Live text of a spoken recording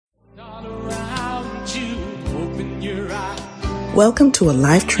Welcome to a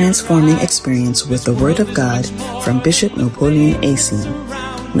life-transforming experience with the Word of God from Bishop Napoleon Essien.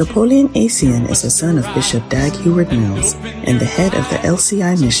 Napoleon Essien is the son of Bishop Dag Heward-Mills and the head of the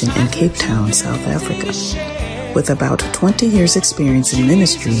LCI mission in Cape Town, South Africa. With about 20 years' experience in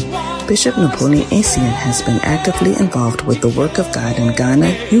ministry, Bishop Napoleon Essien has been actively involved with the work of God in Ghana,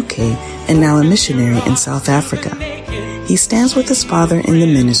 UK, and now a missionary in South Africa. He stands with his father in the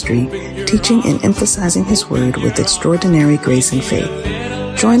ministry, teaching and emphasizing his word with extraordinary grace and faith.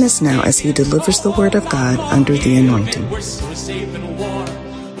 Join us now as he delivers the word of God under the anointing.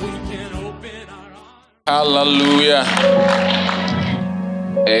 Hallelujah.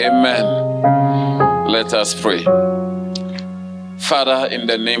 Amen. Let us pray. Father, in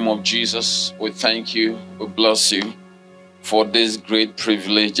the name of Jesus, we thank you, we bless you for this great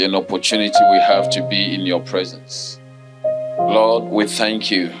privilege and opportunity we have to be in your presence. Lord, we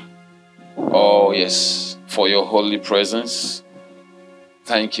thank you, oh yes, for your holy presence.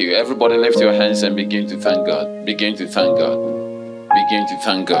 Thank you. Everybody lift your hands and begin to thank God. Begin to thank God. Begin to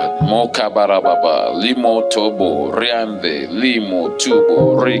thank God. Mo kabarababa, limo tobo, riande, limo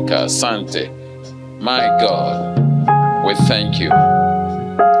tubo, rika, sante. My God, we thank you.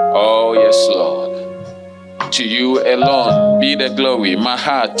 Oh yes, Lord. To you alone be the glory.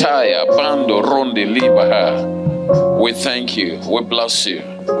 Maha, taya, bando, ronde, libaha. We thank you. We bless you.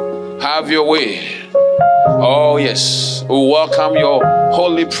 Have your way. Oh, yes. We welcome your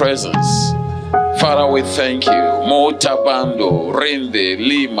holy presence. Father, we thank you. Mota bando, rende,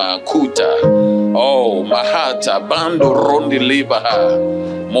 lima, kuta. Oh, mahata, bando, ronde, libaha.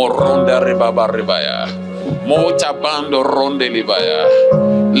 Moronda, ribaba, ribaya. Mota bando, ronde,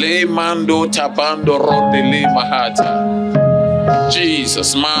 libaya. Le mando, tabando, ronde, limahata.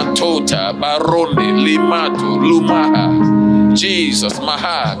 Jesus, Matota, Baronde, Limatu, Lumaha. Jesus,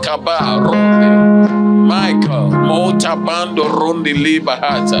 Maha, Kaba, Ronde. Michael, Motabando, Ronde,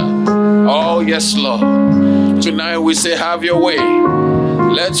 Libahata. Oh, yes, Lord. Tonight we say, have your way.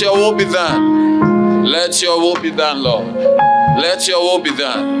 Let your will be done. Let your will be done, Lord. Let your will be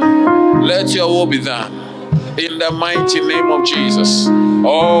done. Let your will be done. In the mighty name of Jesus.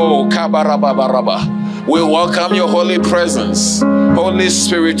 Oh, Kabarababaraba. We welcome your holy presence. Holy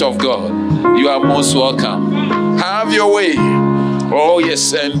Spirit of God, you are most welcome. Have your way. Oh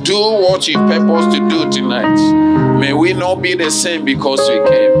yes, and do what you purpose to do tonight. May we not be the same because we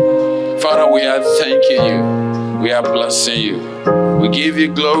came. Father, we are thanking you. We are blessing you. We give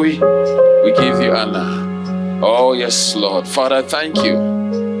you glory. We give you honor. Oh yes, Lord. Father, thank you.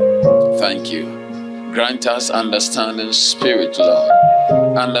 Thank you. Grant us understanding spirit, Lord.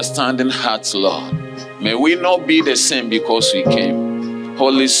 Understanding heart, Lord. May we not be the same because we came.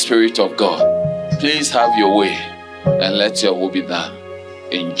 Holy Spirit of God, please have your way and let your will be done.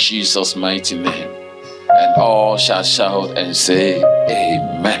 In Jesus' mighty name. And all shall shout and say,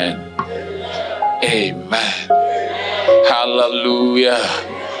 Amen. Amen. Hallelujah.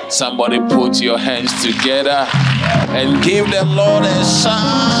 Somebody put your hands together and give the Lord a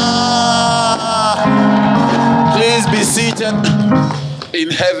shout. Please be seated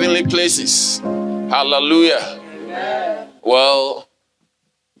in heavenly places. Hallelujah. Amen. Well,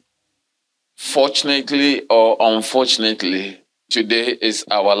 fortunately or unfortunately, today is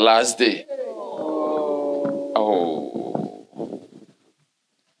our last day. Oh.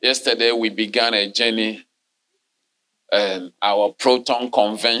 Yesterday we began a journey and our Proton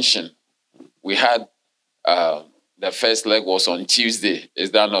Convention. We had the first leg was on Tuesday.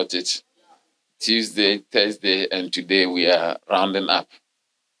 Is that not it? Tuesday, Thursday, and today we are rounding up.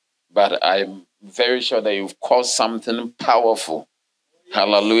 But I'm very sure that you've caught something powerful.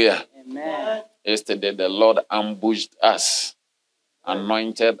 Hallelujah. Amen. Yesterday, the Lord ambushed us,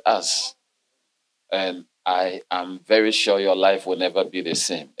 anointed us, and I am very sure your life will never be the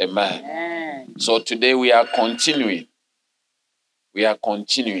same. Amen. Amen. So today we are continuing. We are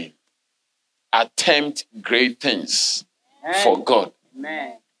continuing. Attempt great things for God.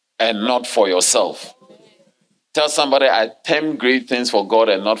 Amen. And not for yourself. Tell somebody, attempt great things for God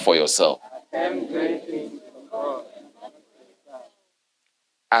and not for yourself. Attempt great things for God.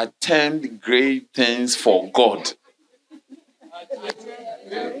 Attempt great things for God.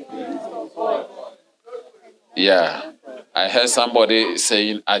 Yeah. I heard somebody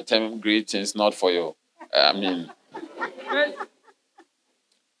saying, attempt great things not for you.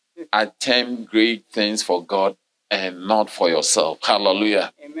 Attempt great things for God and not for yourself.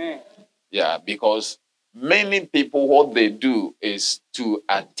 Hallelujah. Amen. Yeah, because many people, what they do is to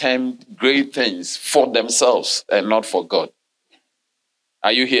attempt great things for themselves and not for God.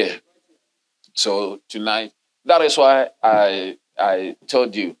 Are you here? So tonight, that is why I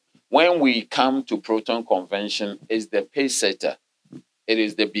told you, when we come to Proton Convention, is the pace setter. It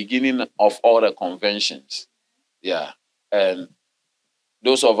is the beginning of all the conventions. Yeah. And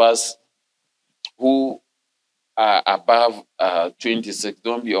those of us who are above 26,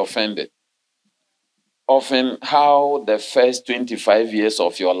 don't be offended. Often, how the first 25 years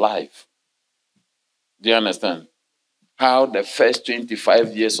of your life, do you understand? How the first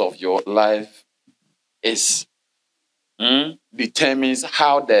 25 years of your life is determines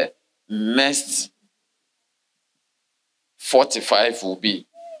how the next 45 will be,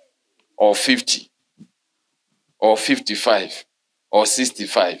 or 50, or 55, or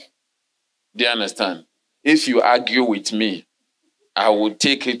 65. Do you understand? If you argue with me, I will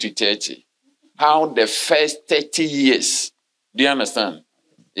take it to 30. How the first 30 years, do you understand?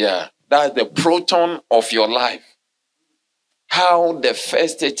 Yeah, that's the proton of your life. How the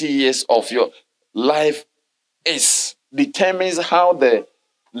first 30 years of your life is determines how the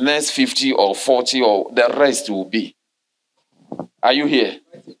next 50 or 40 or the rest will be. Are you here?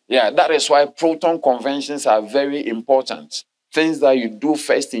 Yeah, that is why proton conventions are very important. Things that you do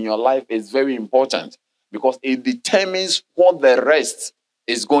first in your life is very important because it determines what the rest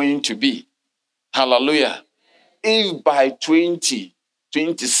is going to be. Hallelujah. If by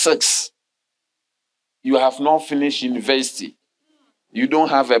 26, you have not finished university, you don't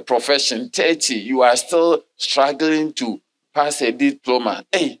have a profession, 30, you are still struggling to pass a diploma,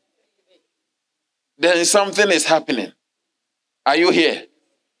 hey, then something is happening. Are you here?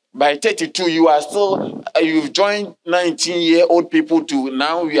 By 32, you are still, you've joined 19-year-old people to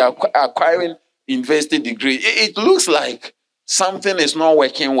now you are acquiring university degree. It looks like something is not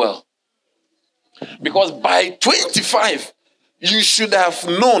working well. Because by 25, you should have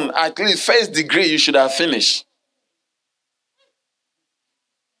known at least first degree you should have finished.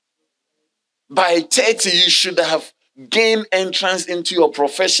 By 30, you should have gained entrance into your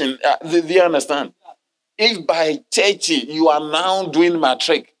profession. Do you understand? If by 30, you are now doing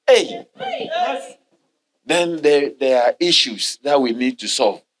matric, hey, then there are issues that we need to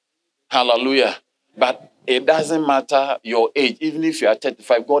solve. Hallelujah. But it doesn't matter your age. Even if you are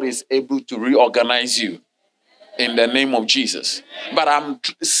 35, God is able to reorganize you in the name of Jesus. But I'm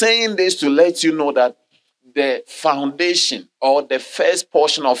saying this to let you know that the foundation or the first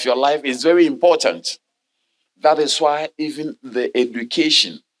portion of your life is very important. That is why even the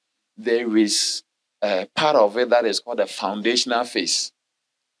education, there is a part of it that is called the foundational phase.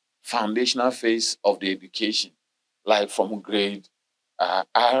 Foundational phase of the education, like from grade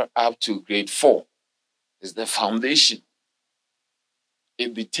R up to grade 4, is the foundation.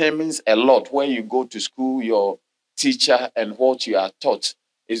 It determines a lot where you go to school, your teacher, and what you are taught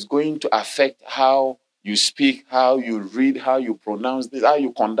is going to affect how you speak, how you read, how you pronounce this, how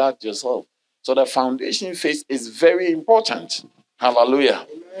you conduct yourself. So the foundation phase is very important. Hallelujah.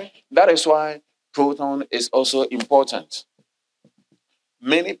 Amen. That is why proton is also important.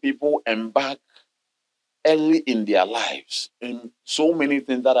 Many people embark early in their lives in so many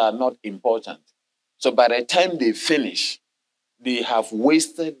things that are not important. So by the time they finish, they have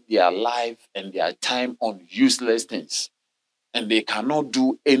wasted their life and their time on useless things. And they cannot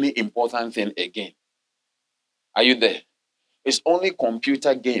do any important thing again. Are you there? It's only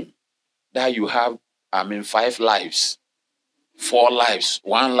computer game that you have, 5 lives, 4 lives,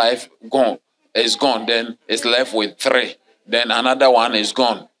 1 life gone. It's gone, then it's left with 3. Then another one is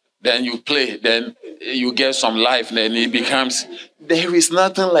gone. Then you play, then you get some life, then it becomes... There is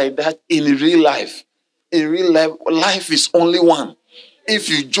nothing like that in real life. In real life, life is only one. If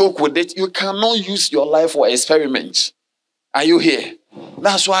you joke with it, you cannot use your life for experiments. Are you here?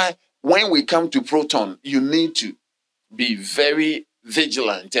 That's why when we come to proton, you need to be very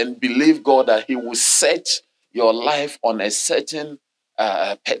vigilant and believe God that He will set your life on a certain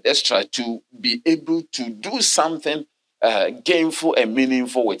pedestal to be able to do something gainful and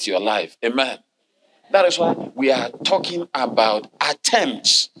meaningful with your life. Amen. That is why we are talking about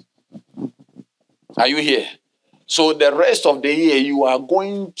attempts. Are you here? So the rest of the year, you are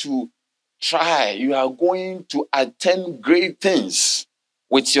going to try, you are going to attempt great things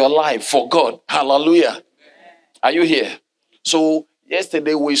with your life for God. Hallelujah. Are you here? So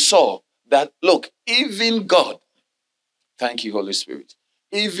yesterday we saw that, look, even God, thank you, Holy Spirit,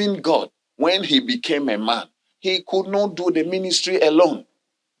 even God, when He became a man, He could not do the ministry alone.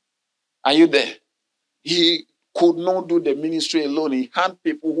 Are you there? He could not do the ministry alone. He had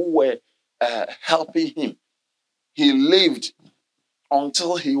people who were helping Him. He lived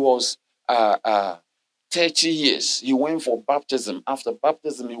until he was 30 years. He went for baptism. After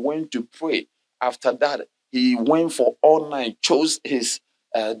baptism, he went to pray. After that, he went for all night, chose his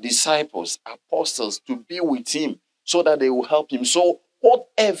disciples, apostles, to be with him so that they will help him. So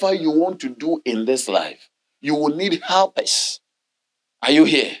whatever you want to do in this life, you will need helpers. Are you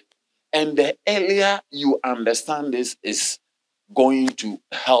here? And the earlier you understand this is going to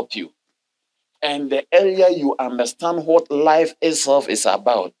help you. And the earlier you understand what life itself is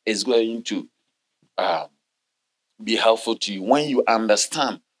about is going to be helpful to you when you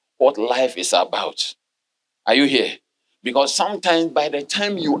understand what life is about. Are you here? Because sometimes by the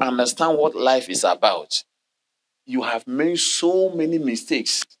time you understand what life is about, you have made so many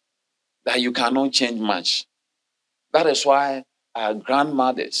mistakes that you cannot change much. That is why our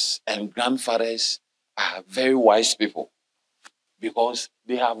grandmothers and grandfathers are very wise people, because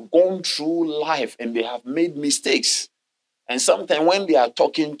they have gone through life and they have made mistakes. And sometimes when they are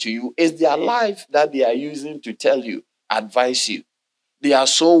talking to you, it's their life that they are using to tell you, advise you. They are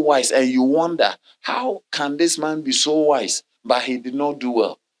so wise, and you wonder, how can this man be so wise, but he did not do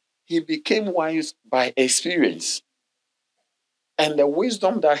well? He became wise by experience. And the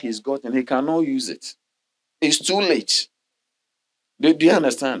wisdom that he's gotten, he cannot use it. It's too late. Do you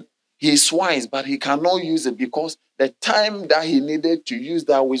understand? He's wise, but he cannot use it because the time that he needed to use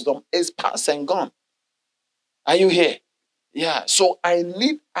that wisdom is past and gone. Are you here? Yeah. So I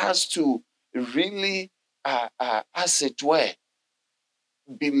need us to really, as it were,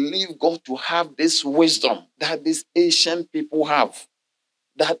 believe God to have this wisdom that these ancient people have,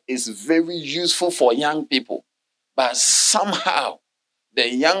 that is very useful for young people. But somehow, the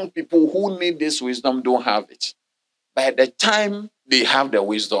young people who need this wisdom don't have it. By the time they have the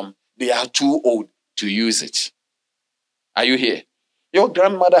wisdom, they are too old to use it. Are you here? Your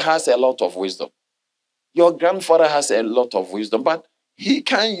grandmother has a lot of wisdom. Your grandfather has a lot of wisdom, but he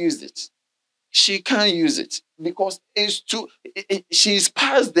can't use it. She can't use it because she's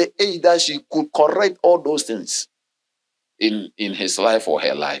past the age that she could correct all those things in his life or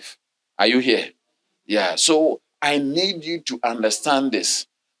her life. Are you here? Yeah. So I need you to understand this,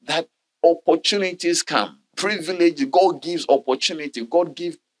 that opportunities come. Privilege, God gives opportunity, God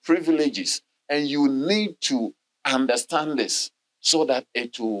gives privileges, and you need to understand this so that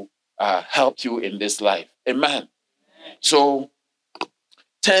it will help you in this life. Amen. So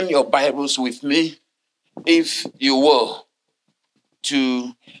turn your Bibles with me, if you will,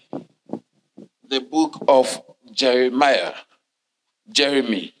 to the book of Jeremiah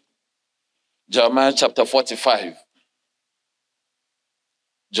chapter 45.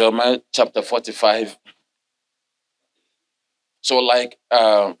 Jeremiah chapter 45. So like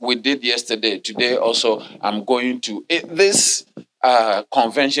we did yesterday, today also I'm going to, this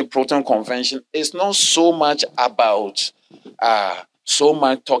convention, Proton Convention, is not so much about so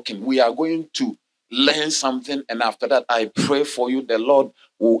much talking. We are going to learn something, and after that I pray for you, the Lord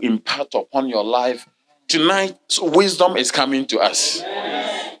will impart upon your life. Tonight, so wisdom is coming to us.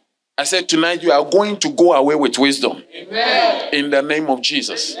 Amen. I said tonight you are going to go away with wisdom. Amen. In the name of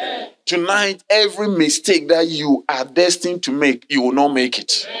Jesus. Amen. Tonight, every mistake that you are destined to make, you will not make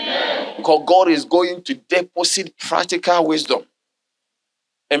it. Amen. Because God is going to deposit practical wisdom.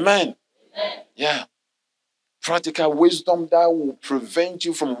 Amen. Amen. Yeah. Practical wisdom that will prevent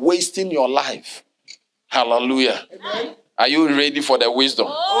you from wasting your life. Hallelujah. Amen. Are you ready for the wisdom?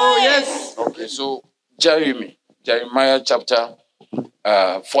 Oh, yes. Okay, so Jeremiah chapter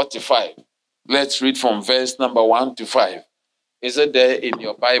 45. Let's read from verse number 1 to 5. Is it there in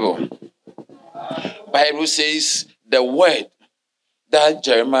your Bible? Bible says the word that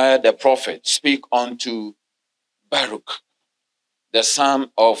Jeremiah the prophet speak unto Baruch, the son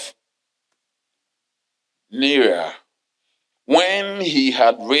of Neriah, when he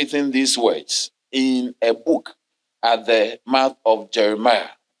had written these words in a book at the mouth of Jeremiah,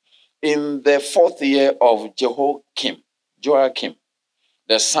 in the 4th year of Joachim,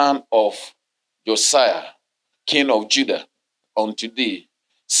 the son of Josiah, king of Judah, unto thee,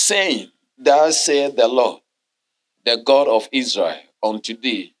 saying, Thus saith the Lord, the God of Israel, unto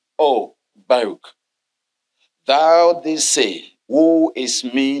thee, O Baruch, thou didst say, Woe is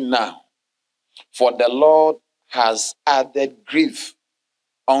me now, for the Lord has added grief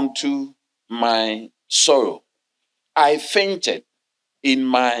unto my sorrow. I fainted in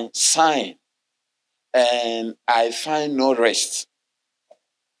my sighing, and I find no rest.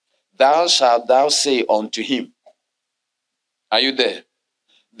 Thou shalt thou say unto him, are you there?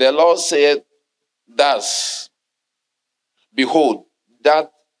 The Lord said thus, Behold,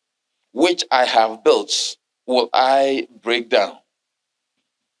 that which I have built will I break down,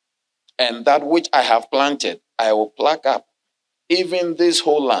 and that which I have planted I will pluck up, even this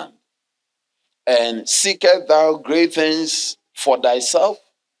whole land. And seekest thou great things for thyself?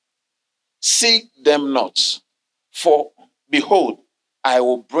 Seek them not, for behold, I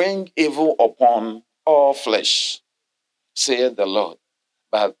will bring evil upon all flesh, saith the Lord.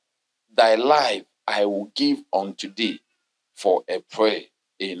 But thy life I will give unto thee for a prayer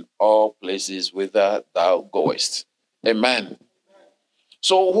in all places whither thou goest. Amen.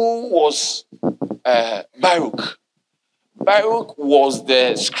 So who was Baruch? Baruch was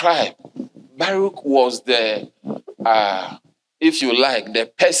the scribe. Baruch was the, if you like,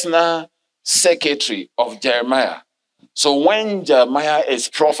 the personal secretary of Jeremiah. So when Jeremiah is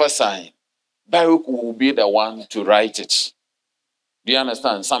prophesying, Baruch will be the one to write it. Do you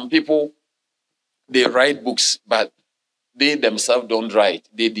understand? Some people, they write books, but they themselves don't write.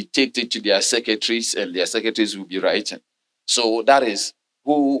 They dictate it to their secretaries, and their secretaries will be writing. So that is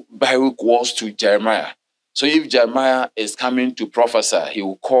who Baruch was to Jeremiah. So if Jeremiah is coming to prophesy, he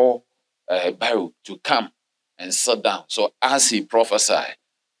will call Baruch to come and sit down. So as he prophesied,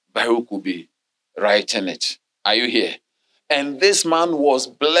 Baruch will be writing it. Are you here? And this man was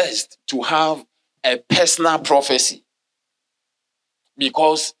blessed to have a personal prophecy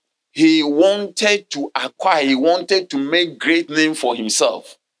because he wanted to acquire, he wanted to make great name for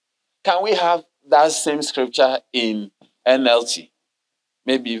himself. Can we have that same scripture in NLT?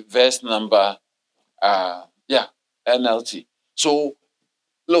 Maybe verse number, NLT. So,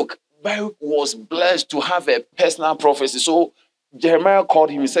 look, Baruch was blessed to have a personal prophecy. So, Jeremiah called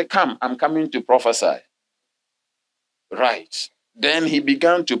him and said, come, I'm coming to prophesy. Right. Then he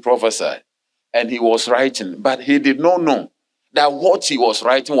began to prophesy and he was writing, but he did not know that what he was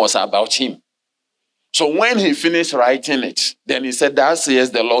writing was about him. So when he finished writing it, then he said, "Thus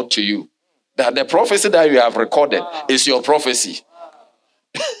says the Lord to you, that the prophecy that you have recorded is your prophecy."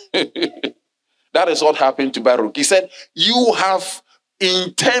 That is what happened to Baruch. He said, you have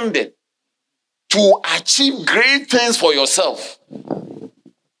intended to achieve great things for yourself.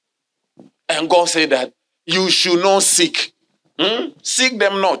 And God said that you should not seek. Seek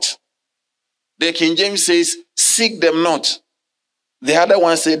them not. The King James says, seek them not. The other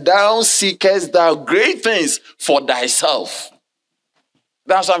one said, thou seekest thou great things for thyself.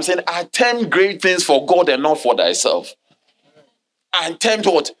 That's what I'm saying. Attempt great things for God and not for thyself. Attempt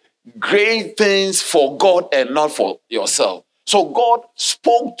what? Great things for God and not for yourself. So God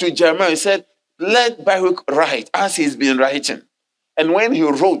spoke to Jeremiah and said, let Baruch write as he's been writing. And when he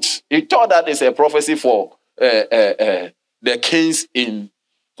wrote, he thought that is a prophecy for the kings in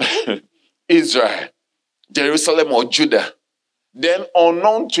Israel, Jerusalem or Judah. Then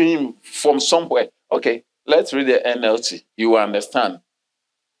unknown to him from somewhere. Okay, let's read the NLT. You will understand.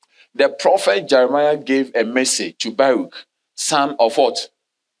 The prophet Jeremiah gave a message to Baruch, son of what?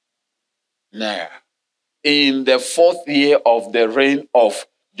 Ner. In the 4th year of the reign of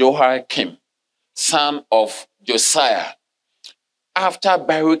Jehoiakim, son of Josiah. After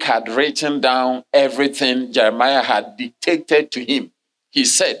Baruch had written down everything Jeremiah had dictated to him, he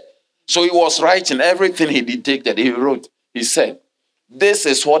said, so he was writing everything he dictated, he wrote. He said, this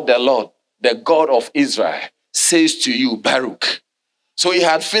is what the Lord, the God of Israel, says to you, Baruch. So he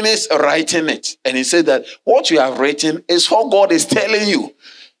had finished writing it. And he said that what you have written is what God is telling you.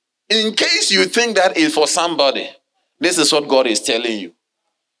 In case you think that is for somebody, this is what God is telling you.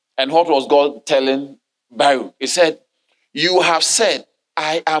 And what was God telling Baruch? He said, you have said,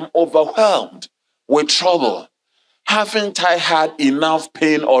 I am overwhelmed with trouble. Haven't I had enough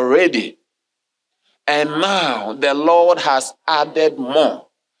pain already? And now the Lord has added more.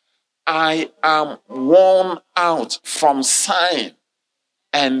 I am worn out from sighing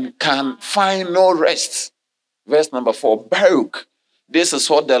and can find no rest. Verse number 4, Baruch, this is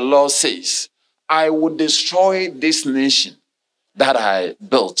what the Lord says. I will destroy this nation that I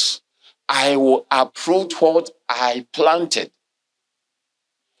built. I will uproot what I planted.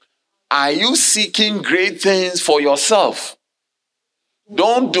 Are you seeking great things for yourself?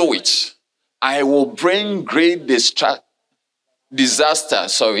 Don't do it. I will bring great disaster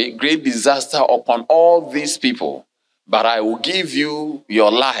upon all these people, but I will give you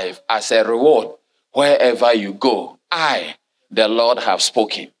your life as a reward wherever you go. I, the Lord, have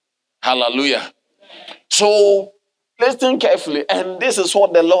spoken. Hallelujah. So, listen carefully, and this is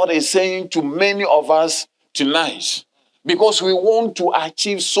what the Lord is saying to many of us tonight, because we want to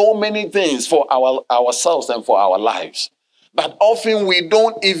achieve so many things for ourselves and for our lives. But often we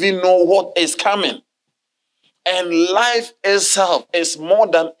don't even know what is coming. And life itself is more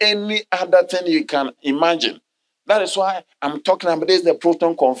than any other thing you can imagine. That is why I'm talking about this, the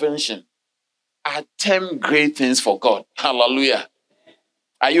Proton Convention. Attempt great things for God. Hallelujah.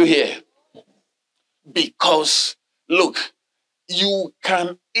 Are you here? Because, look, you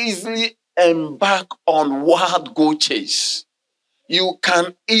can easily embark on wild goat chase. You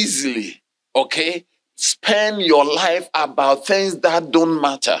can easily, spend your life about things that don't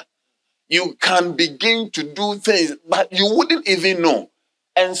matter. You can begin to do things, but you wouldn't even know.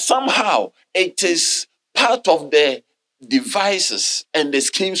 And somehow it is part of the devices and the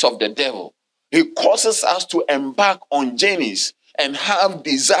schemes of the devil. He causes us to embark on journeys and have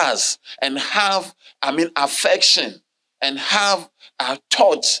desires and have, affection and have our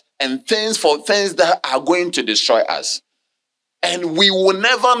thoughts and things for things that are going to destroy us. And we will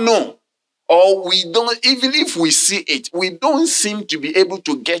never know, or we don't, even if we see it, we don't seem to be able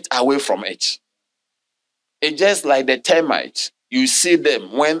to get away from it. It's just like the termites. You see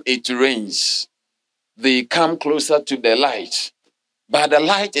them when it rains. They come closer to the light. But the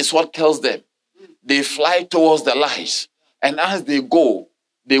light is what kills them. They fly towards the light. And as they go,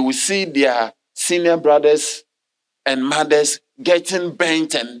 they will see their senior brothers and mothers getting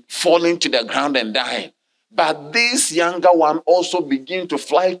bent and falling to the ground and dying. But this younger one also begin to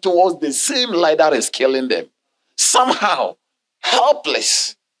fly towards the same light that is killing them. Somehow,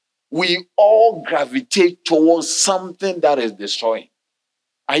 helpless, we all gravitate towards something that is destroying.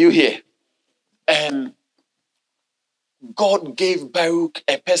 Are you here? And God gave Baruch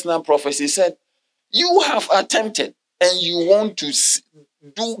a personal prophecy. He said, you have attempted and you want to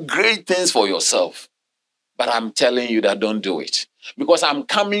do great things for yourself. But I'm telling you that don't do it. Because I'm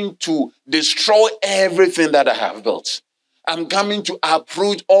coming to destroy everything that I have built. I'm coming to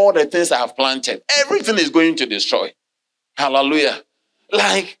uproot all the things I have planted. Everything is going to destroy. Hallelujah.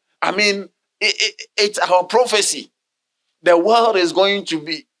 It's our prophecy. The world is going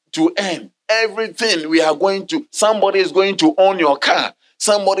to end. Everything we are going to, somebody is going to own your car.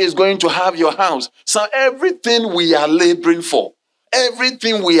 Somebody is going to have your house. So everything we are laboring for,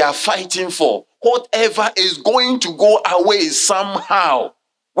 everything we are fighting for, whatever is going to go away somehow,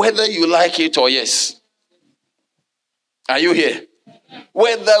 whether you like it or yes. Are you here?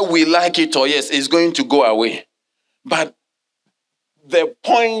 Whether we like it or yes, it's going to go away. But the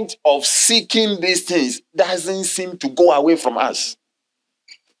point of seeking these things doesn't seem to go away from us.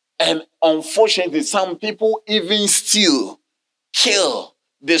 And unfortunately, some people even steal, kill,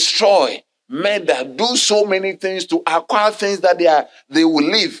 destroy, murder, do so many things to acquire things that they will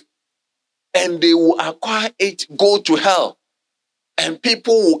live. And they will acquire it, go to hell. And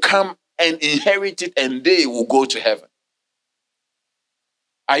people will come and inherit it and they will go to heaven.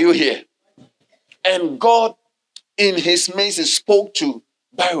 Are you here? And God, in his message, spoke to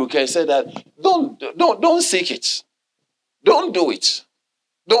Baruch and said that don't seek it. Don't do it.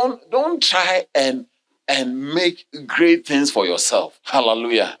 Don't try and make great things for yourself.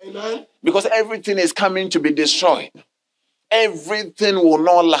 Hallelujah. Amen. Because everything is coming to be destroyed. Everything will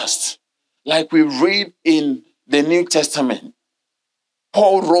not last. Like we read in the New Testament,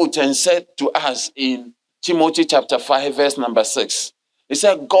 Paul wrote and said to us in Timothy chapter 5, verse number 6. He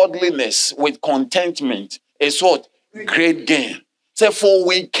said, godliness with contentment is what? Great gain. So for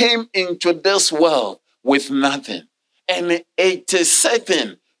we came into this world with nothing. And it is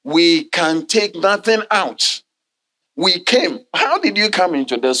certain we can take nothing out. We came. How did you come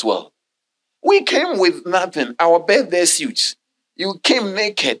into this world? We came with nothing. Our birthday suits. You came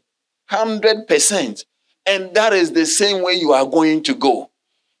naked. 100%. And that is the same way you are going to go.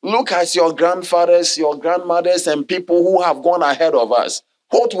 Look at your grandfathers, your grandmothers, and people who have gone ahead of us.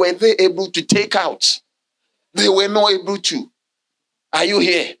 What were they able to take out? They were not able to. Are you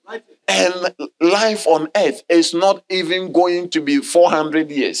here? And life on earth is not even going to be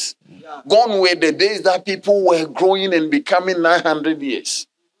 400 years. Gone were the days that people were growing and becoming 900 years.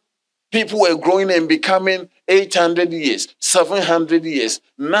 People were growing and becoming 800 years, 700 years.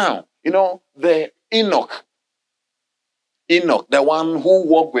 Now, the Enoch, the one who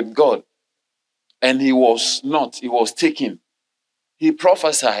walked with God, and he was taken. He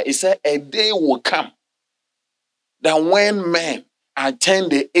prophesied, he said, a day will come that when men attain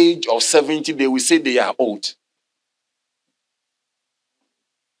the age of 70, they will say they are old.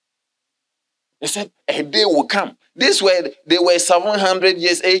 He said, a day will come. They were 700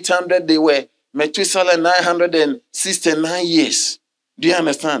 years, 800, they were Methuselah 969 years. Do you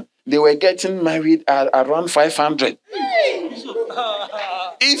understand? They were getting married at around 500.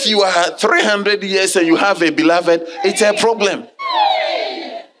 If you are 300 years and you have a beloved, it's a problem.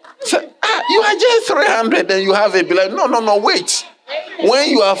 So, you are just 300 and you have a beloved. No, wait. When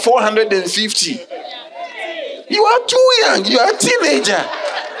you are 450, you are too young. You are a teenager.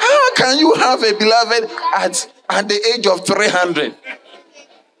 How can you have a beloved at the age of 300?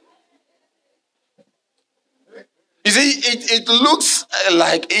 You see, it looks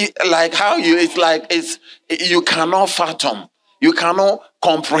like how you cannot fathom, you cannot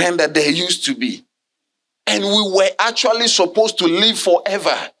comprehend that they used to be. And we were actually supposed to live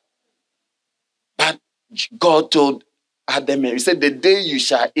forever. But God told Adam, he said, the day you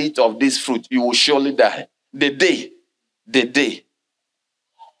shall eat of this fruit, you will surely die. The day.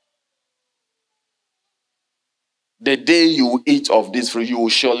 the day you eat of this fruit, you will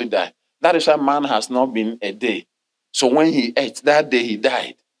surely die. That is why man has not been a day. So when he ate, that day he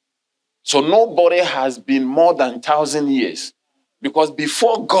died. So nobody has been more than 1,000 years. Because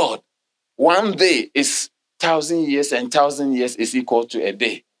before God, one day is 1,000 years, and 1,000 years is equal to a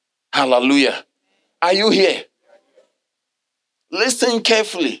day. Hallelujah. Are you here? Listen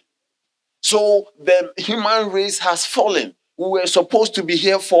carefully. So the human race has fallen. We were supposed to be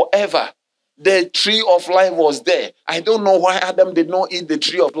here forever. The tree of life was there. I don't know why Adam did not eat the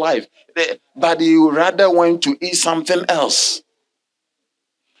tree of life, but he rather went to eat something else.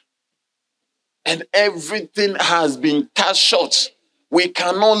 And everything has been cut short. We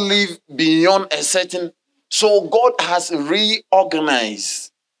cannot live beyond a certain. So God has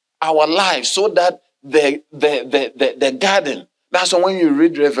reorganized our lives so that the garden. That's why when you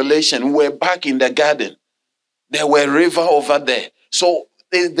read Revelation, we're back in the garden. There were river over there. So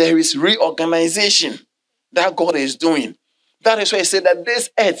there is reorganization that God is doing. That is why I said that this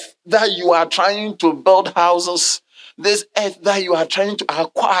earth that you are trying to build houses, this earth that you are trying to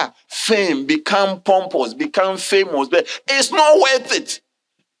acquire fame, become pompous, become famous, but it's not worth it.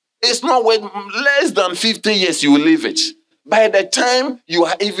 It's not worth less than 50 years you will leave it. By the time you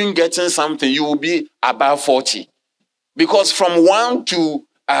are even getting something, you will be about 40. Because from 1 to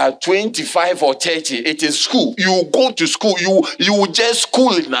 25 or 30, it is school. You go to school, you will just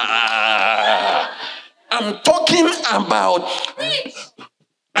school it. Nah. I'm talking about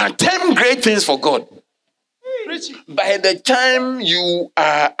 10 great things for God. By the time you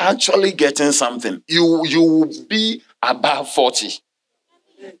are actually getting something, you will be about 40.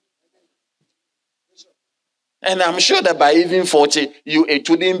 And I'm sure that by even 40, it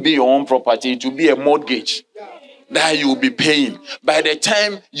wouldn't be your own property. It will be a mortgage that you will be paying. By the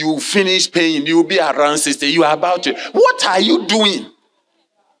time you finish paying, you will be around 60. You are about to. What are you doing?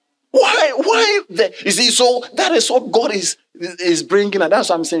 Why? You see, so that is what God is bringing. And that's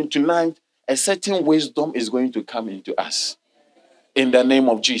what I'm saying tonight. A certain wisdom is going to come into us. In the name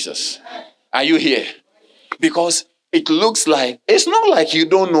of Jesus. Are you here? Because it looks like, it's not like you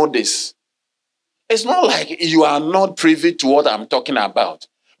don't know this. It's not like you are not privy to what I'm talking about.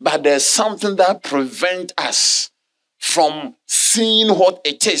 But there's something that prevents us from seeing what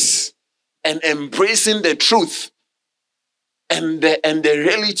it is and embracing the truth and the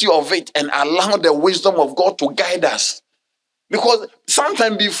reality of it and allow the wisdom of God to guide us. Because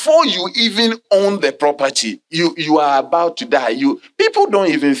sometimes before you even own the property, you are about to die. People don't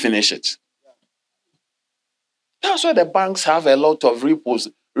even finish it. That's why the banks have a lot of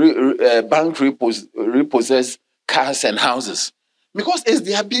repossess cars and houses. Because it's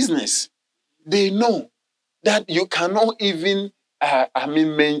their business. They know that you cannot even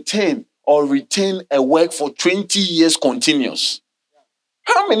maintain or retain a work for 20 years continuous.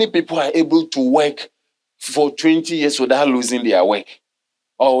 How many people are able to work for 20 years without losing their work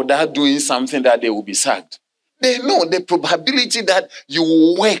or without doing something that they will be sacked? They know the probability that you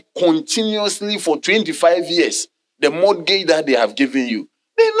will work continuously for 25 years, the mortgage that they have given you.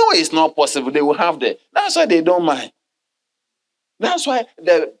 They know it's not possible. They will have that. That's why they don't mind. That's why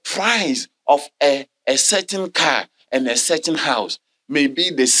the price of a certain car and a certain house may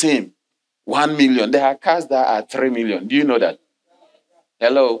be the same. 1 million. There are cars that are 3 million. Do you know that?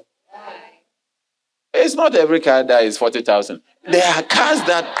 Hello? It's not every car that is 40,000. There are cars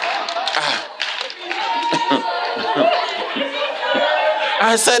that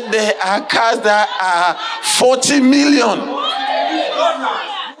I said there are cars that are 40 million.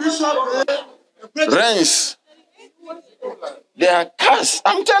 Rents. There are cars.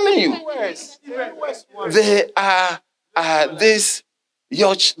 I'm telling you. There are this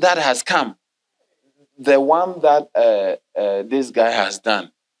yacht that has come. The one that this guy has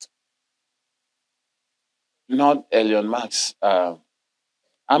done. Not Elon Musk.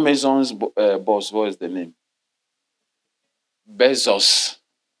 Amazon's boss, what is the name? Bezos.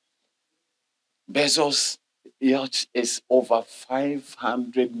 Bezos' yacht is over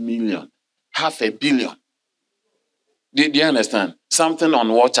 500 million. 500 million. Do you understand? Something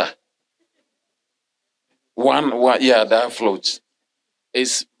on water. One, that floats.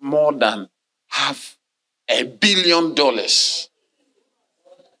 Is more than $500 million.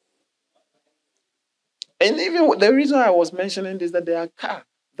 And even the reason I was mentioning this, that there are cars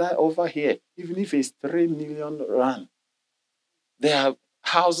that over here, even if it's 3 million rand, there are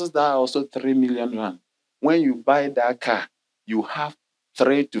houses that are also 3 million rand. When you buy that car, you have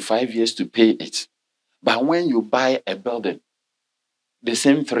 3 to 5 years to pay it. But when you buy a building, the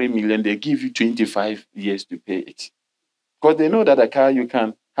same 3 million, they give you 25 years to pay it. Because they know that a car, you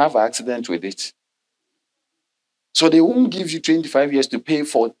can have an accident with it. So they won't give you 25 years to pay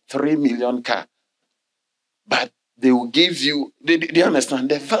for 3 million car. But they will give you, do you understand?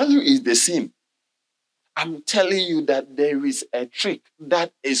 The value is the same. I'm telling you that there is a trick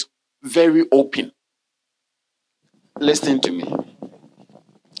that is very open. Listen to me.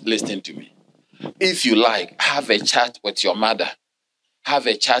 Listen to me. If you like, have a chat with your mother. Have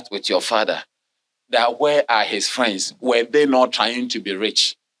a chat with your father. That where are his friends? Were they not trying to be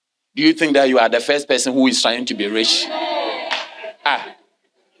rich? Do you think that you are the first person who is trying to be rich?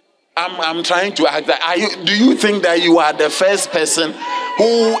 I'm trying to ask that. Do you think that you are the first person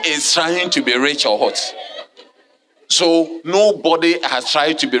who is trying to be rich or what? So nobody has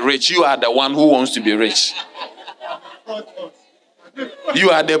tried to be rich. You are the one who wants to be rich. You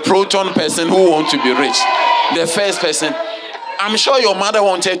are the proton person who wants to be rich. The first person. I'm sure your mother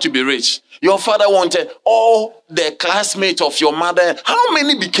wanted to be rich. Your father wanted. All the classmates of your mother. How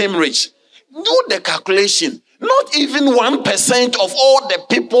many became rich? Do the calculation. Not even 1% of all the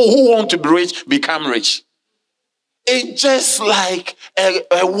people who want to be rich become rich. It's just like a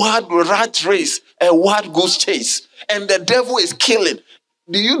wild rat race, a wild goose chase. And the devil is killing.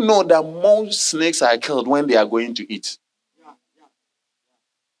 Do you know that most snakes are killed when they are going to eat?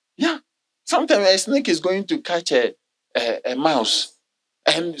 Yeah. Sometimes a snake is going to catch a mouse.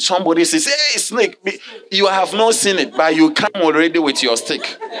 And somebody says, hey, snake, you have not seen it, but you come already with your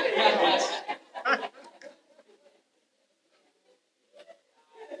stick.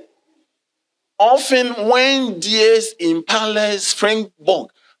 Often when deers, impalas,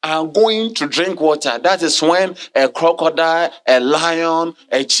 springbok are going to drink water, that is when a crocodile, a lion,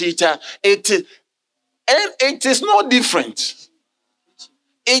 a cheetah, it is not different.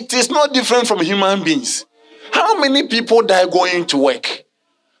 It is not different from human beings. How many people die going to work?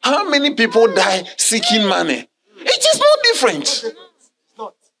 How many people die seeking money? It is not different.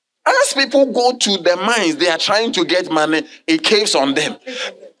 As people go to the mines, they are trying to get money, it caves on them.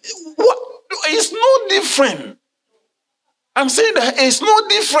 What? It's no different. I'm saying that it's no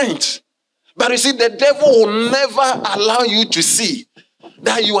different. But you see, the devil will never allow you to see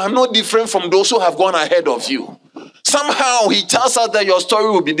that you are no different from those who have gone ahead of you. Somehow he tells us that your story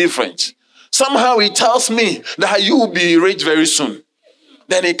will be different. Somehow he tells me that you will be rich very soon.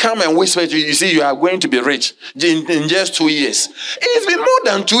 Then he come and whisper to you, you see, you are going to be rich in just 2 years. It's been more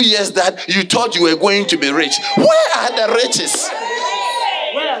than 2 years that you thought you were going to be rich. Where are the riches?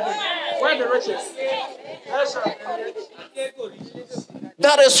 Where are the riches?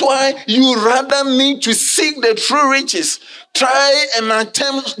 That is why you rather need to seek the true riches. Try and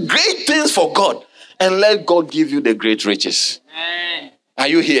attempt great things for God. And let God give you the great riches. Are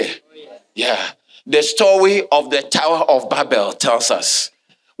you here? Yeah. The story of the Tower of Babel tells us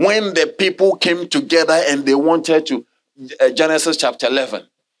when the people came together and they wanted to, Genesis chapter 11.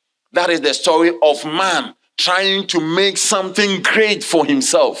 That is the story of man trying to make something great for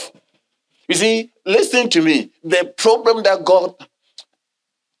himself. You see, listen to me. The problem that God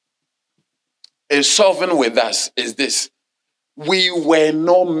is solving with us is this. We were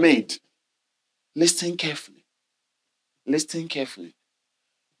not made. Listen carefully. Listen carefully.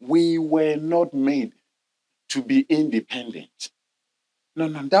 We were not made to be independent. No,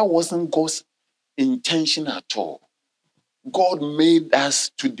 that wasn't God's intention at all. God made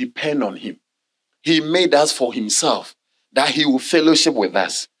us to depend on him. He made us for himself, that he will fellowship with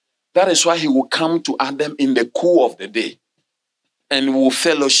us. That is why he will come to Adam in the cool of the day and will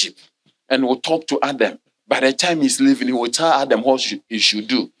fellowship and will talk to Adam. By the time he's leaving, he will tell Adam what he should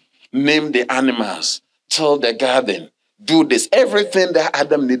do. Name the animals, till the garden, do this. Everything that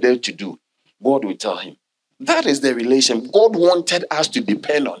Adam needed to do, God will tell him. That is the relation. God wanted us to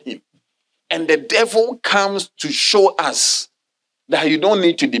depend on him. And the devil comes to show us that you don't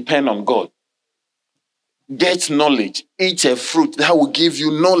need to depend on God. Get knowledge. Eat a fruit that will give you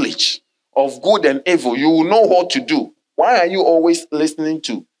knowledge of good and evil. You will know what to do. Why are you always listening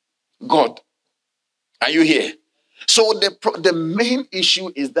to God? Are you here? So the main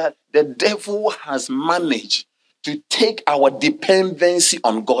issue is that the devil has managed to take our dependency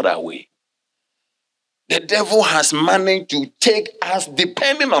on God away. The devil has managed to take us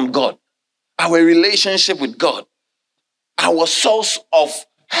depending on God, our relationship with God, our source of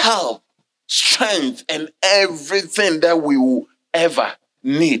help, strength, and everything that we will ever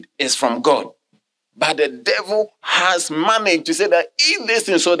need is from God. But the devil has managed to say that eat this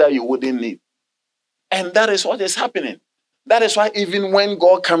thing so that you wouldn't need. And that is what is happening. That is why even when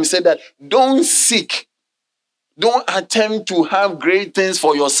God comes, say that don't seek, don't attempt to have great things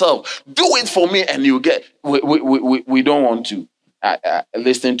for yourself. Do it for me and you get. We don't want to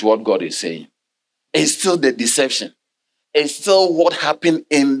listen to what God is saying. It's still the deception. It's still what happened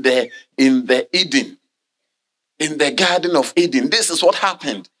in the Eden, in the Garden of Eden. This is what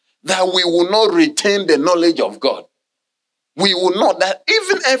happened, that we will not retain the knowledge of God. we will know that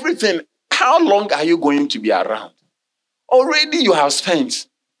even everything, how long are you going to be around? Already you have spent.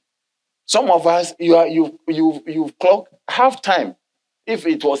 Some of us, you've clocked half time. If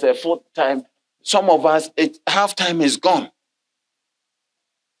it was a full time, some of us, half time is gone.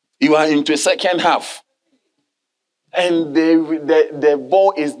 You are into second half. And the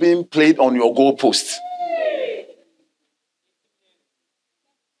ball is being played on your goalpost.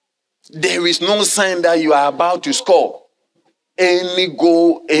 There is no sign that you are about to score any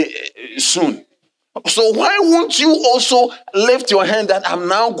goal soon. So why won't you also lift your hand that I'm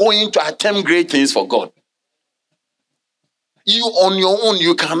now going to attempt great things for God? You on your own,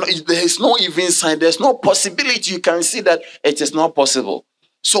 you cannot. There's no even sign. There's no possibility. You can see that it is not possible.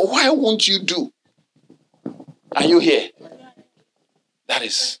 So why won't you do? Are you here? That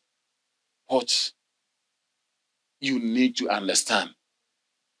is what you need to understand.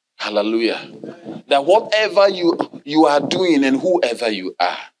 Hallelujah. That whatever you are doing and whoever you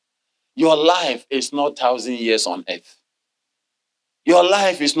are, your life is not 1,000 years on earth. Your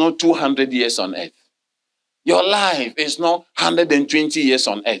life is not 200 years on earth. Your life is not 120 years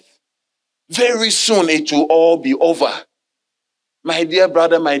on earth. Very soon it will all be over. My dear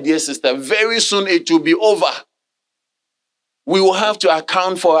brother, my dear sister, very soon it will be over. We will have to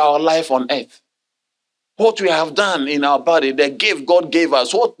account for our life on earth. What we have done in our body, the gift God gave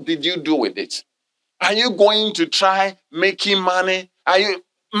us, what did you do with it? Are you going to try making money?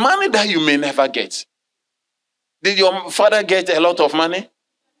 Money that you may never get? Did your father get a lot of money?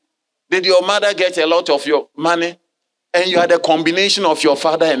 Did your mother get a lot of your money? And you are the combination of your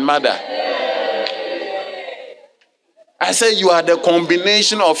father and mother. I say you are the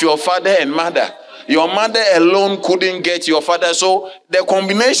combination of your father and mother. Your mother alone couldn't get your father, so the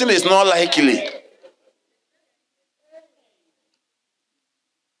combination is not likely.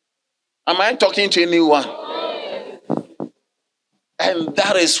 Am I talking to anyone? And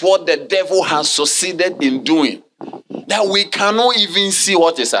that is what the devil has succeeded in doing. That we cannot even see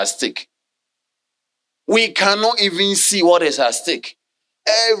what is at stake. We cannot even see what is at stake.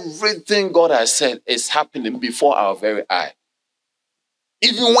 Everything God has said is happening before our very eye.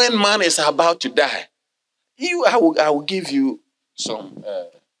 Even when man is about to die, I will give you some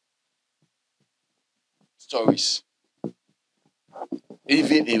stories.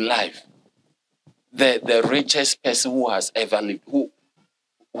 Even in life, the richest person who has ever lived,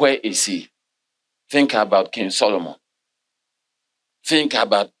 where is he? Think about King Solomon. Think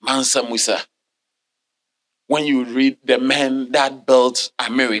about Mansa Musa. When you read the men that built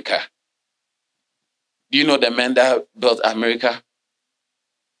America, do you know the men that built America?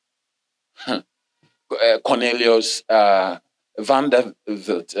 Cornelius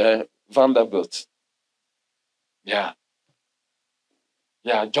Vanderbilt. Yeah,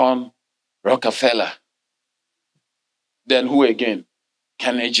 John Rockefeller. Then who again?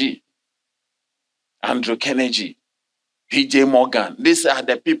 Kennedy. Andrew Kennedy. P.J. Morgan. These are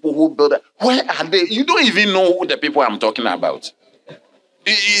the people who built it. Where are they? You don't even know who the people I'm talking about.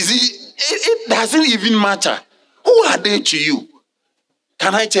 It doesn't even matter. Who are they to you?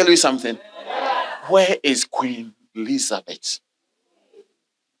 Can I tell you something? Where is Queen Elizabeth?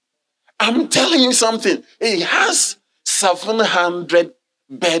 I'm telling you something. He has 700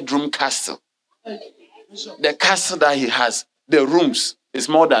 bedroom castle. The castle that he has, the rooms, is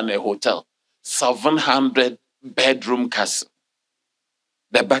more than a hotel. 700 bedroom castle.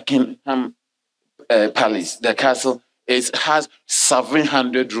 The Buckingham Palace, the castle, has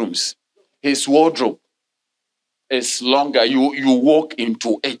 700 rooms. His wardrobe is longer. You walk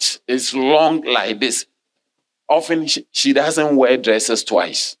into it. It's long like this. Often she doesn't wear dresses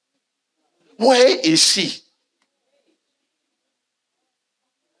twice. Where is she?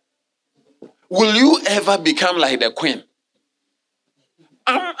 Will you ever become like the queen?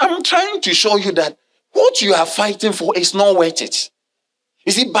 I'm trying to show you that what you are fighting for is not worth it.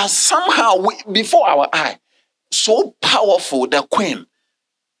 You see, but somehow, before our eye, so powerful, the queen,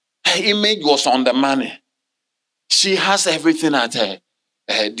 her image was on the money. She has everything at her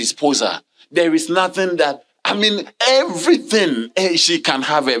disposal. There is nothing that, everything, she can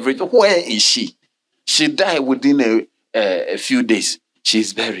have everything. Where is she? She died within a few days.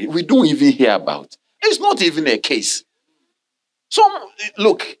 She's buried. We don't even hear about. It's not even a case. So,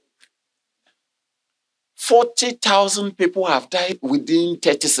 look, 40,000 people have died within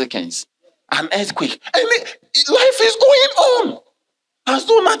 30 seconds. An earthquake. And life is going on as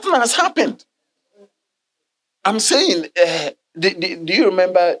though nothing has happened. I'm saying, do you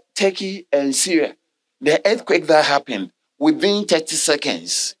remember Turkey and Syria? The earthquake that happened within 30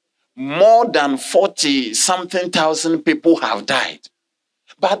 seconds, more than 40-something thousand people have died.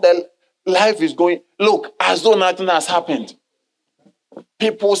 But the life is going, look, as though nothing has happened.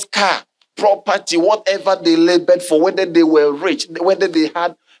 people's car, property, whatever they labored for, whether they were rich, whether they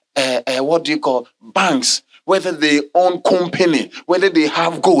had, banks, whether they own company, whether they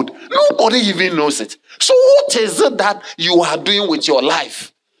have gold. Nobody even knows it. So what is it that you are doing with your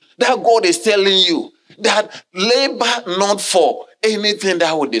life that God is telling you that labor not for anything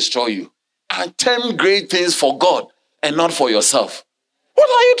that will destroy you, and 10 great things for God and not for yourself? What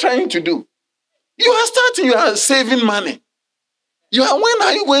are you trying to do? You are saving money. When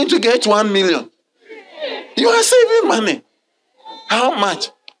are you going to get 1 million? You are saving money. How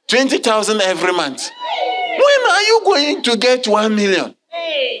much? 20,000 every month. When are you going to get 1 million?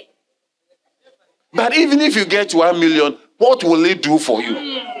 But even if you get 1 million, what will it do for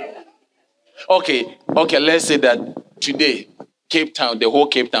you? Okay, let's say that today, Cape Town, the whole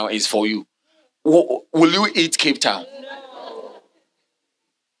Cape Town is for you. Will you eat Cape Town?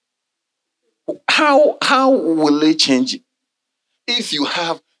 How will it change it? If you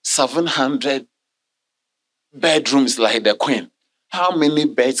have 700 bedrooms like the Queen, how many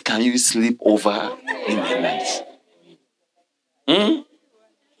beds can you sleep over in the night?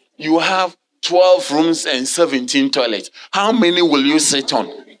 You have 12 rooms and 17 toilets. How many will you sit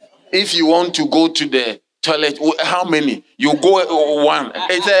on? If you want to go to the toilet, how many? You go one.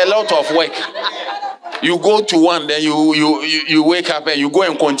 It's a lot of work. You go to one, then you wake up and you go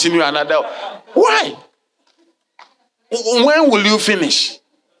and continue another. Why? When will you finish?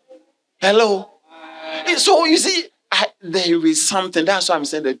 Hello? So you see, there is something. That's why I'm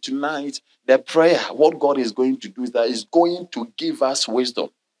saying that tonight, the prayer, what God is going to do is that He's going to give us wisdom.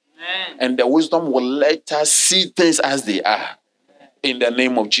 Amen. And the wisdom will let us see things as they are. In the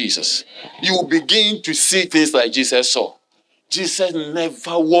name of Jesus. You will begin to see things like Jesus saw. Jesus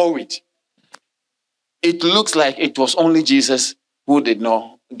never worried. It looks like it was only Jesus who did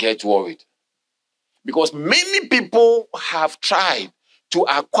not get worried. Because many people have tried to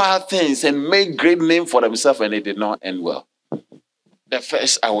acquire things and make great name for themselves, and it did not end well. The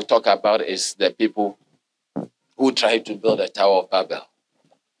first I will talk about is the people who tried to build the Tower of Babel.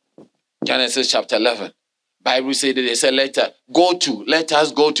 Genesis chapter 11. Bible said that they said, let us go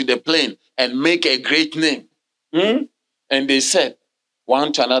to the plain and make a great name. And they said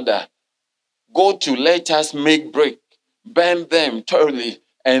one to another, let us make brick, burn them thoroughly.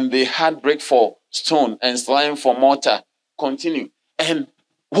 And they had brick for stone and slime for mortar. Continue. And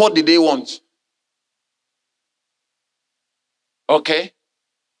what did they want? Okay,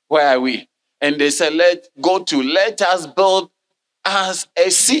 where are we? And they said, let us build us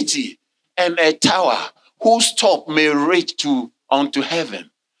a city and a tower whose top may reach unto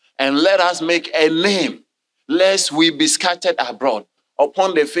heaven. And let us make a name, lest we be scattered abroad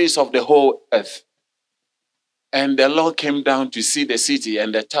upon the face of the whole earth. And the Lord came down to see the city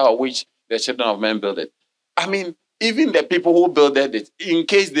and the tower which the children of men built it. I mean, even the people who built it, in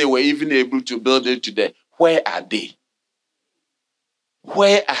case they were even able to build it today, where are they?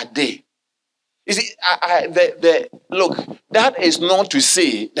 Where are they? You see, look, that is not to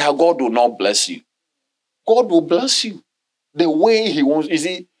say that God will not bless you. God will bless you the way He wants. You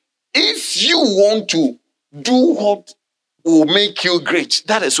see, if you want to do what will make you great,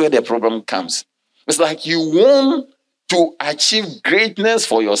 that is where the problem comes. It's like you want to achieve greatness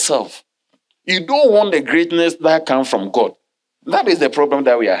for yourself. You don't want the greatness that comes from God. That is the problem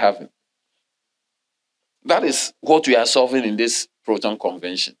that we are having. That is what we are solving in this Proton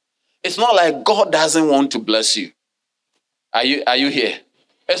Convention. It's not like God doesn't want to bless you. Are you here?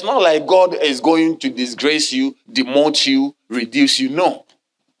 It's not like God is going to disgrace you, demote you, reduce you. No.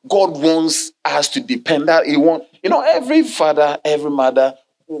 God wants us to depend on. Every father, every mother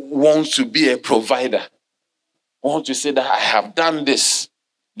wants to be a provider. Want to say that I have done this.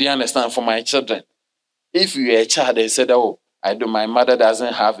 Do you understand? For my children. If you are a child and said, my mother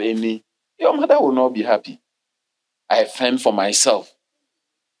doesn't have any, your mother will not be happy. I fend for myself.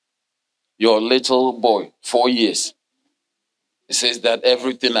 Your little boy, 4 years. It says that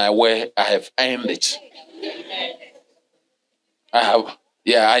everything I wear, I have earned it. I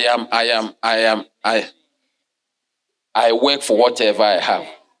work for whatever I have.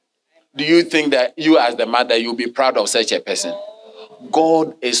 Do you think that you as the mother, you'll be proud of such a person?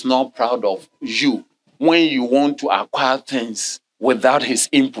 God is not proud of you when you want to acquire things without His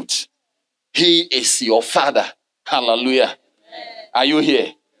input. He is your father. Hallelujah. Are you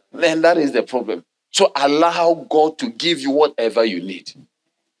here? Then that is the problem. So allow God to give you whatever you need.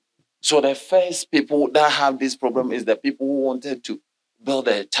 So the first people that have this problem is the people who wanted to build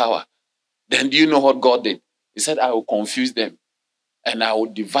a tower. Then do you know what God did? He said, I will confuse them and I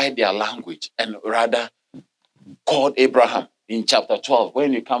will divide their language, and rather called Abraham in chapter 12.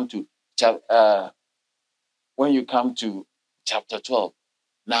 When you come to chapter 12,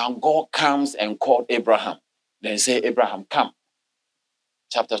 Now God comes and called Abraham. Then say, Abraham, come.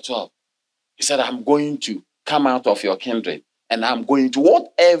 Chapter 12. He said, I'm going to come out of your kindred and I'm going to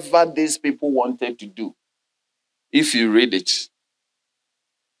whatever these people wanted to do. If you read it,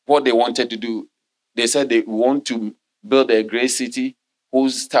 what they wanted to do, they said they want to build a great city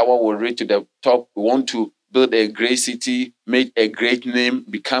whose tower will reach to the top. We want to build a great city, make a great name,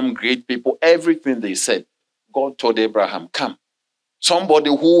 become great people. Everything they said, God told Abraham, come. Somebody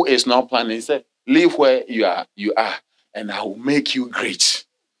who is not planning, he said, live where you are, and I will make you great.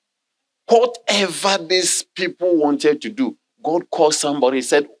 Whatever these people wanted to do, God called somebody,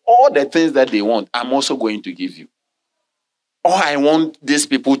 said, all the things that they want, I'm also going to give you. All I want these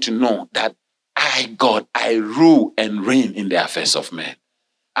people to know that I, God, I rule and reign in the affairs of men.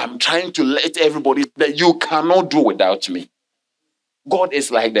 I'm trying to let everybody that you cannot do without me. God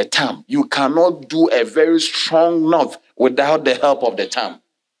is like the tam. You cannot do a very strong knot without the help of the tam.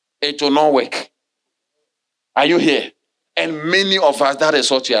 It will not work. Are you here? And many of us, that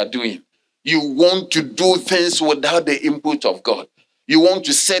is what you are doing. You want to do things without the input of God. You want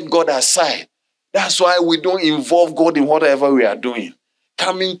to set God aside. That's why we don't involve God in whatever we are doing.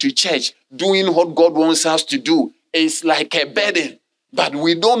 Coming to church, doing what God wants us to do is like a burden. But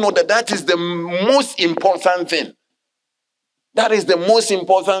we don't know that that is the most important thing. That is the most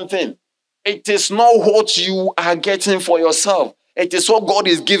important thing. It is not what you are getting for yourself. It is what God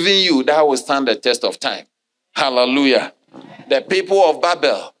is giving you that will stand the test of time. Hallelujah. The people of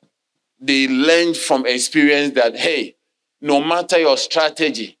Babel, they learned from experience that, hey, no matter your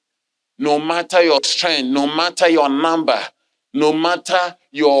strategy, no matter your strength, no matter your number, no matter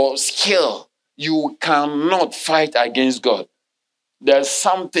your skill, you cannot fight against God. There's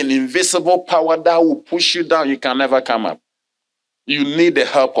something, invisible power that will push you down. You can never come up. You need the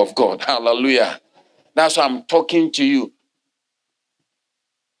help of God. Hallelujah. That's why I'm talking to you.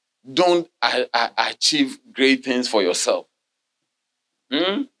 Don't achieve great things for yourself.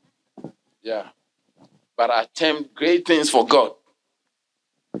 Yeah. But attempt great things for God.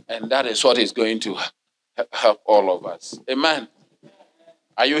 And that is what is going to help all of us. Amen.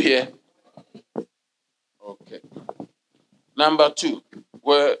 Are you here? Okay. Number 2,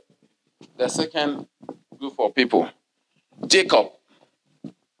 where the second group of people. Jacob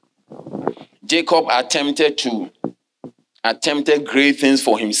attempted great things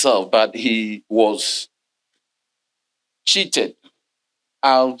for himself, but he was cheated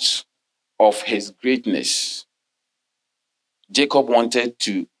out of his greatness. Jacob wanted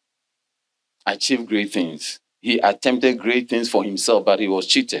to achieve great things. He attempted great things for himself, but he was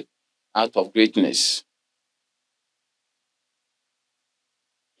cheated out of greatness.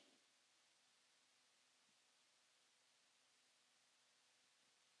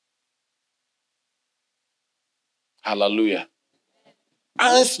 Hallelujah.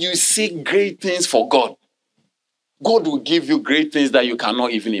 As you seek great things for God, God will give you great things that you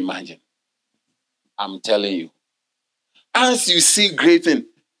cannot even imagine. I'm telling you. As you see great things,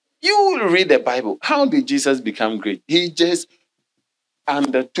 you will read the Bible. How did Jesus become great? He just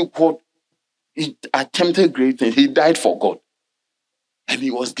undertook what he attempted great things. He died for God. And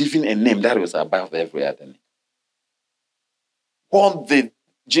he was given a name that was above every other name. What did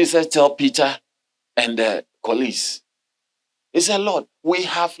Jesus tell Peter and the colleagues? He said, Lord, we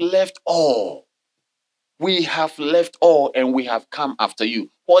have left all. We have left all and we have come after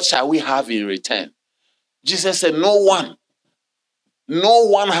you. What shall we have in return? Jesus said, no one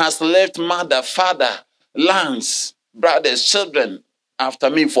has left mother, father, lands, brothers, children after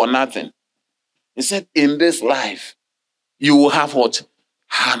me for nothing. He said, in this life, you will have what?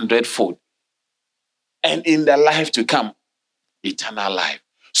 100-fold. And in the life to come, eternal life.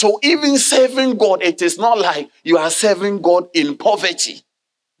 So even serving God, it is not like you are serving God in poverty.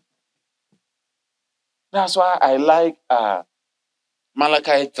 That's why I like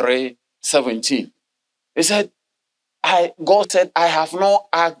Malachi 3:17. He said, God said, I have not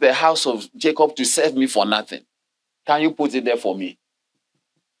asked the house of Jacob to serve me for nothing. Can you put it there for me?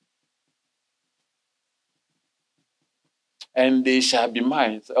 And they shall be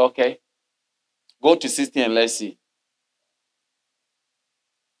mine. Okay. Go to 16 and let's see.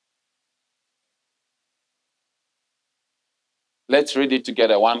 Let's read it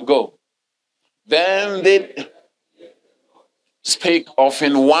together. One, go. Then they spake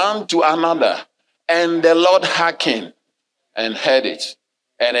often one to another, and the Lord hearkened and heard it.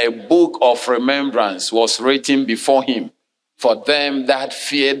 And a book of remembrance was written before him for them that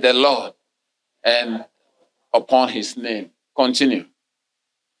feared the Lord and upon his name. Continue.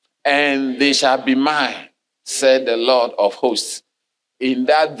 And they shall be mine, said the Lord of hosts, in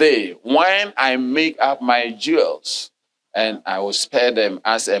that day when I make up my jewels and I will spare them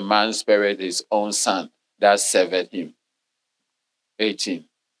as a man spared his own son that served him. 18.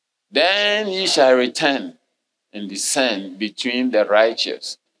 Then ye shall return and descend between the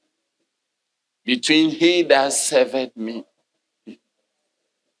righteous, between he that served me.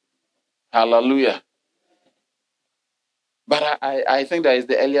 Hallelujah. But I think that is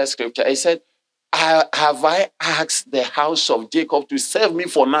the earlier scripture. It said, have I asked the house of Jacob to serve me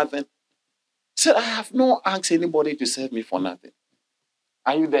for nothing? He said, I have not asked anybody to serve me for nothing.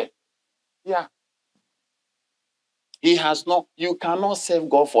 Are you there? Yeah. He has not. You cannot serve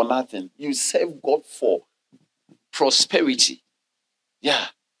God for nothing. You serve God for prosperity. Yeah.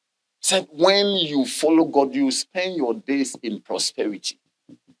 Said when you follow God, you spend your days in prosperity.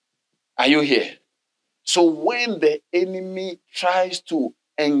 Are you here? So when the enemy tries to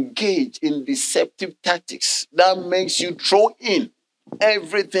engage in deceptive tactics, that makes you throw in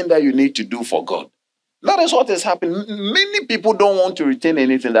everything that you need to do for God. That is what has happened. Many people don't want to retain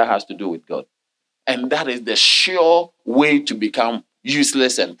anything that has to do with God. And that is the sure way to become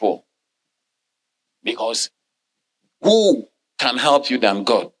useless and poor. Because who can help you than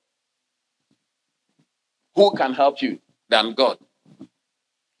God? Who can help you than God?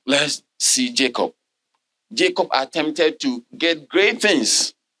 Let's see Jacob. Jacob attempted to get great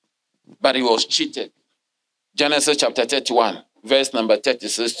things, but he was cheated. Genesis chapter 31, verse number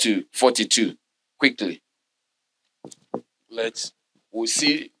 36 to 42. Quickly. We'll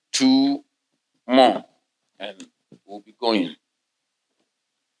see 2 more and we'll be going.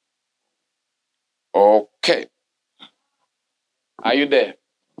 Okay. Are you there?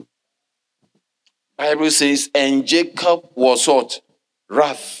 Bible says, and Jacob was what?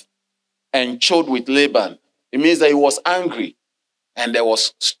 Wrath and chode with Laban. It means that he was angry and there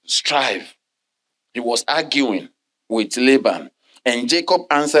was strife. He was arguing with Laban. And Jacob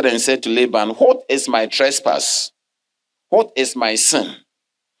answered and said to Laban, what is my trespass? What is my sin?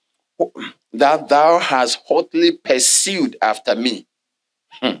 That thou hast hotly pursued after me.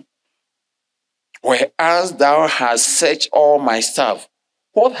 Whereas thou hast searched all my stuff,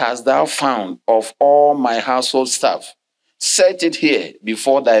 what hast thou found of all my household stuff? Set it here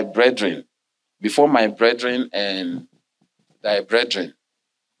before thy brethren, before my brethren and thy brethren,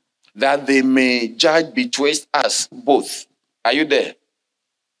 that they may judge betwixt us both. Are you there?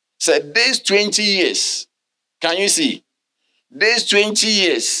 Said, these 20 years, can you see? These 20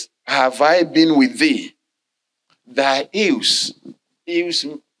 years have I been with thee. Thy ewes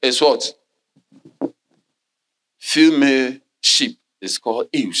is what? Female sheep is called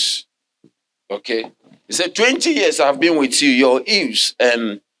ewes. Okay? He said, 20 years I've been with you, your ewes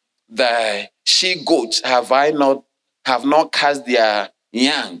and thy she goats have not cast their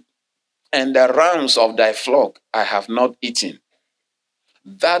young, and the rams of thy flock I have not eaten.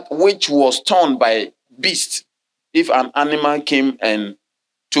 That which was torn by beast, if an animal came and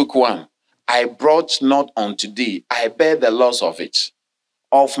took one, I brought not unto thee. I bear the loss of it.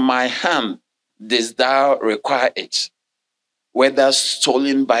 Of my hand didst thou require it, whether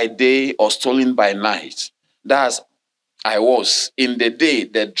stolen by day or stolen by night. Thus I was. In the day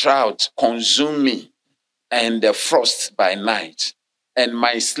the drought consumed me, and the frost by night, and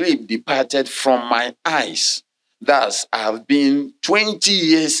my sleep departed from my eyes. Thus I have been 20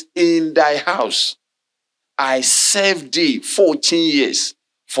 years in thy house. I served thee 14 years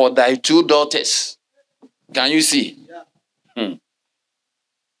for thy 2 daughters. Can you see? Yeah.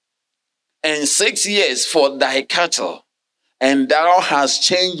 And 6 years for thy cattle. And thou hast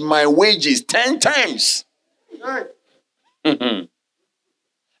changed my wages 10 times.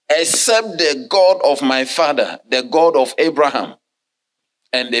 Except the God of my father, the God of Abraham,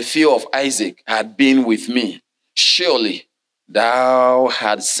 and the fear of Isaac had been with me. Surely thou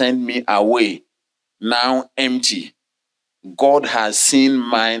had sent me away, now empty. God has seen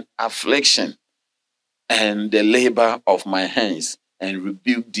mine affliction and the labor of my hands, and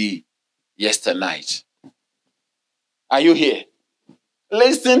rebuked thee yesternight. Are you here?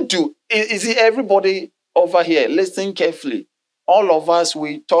 Listen to, is it everybody over here? Listen carefully. All of us,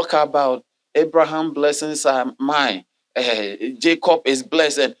 we talk about Abraham blessings are mine. Jacob is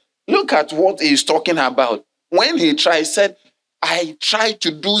blessed. And look at what he's talking about. When he said, I tried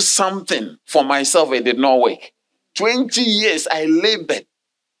to do something for myself, it did not work. 20 years I labored.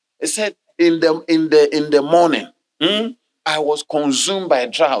 He said, in the morning, I was consumed by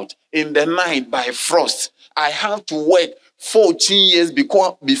drought. In the night, by frost. I had to work 14 years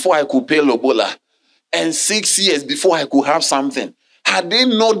before I could pay Lobola. And 6 years before I could have something. Had it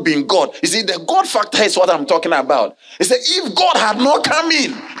not been God, you see, the God factor is what I'm talking about. He said, if God had not come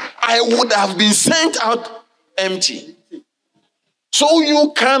in, I would have been sent out empty. So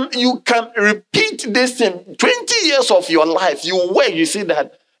you can repeat this thing. 20 years of your life, you work, you see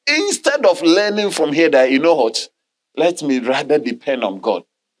that instead of learning from here that, you know what, let me rather depend on God.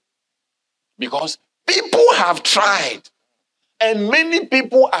 Because people have tried. And many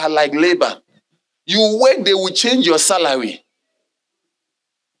people are like Laban. You work, they will change your salary.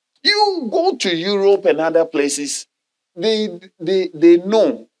 You go to Europe and other places, they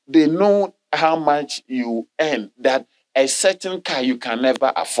know how much you earn, that a certain car you can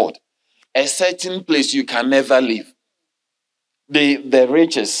never afford, a certain place you can never live. The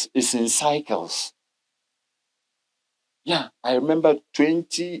riches is in cycles. Yeah, I remember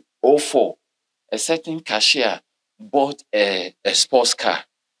 2004, a certain cashier bought a sports car.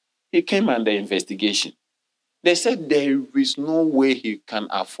 He came under investigation. They said there is no way he can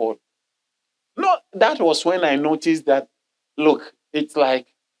afford. No, that was when I noticed that, look, it's like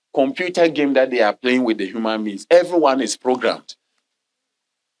computer game that they are playing with the human beings. Everyone is programmed.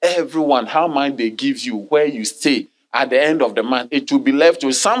 Everyone, how much they give you, where you stay, at the end of the month, it will be left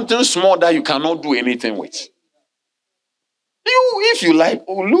with something small that you cannot do anything with. If you like,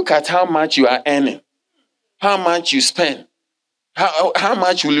 look at how much you are earning, how much you spend, how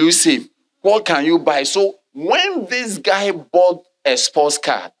much will you save, what can you buy? So when this guy bought a sports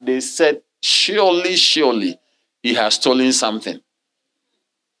car, they said, surely, he has stolen something.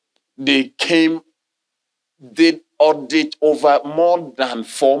 They came, did audit over more than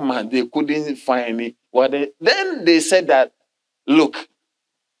 4 months. They couldn't find it. Then they said that, look,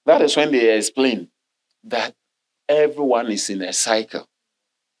 that is when they explained that everyone is in a cycle.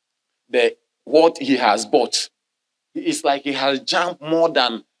 What he has bought, it's like he has jumped more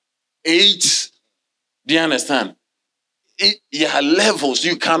than 8. Do you understand? Levels.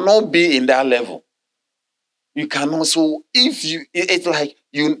 You cannot be in that level. You cannot. So if you, it's like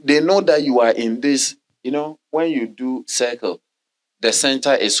they know that you are in this. You know, when you do circle, the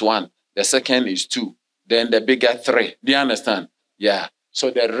center is 1, the second is 2, then the bigger 3. Do you understand? Yeah.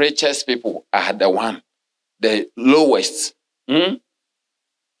 So the richest people are the 1, the lowest.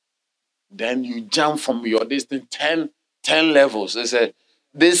 Then you jump from your distance 10 levels. They said,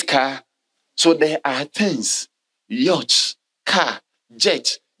 this car. So there are things, yachts, car,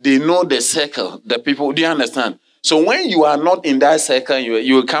 jet. They know the circle, the people. Do you understand? So when you are not in that circle,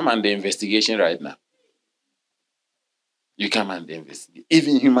 you will come under investigation right now. You come under investigation.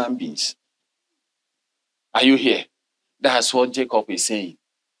 Even human beings. Are you here? That's what Jacob is saying.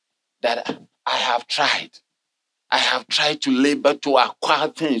 That I have tried. I have tried to labor to acquire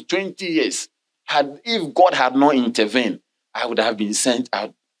things 20 years. If God had not intervened, I would have been sent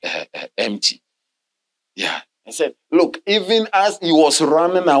out empty. Yeah. I said, look, even as he was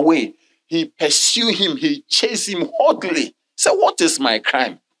running away, he pursued him, he chased him hotly. He said, what is my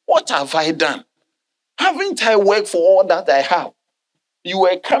crime? What have I done? Haven't I worked for all that I have? You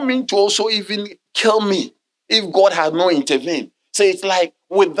were coming to also even kill me if God had not intervened. So it's like,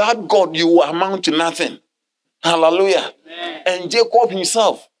 without God, you will amount to nothing. Hallelujah. Amen. And Jacob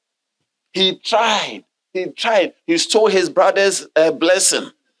himself, he tried. He stole his brother's blessing.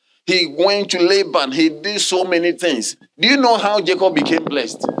 He went to Laban. He did so many things. Do you know how Jacob became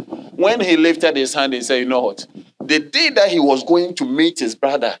blessed? When he lifted his hand and said, you know what? The day that he was going to meet his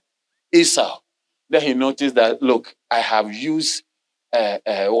brother, Esau, then he noticed that, look, I have used,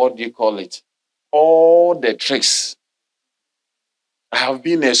 what do you call it? All the tricks. I have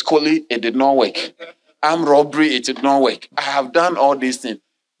been a schoolie, it did not work. Armed robbery, it did not work. I have done all these things.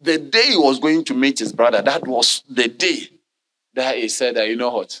 The day he was going to meet his brother, that was the day that he said that, you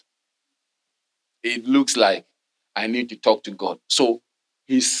know what? It looks like I need to talk to God. So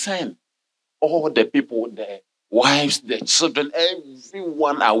he sent all the people, the wives, the children,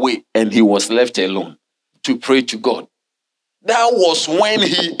 everyone away, and he was left alone to pray to God. That was when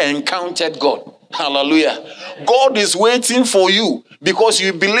he encountered God. Hallelujah. God is waiting for you because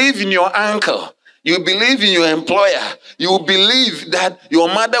you believe in your uncle. You believe in your employer. You believe that your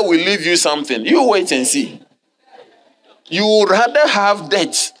mother will leave you something. You wait and see. You would rather have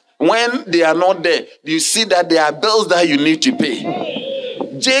debt when they are not there. You see that there are bills that you need to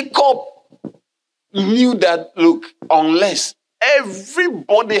pay. Jacob knew that, look, unless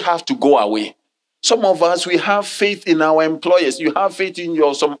everybody has to go away. Some of us, we have faith in our employers. You have faith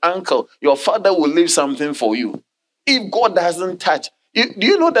in some uncle. Your father will leave something for you. If God doesn't touch, do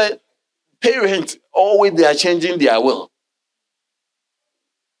you know that parents always they are changing their will?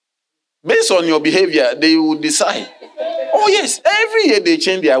 Based on your behavior, they will decide. Oh yes, every year they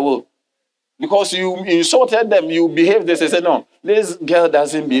change their will. Because you insulted them, you behave this. They say, no, this girl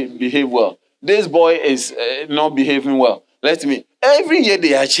doesn't behave well. This boy is not behaving well. Every year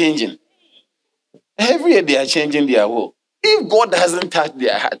they are changing. Every year they are changing their will. If God doesn't touch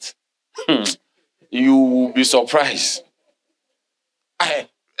their heart, you will be surprised.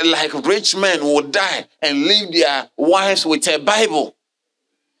 Like rich men will die and leave their wives with a Bible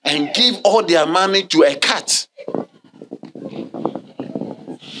and give all their money to a cat.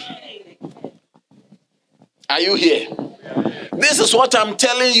 Are you here? This is what I'm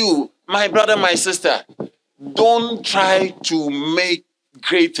telling you, my brother, my sister. Don't try to make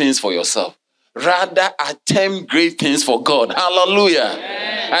great things for yourself. Rather, attempt great things for God.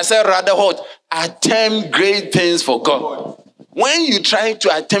 Hallelujah. I said, rather what? Attempt great things for God. When you try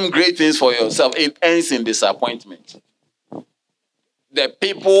to attempt great things for yourself, it ends in disappointment. The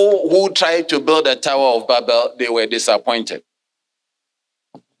people who tried to build the Tower of Babel, they were disappointed.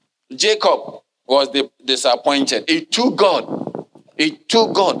 Jacob was disappointed. It took God. It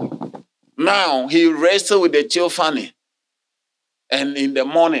took God. Now he wrestled with the theophany. And in the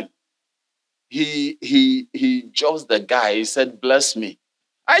morning, he judged the guy. He said, bless me.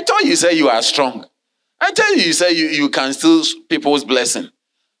 I thought you said you are strong. I tell you, you say you can steal people's blessing.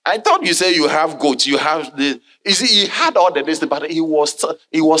 I thought you said you have goats, you have the. You see, he had all the this, but he was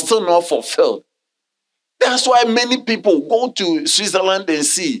still not fulfilled. That's why many people go to Switzerland and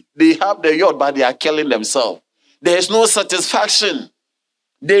see they have the yacht, but they are killing themselves. There is no satisfaction.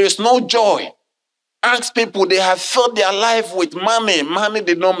 There is no joy. Ask people, they have filled their life with money. Money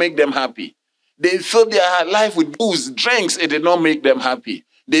did not make them happy. They filled their life with booze, drinks. It did not make them happy.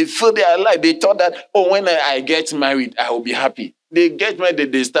 They filled their life. They thought that, oh, when I get married, I will be happy. They get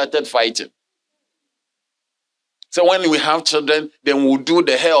married, they started fighting. So when we have children, then we'll do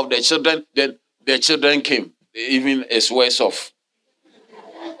the hair of the children. Then the children came. Even is worse off.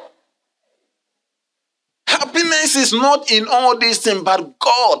 Happiness is not in all these things, but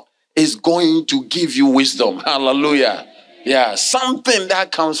God is going to give you wisdom. Hallelujah. Yeah, something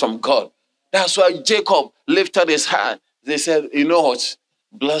that comes from God. That's why Jacob lifted his hand. They said, you know what?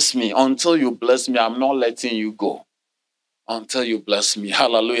 Bless me. Until you bless me, I'm not letting you go. Until you bless me.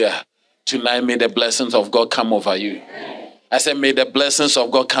 Hallelujah. Tonight, may the blessings of God come over you. I said, may the blessings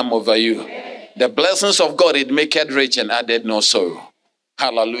of God come over you. The blessings of God, it maketh rich and added no sorrow.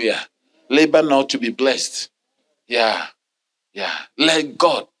 Hallelujah. Labor not to be blessed. Yeah. Let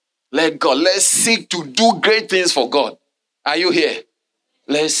God. Let's seek to do great things for God. Are you here?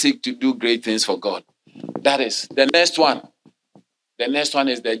 Let's seek to do great things for God. That is the next one. The next one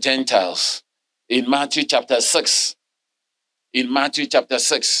is the Gentiles. In Matthew chapter 6. In Matthew chapter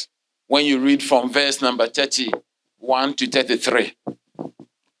 6. When you read from verse number 31 to 33.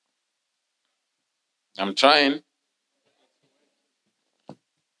 I'm trying.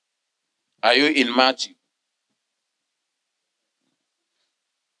 Are you in Matthew?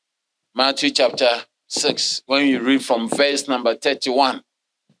 Matthew chapter 6. When you read from verse number 31.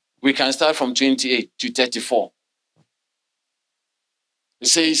 We can start from 28 to 34. It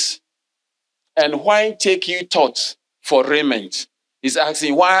says, and why take you thought for raiment? He's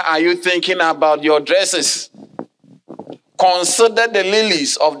asking, why are you thinking about your dresses? Consider the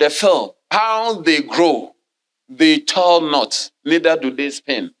lilies of the field, how they grow. They toil not, neither do they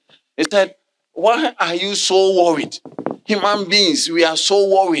spin. He said, why are you so worried? Human beings, we are so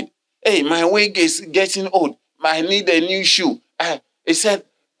worried. Hey, my wig is getting old. I need a new shoe. He said,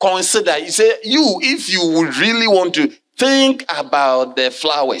 consider. He said, if you would really want to think about the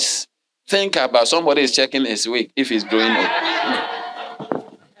flowers. Think about somebody is checking his wig if he's growing old.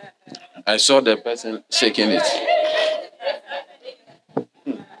 I saw the person shaking it.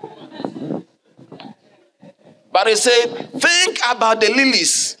 But he said, think about the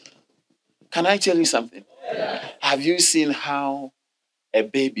lilies. Can I tell you something? Have you seen how a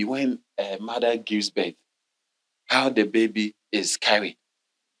baby, when a mother gives birth, how the baby is carried?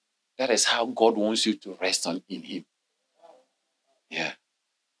 That is how God wants you to rest in him. Yeah.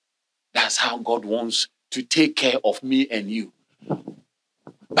 That's how God wants to take care of me and you.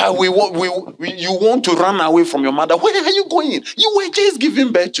 But you want to run away from your mother. Where are you going? You were just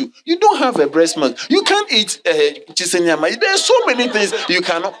giving birth to. You don't have a breast milk. You can't eat chisenyama. There are so many things you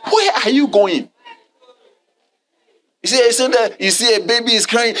cannot. Where are you going? You see a baby is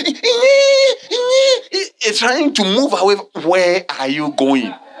crying. It's trying to move away. Where are you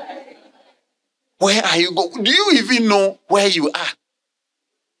going? Where are you going? Do you even know where you are?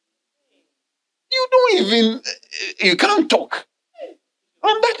 You can't talk.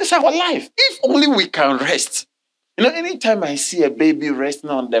 And that is our life. If only we can rest. Anytime I see a baby resting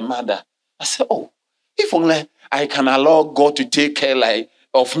on the mother, I say, oh, if only I can allow God to take care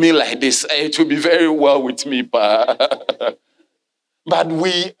of me like this, it will be very well with me. But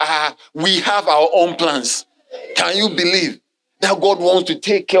we have our own plans. Can you believe that God wants to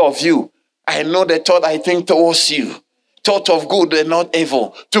take care of you? I know the thought I think towards you. thought of good and not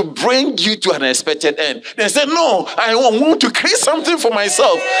evil, to bring you to an expected end. They said, no, I want to create something for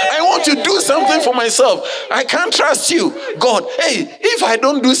myself. I want to do something for myself. I can't trust you. God, hey, if I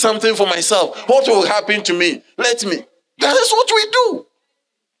don't do something for myself, what will happen to me? Let me. That is what we do.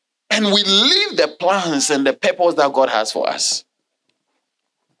 And we leave the plans and the purpose that God has for us.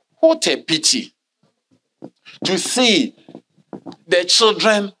 What a pity to see the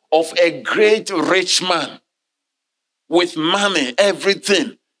children of a great rich man with money,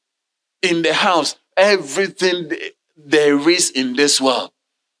 everything in the house, everything there is in this world.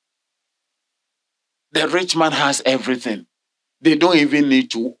 The rich man has everything. They don't even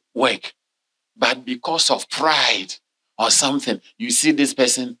need to work. But because of pride or something, you see this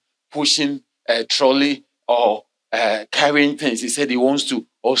person pushing a trolley or carrying things. He said he wants to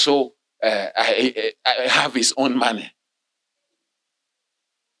also have his own money.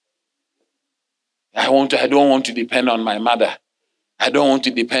 I don't want to depend on my mother. I don't want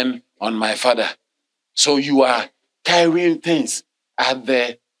to depend on my father. So you are carrying things at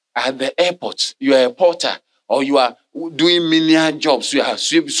the airport. You are a porter, or you are doing menial jobs. You are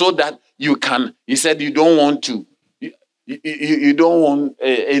so that you can. He said you don't want to. You don't want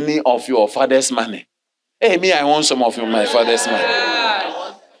any of your father's money. Hey, me, I want some of my father's money.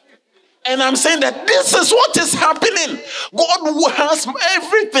 And I'm saying that this is what is happening. God has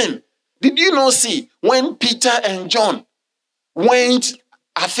everything. Did you not see when Peter and John went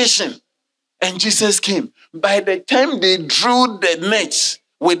fishing and Jesus came? By the time they drew the nets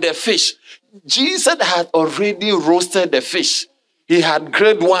with the fish, Jesus had already roasted the fish. He had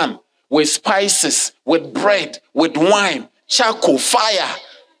grilled one with spices, with bread, with wine, charcoal, fire,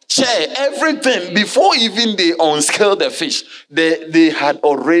 chair, everything. Before even they unscaled the fish, they had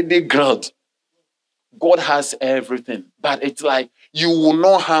already grilled. God has everything, but it's like you will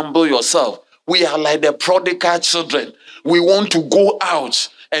not humble yourself. We are like the prodigal children. We want to go out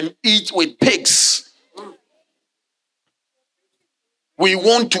and eat with pigs. We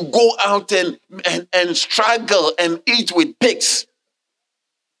want to go out and struggle and eat with pigs.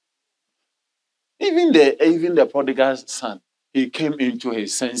 Even the prodigal son, he came into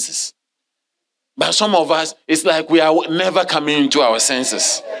his senses. But some of us, it's like we are never coming into our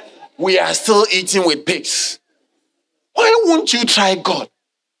senses. We are still eating with pigs. Why won't you try God?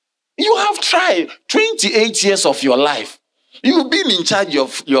 You have tried 28 years of your life. You've been in charge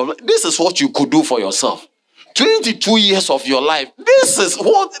of this is what you could do for yourself. 22 years of your life. This is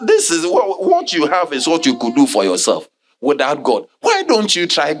what you have is what you could do for yourself without God. Why don't you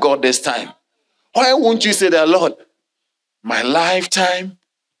try God this time? Why won't you say that, Lord, my lifetime,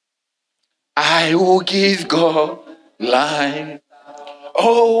 I will give God life.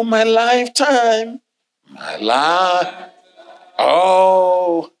 Oh, my lifetime, my life.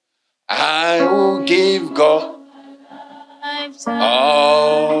 Oh, I will give God.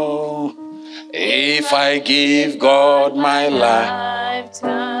 Oh, if I give God my life,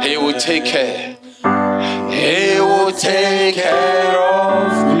 He will take care. He will take care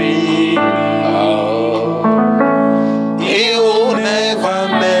of me. Oh, He will never,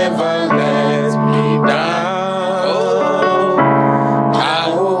 never let me down. Oh,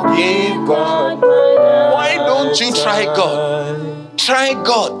 I will give God my life. Why don't you try God? Try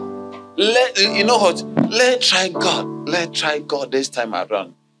God. You know what? Let's try God. Let's try God this time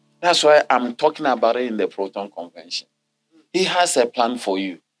around. That's why I'm talking about it in the Proton Convention. He has a plan for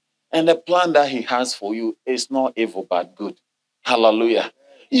you. And the plan that He has for you is not evil but good. Hallelujah.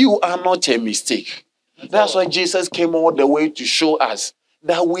 You are not a mistake. That's why Jesus came all the way to show us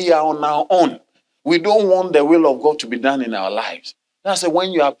that we are on our own. We don't want the will of God to be done in our lives. That's why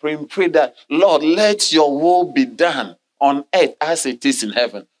when you are praying, pray that, Lord, let your will be done on earth as it is in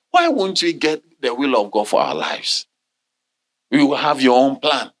heaven. Why won't we get the will of God for our lives? You will have your own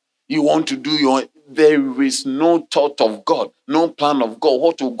plan. You want to do your own. There is no thought of God, no plan of God.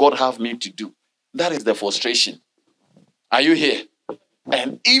 What will God have me to do? That is the frustration. Are you here?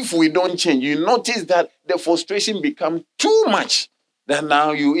 And if we don't change, you notice that the frustration becomes too much. That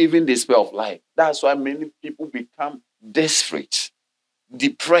now you even despair of life. That's why many people become desperate,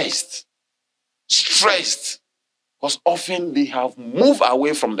 depressed, stressed. Because often they have moved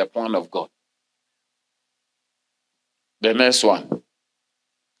away from the plan of God. The next one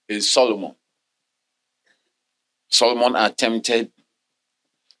is Solomon. Solomon attempted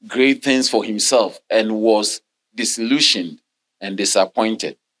great things for himself and was disillusioned and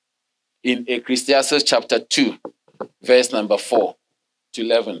disappointed. In Ecclesiastes chapter 2, verse number 4 to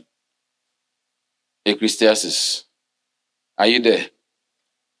 11. Ecclesiastes. Are you there?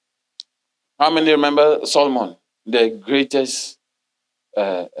 How many remember Solomon? The greatest,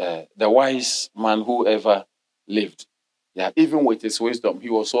 the wise man who ever lived. Yeah, even with his wisdom, he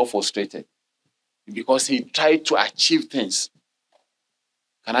was so frustrated because he tried to achieve things.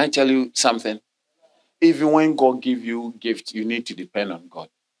 Can I tell you something? Even when God gives you gifts, you need to depend on God.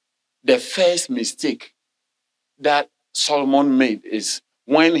 The first mistake that Solomon made is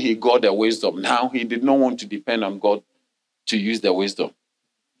when he got the wisdom. Now he did not want to depend on God to use the wisdom.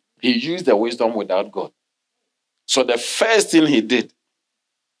 He used the wisdom without God. So the first thing he did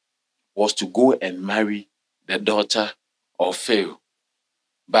was to go and marry the daughter of Pharaoh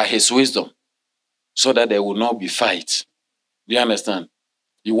by his wisdom, so that there would not be fight. Do you understand?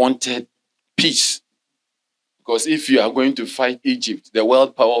 He wanted peace. Because if you are going to fight Egypt, the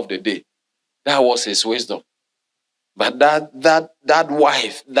world power of the day, that was his wisdom. But that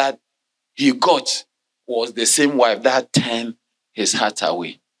wife that he got was the same wife that turned his heart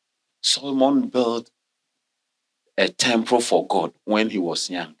away. Solomon built a temple for God when he was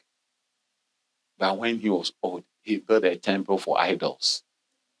young. But when he was old, he built a temple for idols.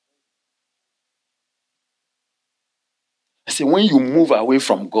 I say, when you move away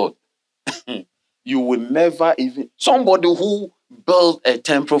from God, you will never even... Somebody who built a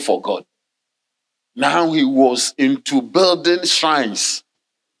temple for God, now he was into building shrines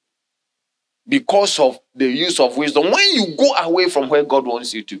because of the use of wisdom. When you go away from where God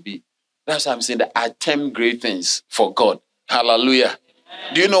wants you to be, that's why I'm saying that attempt great things for God. Hallelujah.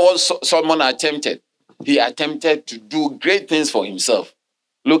 Do you know what Solomon attempted? He attempted to do great things for himself.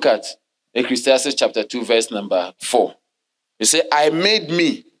 Look at Ecclesiastes chapter 2, verse number 4. He said, I made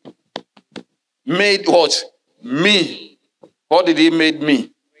me. Made what? Me. What did he make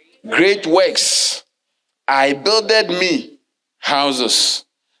me? Great works. I builded me houses.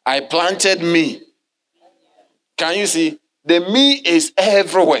 I planted me. Can you see? The me is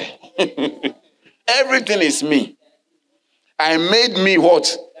everywhere. Everything is me. I made me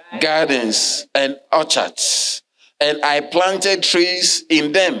what? Gardens and orchards. And I planted trees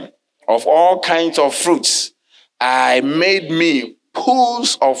in them of all kinds of fruits. I made me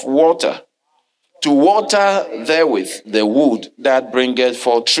pools of water to water therewith the wood that bringeth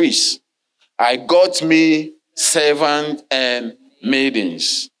forth trees. I got me servants and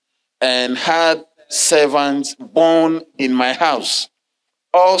maidens, and had servants born in my house.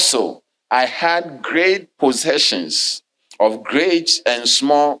 Also, I had great possessions of great and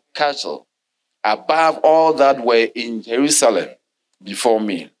small cattle, above all that were in Jerusalem before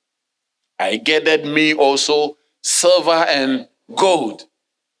me. I gathered me also silver and gold,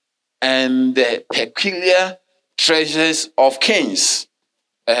 and the peculiar treasures of kings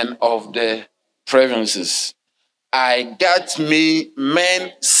and of the provinces. I got me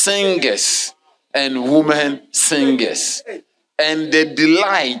men singers and women singers, and the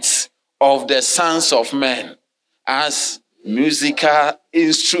delights of the sons of men as musical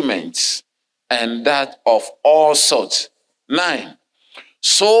instruments, and that of all sorts. 9.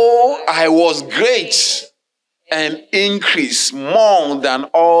 So I was great and increased more than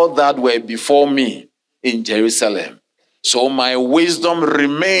all that were before me in Jerusalem. So my wisdom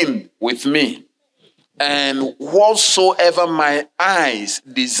remained with me, and whatsoever my eyes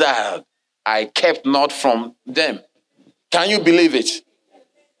desired, I kept not from them. Can you believe it?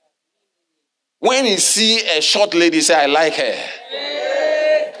 When you see a short lady, say, I like her.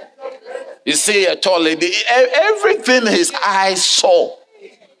 You see a tall lady, everything his eyes saw.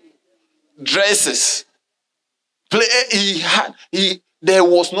 Dresses. There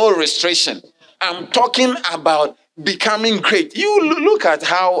was no restriction. I'm talking about becoming great. You look at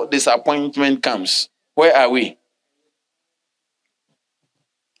how disappointment comes. Where are we?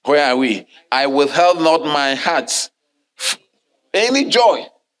 Where are we? I withheld not my heart. Any joy.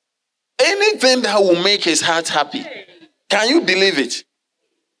 Anything that will make his heart happy. Can you believe it?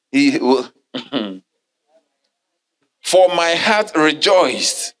 He will. For my heart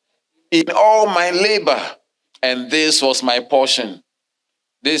rejoiced in all my labor, and this was my portion.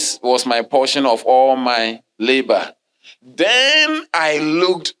 This was my portion of all my labor. Then I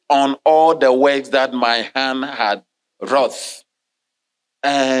looked on all the works that my hand had wrought,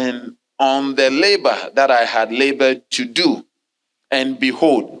 and on the labor that I had labored to do. And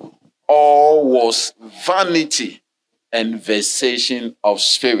behold, all was vanity and vexation of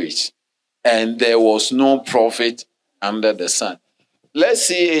spirit, and there was no profit under the sun. Let's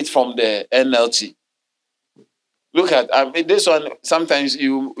see it from the NLT. Look at this one. Sometimes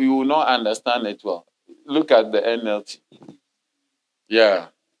you will not understand it well. Look at the NLT. Yeah.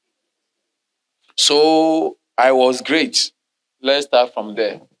 So I was great. Let's start from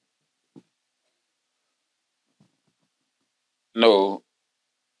there. No.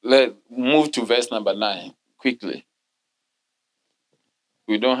 Let's move to verse number 9 quickly.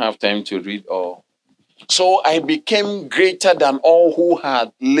 We don't have time to read all. So I became greater than all who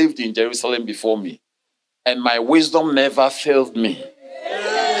had lived in Jerusalem before me, and my wisdom never failed me.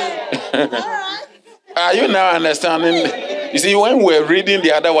 Are you now understanding? You see, when we were reading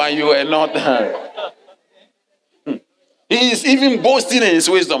the other one, you were not. He is even boasting in his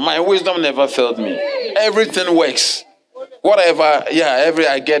wisdom. My wisdom never failed me. Everything works. Whatever,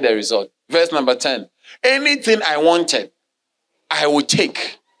 I get the result. Verse number 10. Anything I wanted, I would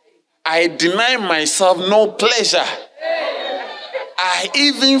take. I deny myself no pleasure. I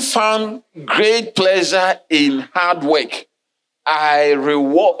even found great pleasure in hard work. A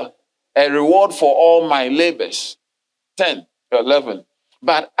reward for all my labors. 10, 11.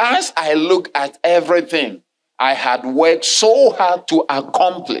 But as I look at everything I had worked so hard to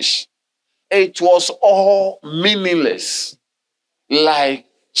accomplish, it was all meaningless, like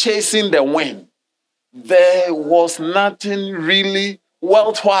chasing the wind. There was nothing really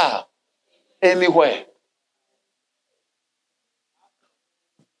worthwhile anywhere.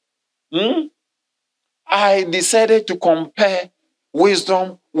 I decided to compare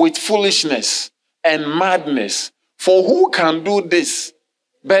wisdom with foolishness and madness. For who can do this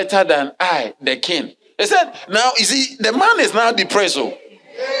better than I, the king? He said, now, you see, the man is now depressed.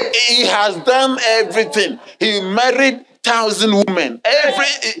 He has done everything. He married 1,000 women.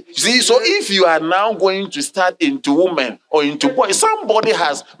 So if you are now going to start into women or into boys, somebody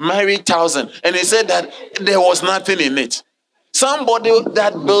has married 1,000, and he said that there was nothing in it. Somebody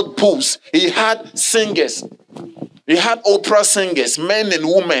that built pools, he had singers. He had opera singers, men and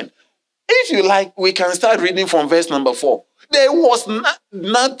women. If you like, we can start reading from verse number 4. There was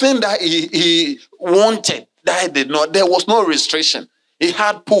nothing that he wanted that he did not. There was no restriction. He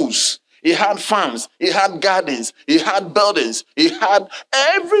had pools. He had farms. He had gardens. He had buildings. He had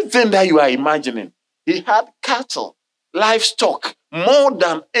everything that you are imagining. He had cattle, livestock, more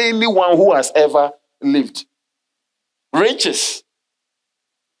than anyone who has ever lived. Riches,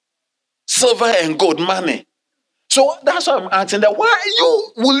 silver and gold, money. So that's why I'm asking that,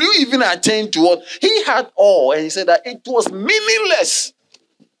 will you even attain to what? He had all, and he said that it was meaningless.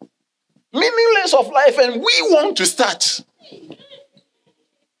 Meaningless of life, and we want to start.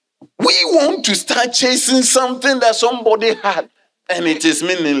 We want to start chasing something that somebody had, and it is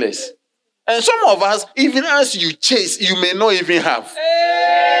meaningless. And some of us, even as you chase, you may not even have.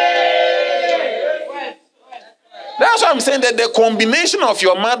 That's why I'm saying that the combination of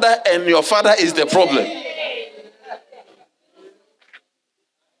your mother and your father is the problem.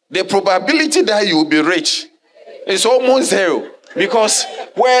 The probability that you will be rich is almost zero. Because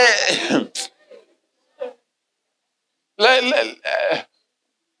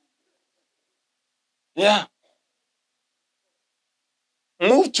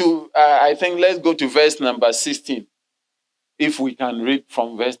Move to, I think, let's go to verse number 16. If we can read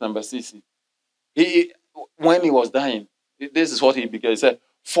from verse number 16. When he was dying, this is what he began. He said,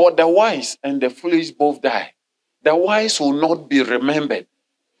 for the wise and the foolish both die. The wise will not be remembered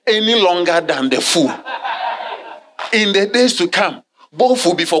any longer than the fool. In the days to come, both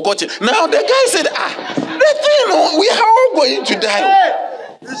will be forgotten. Now the guy said, we are all going to die.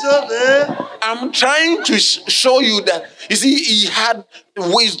 I'm trying to show you that, you see, he had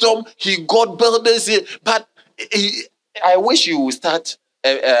wisdom, he got builders, but I wish you would start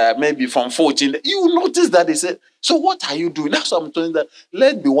maybe from 14. You will notice that he said, so what are you doing? That's what I'm telling you, that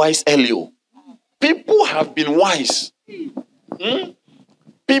let's be wise early. People have been wise.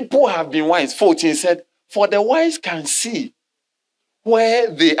 People have been wise. 14 said, for the wise can see where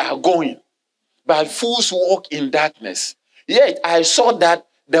they are going, but fools walk in darkness. Yet I saw that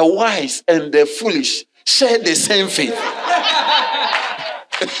the wise and the foolish share the same faith.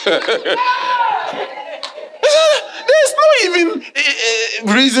 There's no even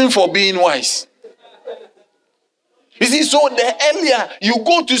reason for being wise. You see, so the earlier you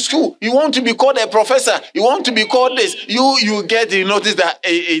go to school, you want to be called a professor, you want to be called this, you notice that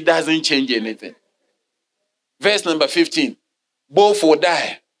it doesn't change anything. Verse number 15. Both will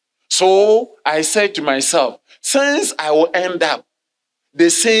die. So I said to myself, since I will end up the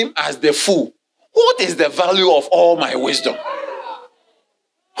same as the fool, what is the value of all my wisdom?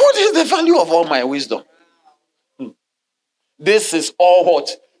 What is the value of all my wisdom? This is all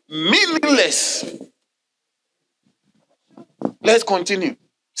what? Meaningless. Let's continue.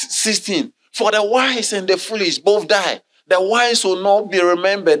 16. For the wise and the foolish both die. The wise will not be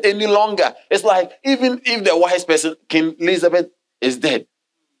remembered any longer. It's like, even if the wise person, King Elizabeth, is dead,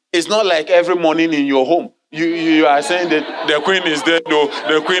 it's not like every morning in your home, you are saying that the queen is dead. No,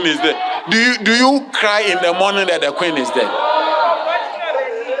 the queen is dead. Do you cry in the morning that the queen is dead?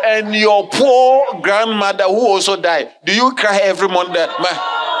 And your poor grandmother who also died, do you cry every morning that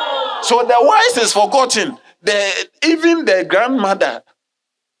So the wise is forgotten. Even the grandmother,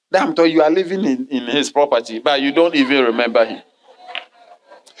 damn, you are living in his property, but you don't even remember him.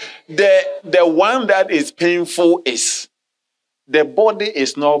 The one that is painful is the body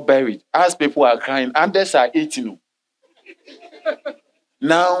is not buried. As people are crying, others are eating.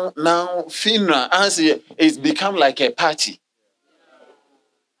 Now, funeral, as it's become like a party.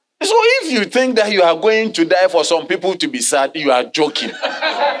 So if you think that you are going to die for some people to be sad, you are joking.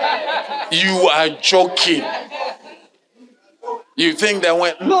 You are joking. You think that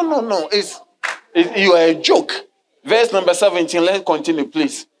when... No. You are a joke. Verse number 17. Let's continue,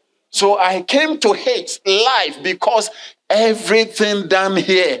 please. So I came to hate life because everything done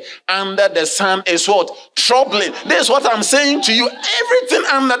here under the sun is what? Troubling. This is what I'm saying to you. Everything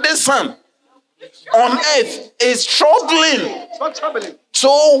under the sun on earth is troubling. It's not troubling.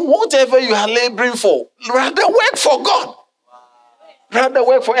 So whatever you are laboring for, rather work for God. Rather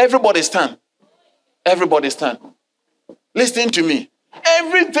work for everybody. Stand. Everybody stand. Listen to me.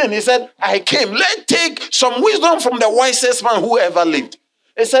 Everything, he said, I came. Let's take some wisdom from the wisest man who ever lived.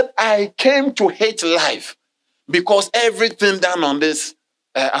 He said, I came to hate life because everything done on this,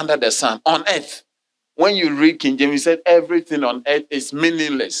 under the sun, on earth. When you read King James, he said, everything on earth is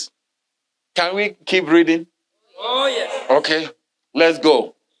meaningless. Can we keep reading? Oh, yes. Okay, let's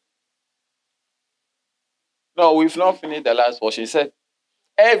go. No, we've not finished the last portion. He said,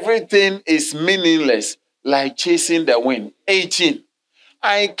 everything is meaningless, like chasing the wind. 18.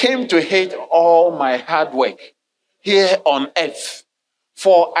 I came to hate all my hard work here on earth,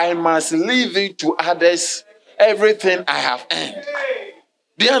 for I must leave it to others, everything I have earned.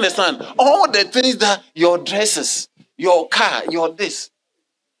 Do you understand? All the things that your dresses, your car, your this.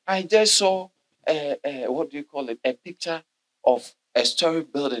 I just saw, what do you call it? A picture of a story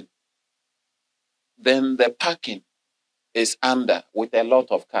building. Then the parking is under with a lot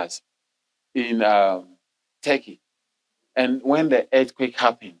of cars in Turkey. And when the earthquake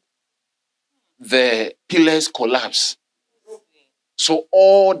happened, the pillars collapsed. So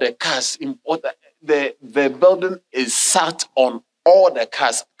all the cars, the building is sat on all the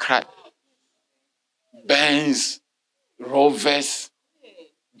cars, Benz, Rovers,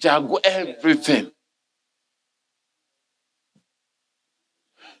 Jaguar, everything.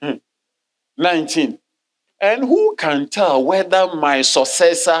 19. And who can tell whether my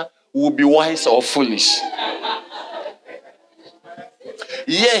successor will be wise or foolish?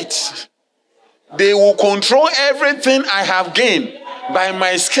 Yet, they will control everything I have gained by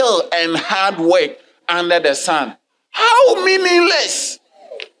my skill and hard work under the sun. How meaningless!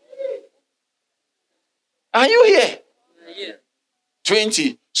 Are you here? Yeah.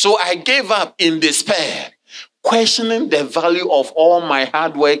 20. So I gave up in despair, questioning the value of all my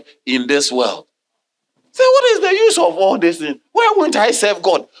hard work in this world. So what is the use of all this thing? Why won't I serve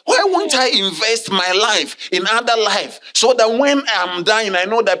God? Why won't I invest my life in other life so that when I'm dying, I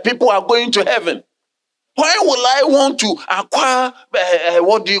know that people are going to heaven? Why will I want to acquire,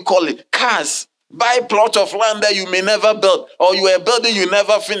 cars, buy plot of land that you may never build, or you are building you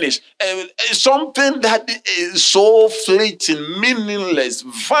never finish? Something that is so fleeting, meaninless,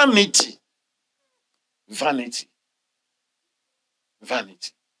 vanity. Vanity.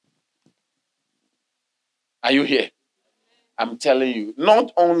 Vanity. Are you here? I'm telling you,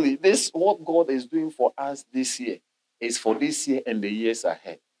 not only this, what God is doing for us this year is for this year and the years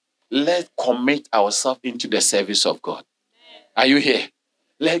ahead. Let's commit ourselves into the service of God. Are you here?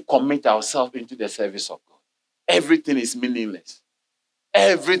 Let's commit ourselves into the service of God. Everything is meaningless.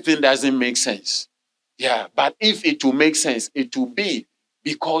 Everything doesn't make sense. Yeah, but if it will make sense, it will be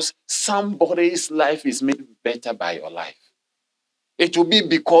because somebody's life is made better by your life. It will be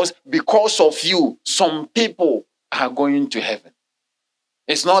because of you, some people are going to heaven.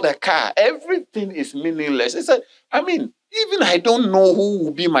 It's not a car. Everything is meaninless. Even I don't know who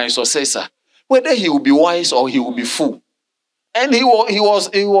will be my successor, whether he will be wise or he will be fool. And he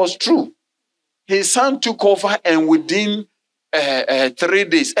was true. His son took over, and within 3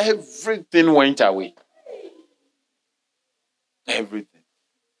 days, everything went away. Everything.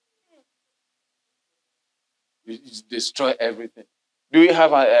 It destroyed everything. Do we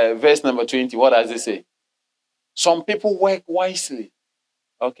have verse number 20? What does it say? Some people work wisely.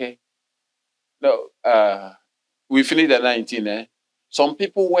 Okay. No, we finished the 19. Some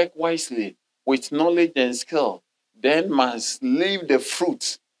people work wisely with knowledge and skill, then must leave the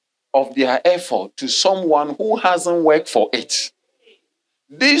fruit of their effort to someone who hasn't worked for it.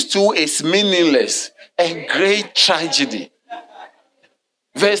 This too is meaninless, a great tragedy.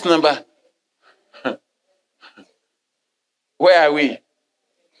 Verse number. Where are we?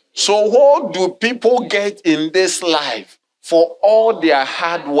 So what do people get in this life for all their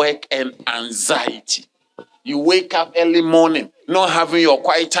hard work and anxiety. You wake up early morning, not having your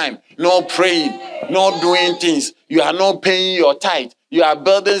quiet time, not praying, not doing things. You are not paying your tithe. You are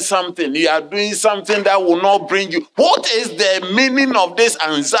building something. You are doing something that will not bring you. What is the meaning of this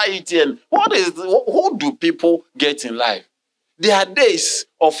anxiety? And who do people get in life? Their days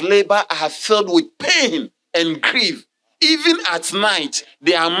of labor are filled with pain and grief. Even at night,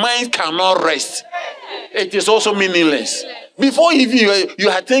 their mind cannot rest. It is also meaningless. Before even you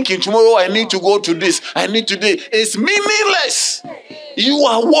are thinking, tomorrow I need to go to this, I need to do it. It's meaningless. You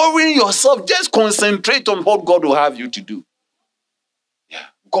are worrying yourself. Just concentrate on what God will have you to do. Yeah,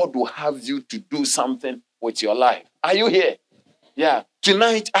 God will have you to do something with your life. Are you here? Yeah.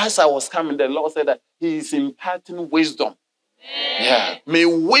 Tonight, as I was coming, the Lord said that He is imparting wisdom. Yeah. May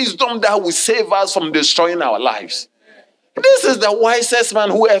wisdom that will save us from destroying our lives. This is the wisest man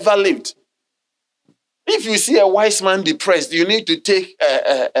who ever lived. If you see a wise man depressed, you need to take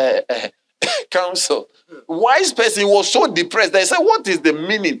counsel. Wise person was so depressed. They said, what is the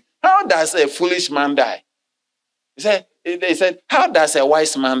meaning? How does a foolish man die? They said, how does a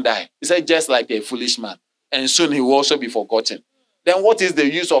wise man die? He said, just like a foolish man. And soon he will also be forgotten. Then what is the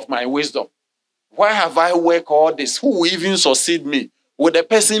use of my wisdom? Why have I worked all this? Who will even succeed me? Will the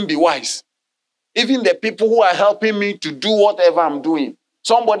person be wise? Even the people who are helping me to do whatever I'm doing,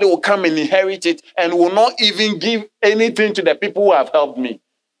 somebody will come and inherit it and will not even give anything to the people who have helped me.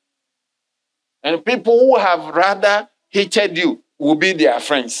 And people who have rather hated you will be their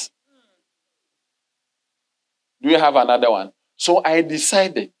friends. Do you have another one? So I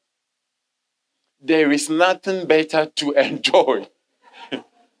decided there is nothing better to enjoy.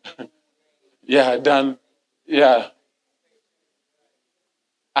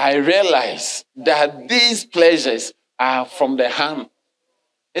 I realize that these pleasures are from the hand.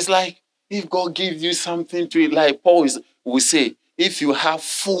 It's like if God gives you something to eat, like Paul will say, if you have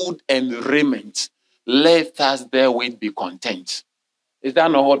food and raiment, let us therewith be content. Is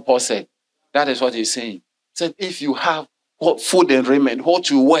that not what Paul said? That is what he's saying. He said, if you have food and raiment, what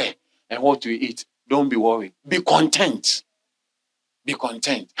you wear and what you eat, don't be worried. Be content. Be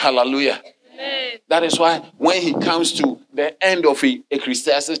content. Hallelujah. Amen. That is why when he comes to the end of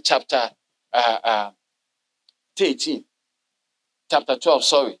Ecclesiastes chapter 13, chapter 12,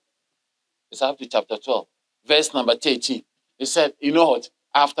 sorry. It's up to chapter 12, verse number 13. He said, you know what?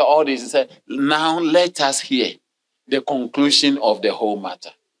 After all this, he said, now let us hear the conclusion of the whole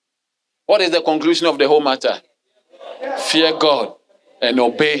matter. What is the conclusion of the whole matter? Fear God and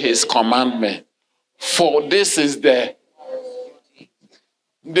obey his commandment. For this is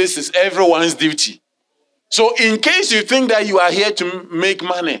everyone's duty. So in case you think that you are here to make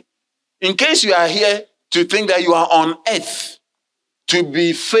money, in case you are here to think that you are on earth to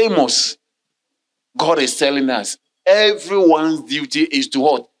be famous, God is telling us, everyone's duty is to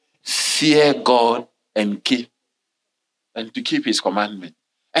what? Fear God and to keep his commandment.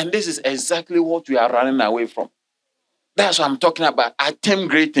 And this is exactly what we are running away from. That's what I'm talking about. Attempt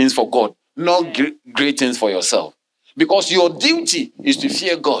great things for God, not great things for yourself. Because your duty is to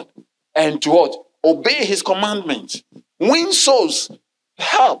fear God and to what? Obey his commandments. Win souls.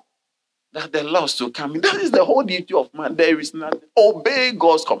 Help that the lost will come in. That is the whole duty of man. There is nothing. Obey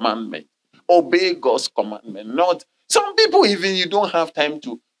God's commandment. Obey God's commandment. Not some people, even you don't have time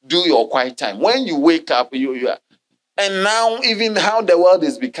to do your quiet time. When you wake up, you are. And now, even how the world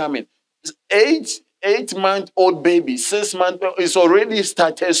is becoming. 8-month-old baby, 6-month-old is already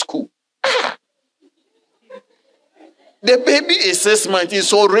started school. The baby is 6 months,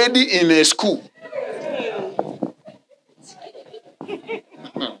 is already in a school.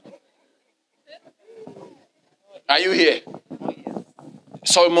 Are you here?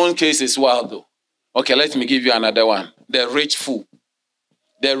 Solomon's case is wild though. Okay, let me give you another one. The rich fool.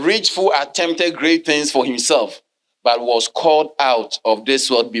 The rich fool attempted great things for himself, but was called out of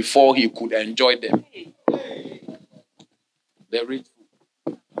this world before he could enjoy them. The rich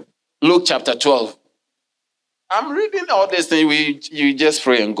fool. Luke chapter 12. I'm reading all this thing. You just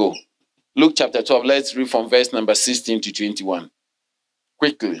pray and go. Luke chapter 12. Let's read from verse number 16 to 21.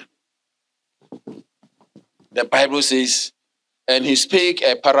 Quickly. The Bible says, and he spake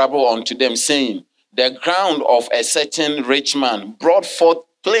a parable unto them, saying, the ground of a certain rich man brought forth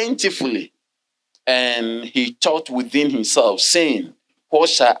plentifully. And he thought within himself, saying, what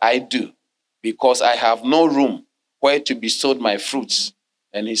shall I do? Because I have no room where to bestow my fruits.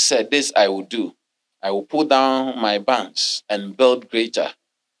 And he said, this I will do. I will pull down my barns and build greater.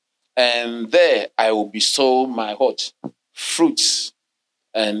 And there I will bestow my what? Fruits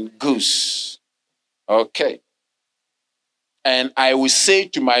and goods. Okay. And I will say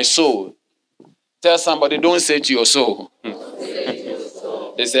to my soul, Tell somebody, don't say to your soul.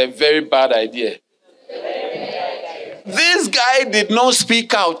 It's a very bad idea. This guy did not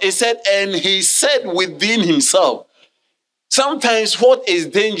speak out. He said, and he said within himself. Sometimes what is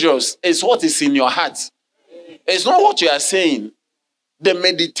dangerous is what is in your heart. It's not what you are saying. The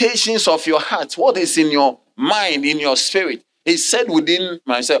meditations of your heart, what is in your mind, in your spirit. He said within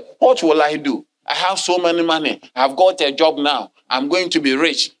myself, what will I do? I have so many money. I've got a job now. I'm going to be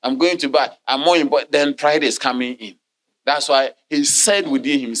rich. I'm going to buy. I'm more important. Then pride is coming in. That's why he said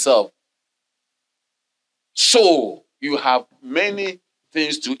within himself, so you have many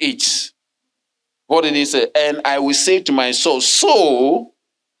things to eat. What did he say? And I will say to my soul, so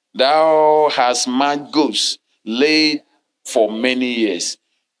thou hast much goods laid for many years.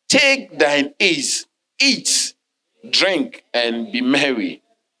 Take thine ease, eat, drink, and be merry.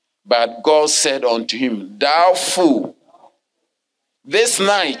 But God said unto him, thou fool, this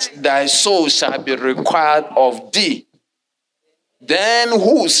night thy soul shall be required of thee. Then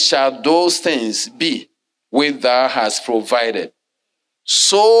whose shall those things be which thou hast provided?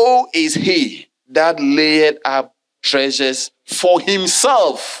 So is he that layeth up treasures for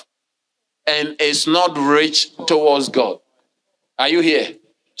himself and is not rich towards God. Are you here?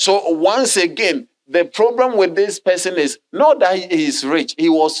 So once again, the problem with this person is not that he is rich. He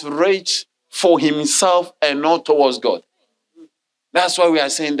was rich for himself and not towards God. That's why we are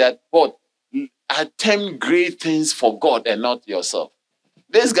saying that, but attempt great things for God and not yourself.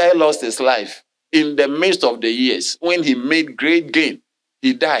 This guy lost his life in the midst of the years. When he made great gain,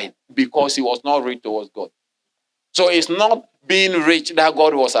 he died because he was not rich towards God. So it's not being rich that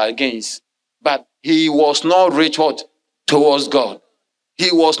God was against, but he was not rich towards God.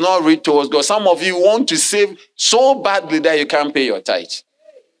 He was not rich towards God. Some of you want to save so badly that you can't pay your tithe.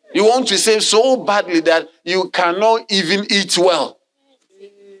 You want to save so badly that you cannot even eat well.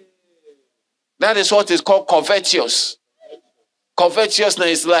 That is what is called covetous. Covetousness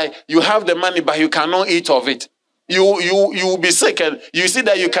is like you have the money, but you cannot eat of it. You will be sick and you see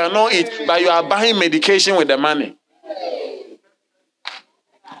that you cannot eat, but you are buying medication with the money.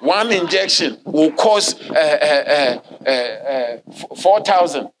 One injection will cost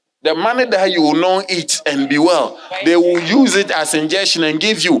 4,000. The money that you will not eat and be well, they will use it as injection and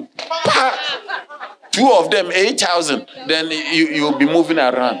give you 2 of them 8,000. Then you'll be moving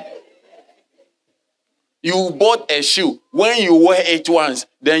around. You bought a shoe. When you wear it once,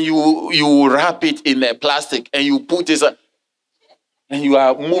 then you wrap it in a plastic and you put it, and you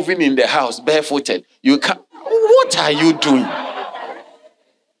are moving in the house barefooted. You can't. What are you doing?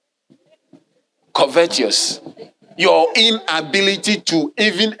 Covetous. Your inability to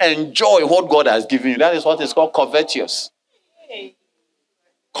even enjoy what God has given you. That is what is called covetous.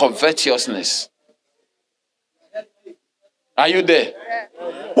 Covetousness. Are you there?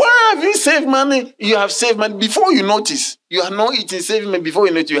 Where have you saved money? You have saved money before you notice. You are not eating, saving money before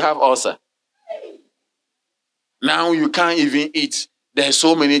you notice you have ulcer. Now you can't even eat. There are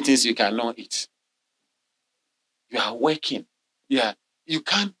so many things you cannot eat. You are working. Yeah, you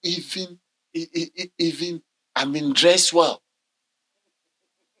can't even dress well.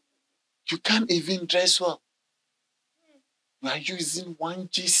 You can't even dress well. You are using one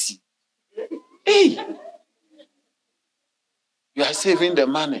GC. Hey! You are saving the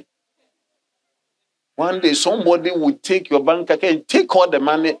money. One day somebody will take your bank account and take all the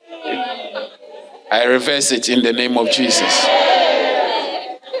money. I reverse it in the name of Jesus.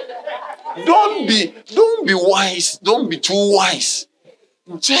 Don't be wise. Don't be too wise.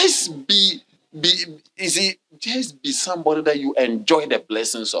 Just be somebody that you enjoy the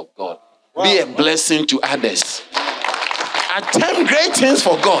blessings of God. Wow. Be a blessing to others. Attempt great things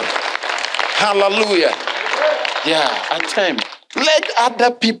for God. Hallelujah. Yeah, attempt. Let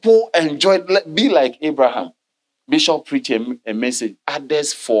other people enjoy. Be like Abraham. Bishop preached a message.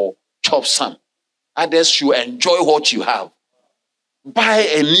 Others for chop some. Others should enjoy what you have. Buy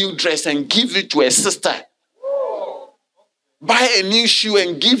a new dress and give it to a sister. Buy a new shoe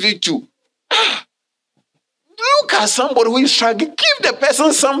and give it to. Look at somebody who is struggling. Give the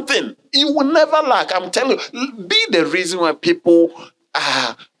person something. You will never lack. I'm telling you. Be the reason why people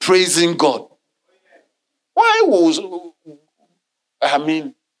are praising God. Why was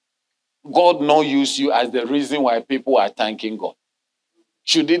God not use you as the reason why people are thanking God?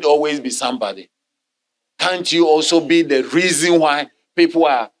 Should it always be somebody? Can't you also be the reason why people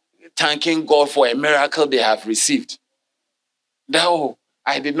are thanking God for a miracle they have received? No,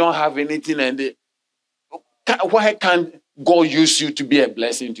 I did not have anything, and why can't God use you to be a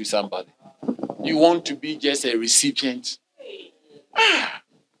blessing to somebody? You want to be just a recipient?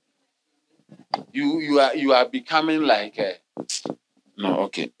 You are becoming like No,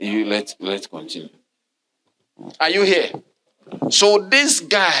 okay. Let's continue. Are you here? So this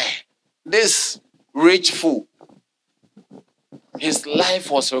guy, this rich fool, his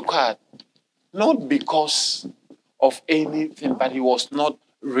life was required not because of anything, but he was not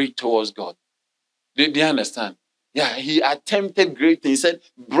rich towards God. Do you understand? Yeah, he attempted great things. He said,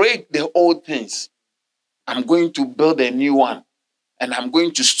 break the old things. I'm going to build a new one. And I'm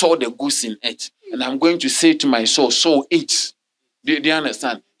going to store the goods in it. And I'm going to say to my soul, so eat. Do you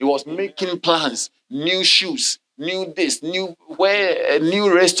understand? He was making plans, new shoes, new this, new where a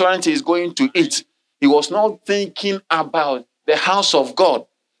new restaurant is going to eat. He was not thinking about the house of God,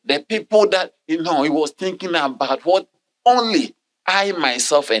 the people that, he was thinking about what only I,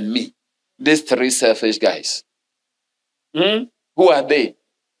 myself, and me. These three selfish guys. Who are they?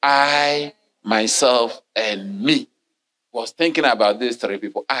 I, myself, and me. Was thinking about these three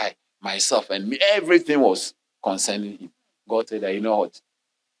people. I, myself, and me. Everything was concerning him. God said that, you know what?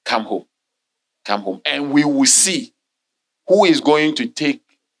 Come home. Come home. And we will see who is going to take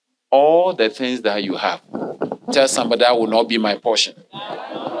all the things that you have. Tell somebody that will not be my portion.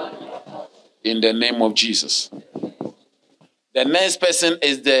 In the name of Jesus. The next person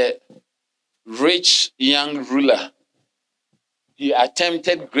is the rich young ruler. He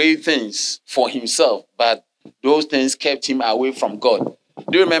attempted great things for himself, but those things kept him away from God.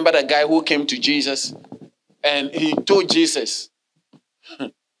 Do you remember the guy who came to Jesus and he told Jesus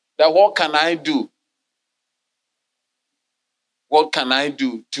that what can I do? What can I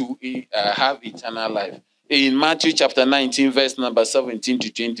do to have eternal life? In Matthew chapter 19, verse number 17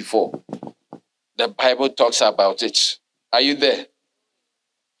 to 24, the Bible talks about it. Are you there?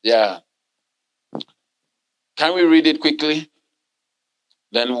 Yeah. Can we read it quickly?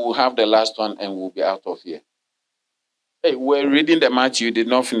 Then we'll have the last one and we'll be out of here. Hey, we're reading the Matthew, you did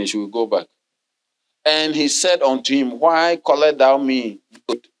not finish, we'll go back. And he said unto him, why callest thou me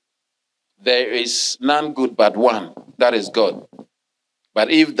good? There is none good but one, that is God. But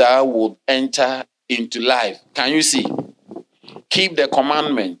if thou wilt enter into life, can you see? Keep the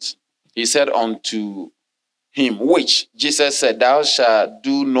commandment. He said unto him, which Jesus said, thou shalt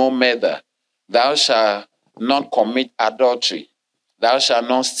do no murder, thou shalt not commit adultery, thou shalt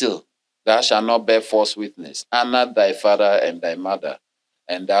not steal, thou shalt not bear false witness, honor thy father and thy mother,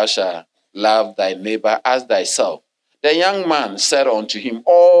 and thou shalt love thy neighbor as thyself. The young man said unto him,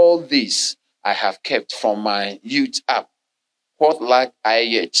 all this I have kept from my youth up. What lack I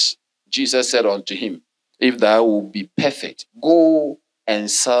yet? Jesus said unto him, if thou wilt be perfect, go and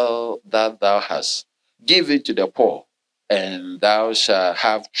sell that thou hast, give it to the poor, and thou shalt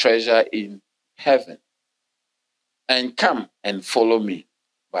have treasure in heaven. And come and follow me.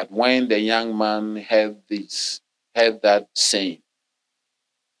 But when the young man heard that saying,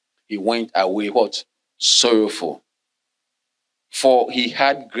 he went away what? Sorrowful. For he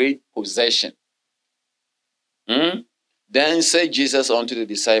had great possession. Then said Jesus unto the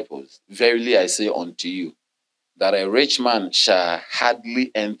disciples, verily I say unto you, that a rich man shall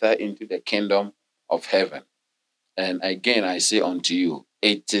hardly enter into the kingdom of heaven. And again I say unto you,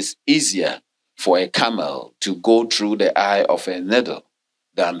 it is easier for a camel to go through the eye of a needle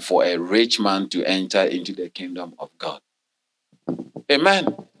than for a rich man to enter into the kingdom of God.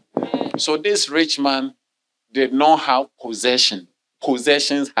 Amen. So this rich man did not have possession.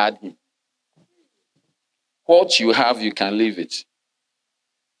 Possessions had him. What you have, you can leave it.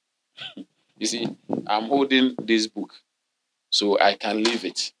 You see, I'm holding this book, so I can leave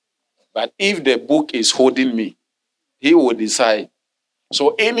it. But if the book is holding me, he will decide.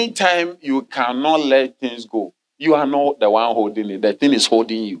 So anytime you cannot let things go, you are not the one holding it. The thing is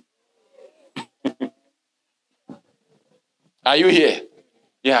holding you. Are you here?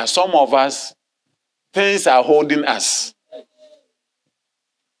 Yeah, some of us, things are holding us.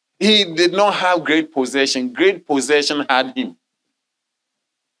 He did not have great possession. Great possession had him.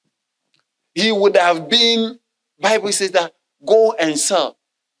 He would have been, Bible says that, go and sell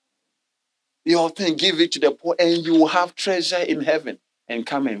your thing, give it to the poor, and you will have treasure in heaven, and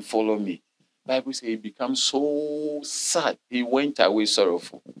come and follow me. Bible says he becomes so sad. He went away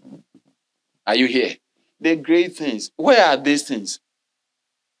sorrowful. Are you here? The great things. Where are these things?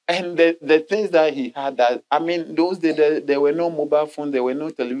 And the things that he had, those days, there were no mobile phone, there were no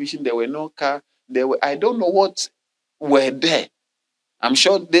television, there were no car. I don't know what were there. I'm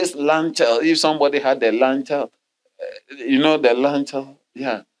sure this lantern, if somebody had the lantern, the lantern,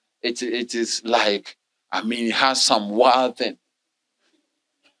 yeah, it is like, it has some wild thing.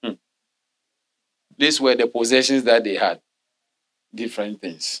 These were the possessions that they had. Different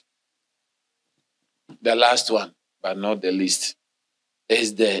things. The last one, but not the least,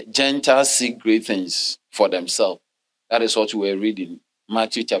 is the Gentiles seek great things for themselves. That is what we were reading.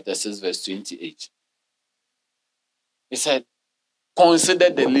 Matthew chapter 6, verse 28. He said, consider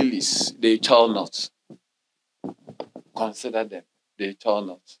the lilies, they toil not. Consider them, they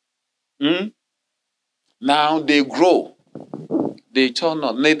toil not. Now they grow, they toil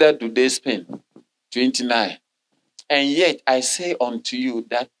not, neither do they spin. 29. And yet I say unto you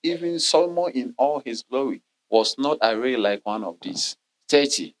that even Solomon in all his glory was not arrayed like one of these.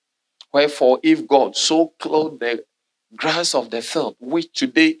 30. Wherefore, if God so clothed the grass of the field, which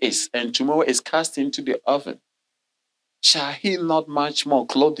today is and tomorrow is cast into the oven, shall he not much more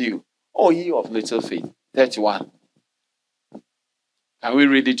clothe you, O ye of little faith? 31. Can we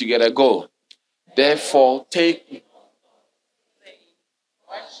read it together? Go. Therefore, take.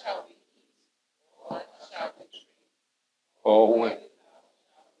 What shall we eat? What shall we drink? Or what?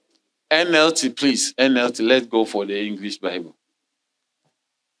 NLT, please. NLT, let's go for the English Bible.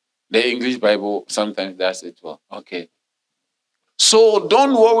 The English Bible sometimes does it well. Okay. So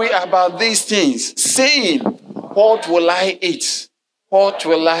don't worry about these things, saying, what will I eat? What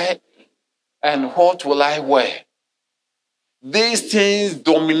will I, and what will I wear? These things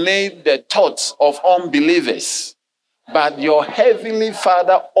dominate the thoughts of unbelievers. But your heavenly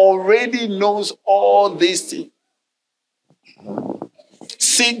Father already knows all these things.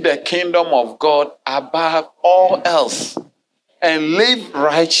 Seek the kingdom of God above all else and live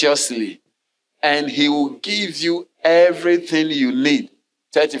righteously, and he will give you everything you need.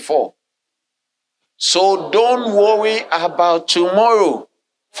 34. So don't worry about tomorrow,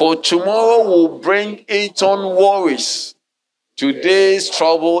 for tomorrow will bring its own worries. Today's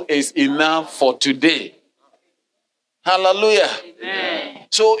trouble is enough for today. Hallelujah. Amen.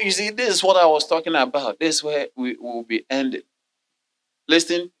 So you see, this is what I was talking about. This is where we will be ending.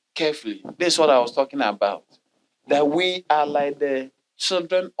 Listen carefully. This is what I was talking about. That we are like the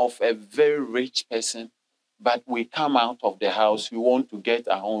children of a very rich person, but we come out of the house, we want to get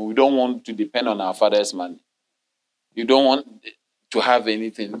our own. We don't want to depend on our father's money. You don't want to have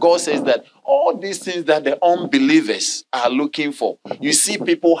anything. God says that all these things that the unbelievers are looking for, you see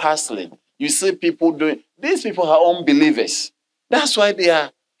people hustling, you see people doing, these people are unbelievers. That's why they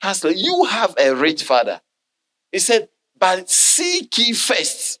are hustling. You have a rich father. He said, but seek ye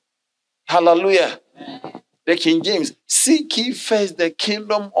first. Hallelujah. The King James, seek ye first the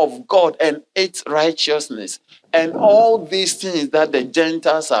kingdom of God and its righteousness, and all these things that the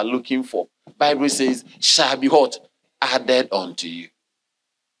Gentiles are looking for, Bible says, shall be what? Added unto you.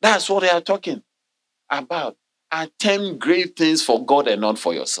 That's what they are talking about. Attempt great things for God and not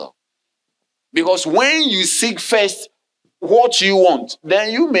for yourself. Because when you seek first what you want,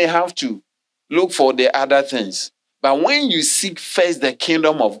 then you may have to look for the other things. But when you seek first the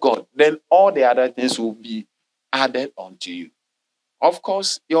kingdom of God, then all the other things will be added unto you. Of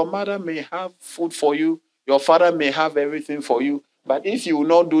course, your mother may have food for you, your father may have everything for you, but if you will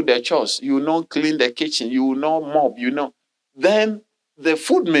not do the chores, you will not clean the kitchen, you will not mop, then the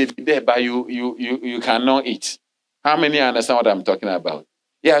food may be there, but you cannot eat. How many understand what I'm talking about?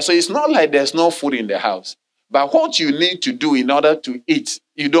 Yeah, so it's not like there's no food in the house, but what you need to do in order to eat,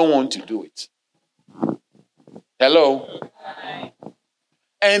 you don't want to do it. Hello?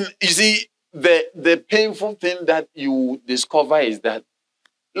 And you see, the painful thing that you discover is that,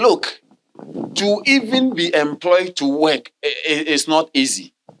 look, to even be employed to work is not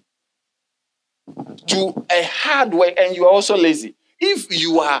easy. To a hard work, and you are also lazy. If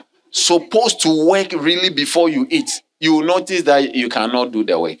you are supposed to work really before you eat, you will notice that you cannot do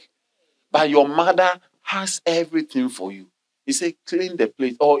the work. But your mother has everything for you. He said, clean the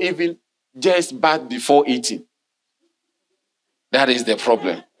plate, or even just bath before eating. That is the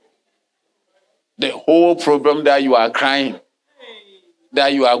problem. The whole problem that you are crying,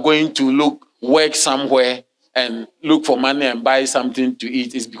 that you are going to work somewhere and look for money and buy something to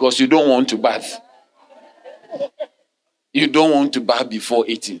eat is because you don't want to bath. You don't want to bath before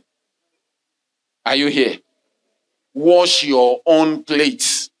eating. Are you here? Wash your own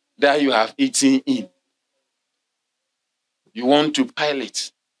plates that you have eaten in. You want to pile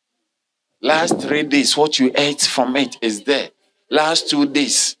it. Last 3 days, what you ate from it is there. Last 2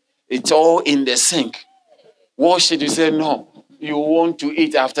 days, it's all in the sink. Wash it. You say, no, you want to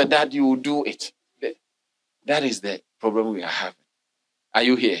eat. After that, you will do it. That is the problem we are having. Are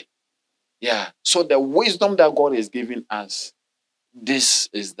you here? Yeah. So the wisdom that God is giving us, this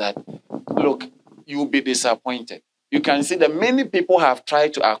is that, look, you will be disappointed. You can see that many people have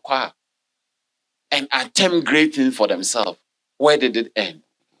tried to acquire and attempt great things for themselves. Where did it end?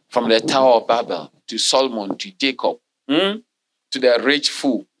 From the Tower of Babel to Solomon to Jacob, to the rich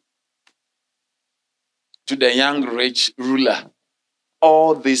fool, to the young rich ruler.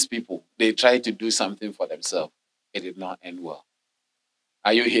 All these people, they tried to do something for themselves. It did not end well.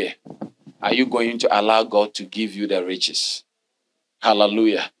 Are you here? Are you going to allow God to give you the riches?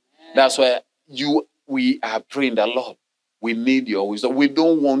 Hallelujah. That's why we are praying the Lord. We need your wisdom. We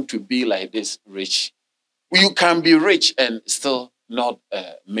don't want to be like this rich. You can be rich and still not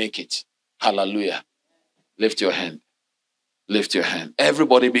make it. Hallelujah. Lift your hand. Lift your hand.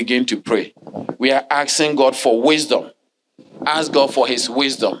 Everybody begin to pray. We are asking God for wisdom. Ask God for his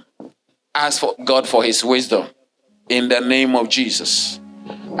wisdom. Ask for God for his wisdom. In the name of Jesus.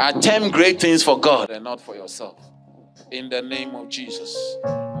 Attempt great things for God and not for yourself. In the name of Jesus.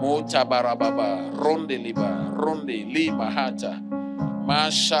 Mota barababa, ronde liba, ronde liba hata.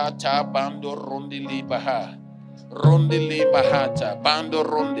 Mashata bando ronde liba ha. Ronde liba hata, bando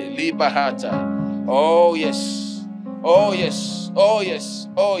ronde liba hata. Oh yes. Oh yes. Oh yes.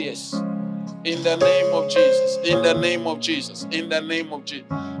 Oh yes. In the name of Jesus. In the name of Jesus. In the name of Jesus.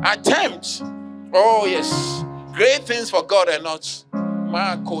 Attempt. Oh yes. Great things for God and not.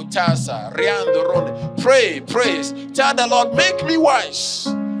 Pray, praise. Tell the Lord, make me wise.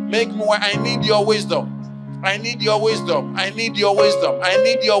 Make me wise. I need your wisdom. I need your wisdom. I need your wisdom. I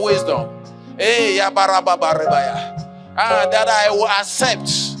need your wisdom. Hey, that I will accept.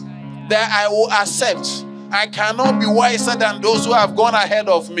 That I will accept. I cannot be wiser than those who have gone ahead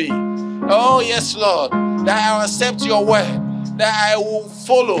of me. Oh, yes, Lord. That I will accept your word. That I will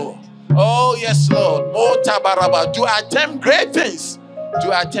follow. Oh, yes, Lord. To attempt great things.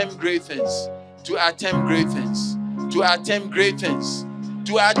 To attempt great things. To attempt great things. To attempt great things.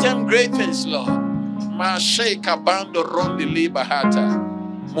 To attempt great things, Lord. Masheka bando rondi libahata.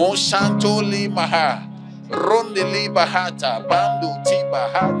 Monsanto limaha. Rondi libahata. Bando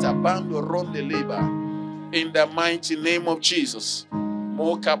tibahata. Bando rondi liba. In the mighty name of Jesus.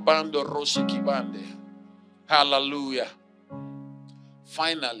 Moka bando roshikibande. Hallelujah.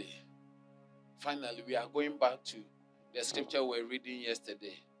 Finally, we are going back to the scripture we were reading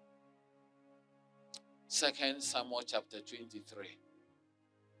yesterday. 2 Samuel chapter 23.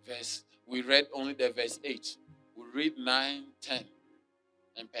 We read only the verse 8. We read 9, 10,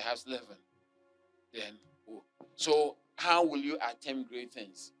 and perhaps 11. Then, so how will you attempt great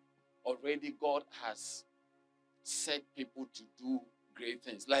things? Already God has set people to do great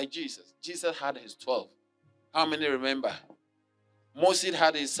things. Like Jesus. Jesus had his 12. How many remember? Moses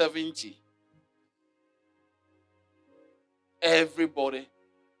had his 70. Everybody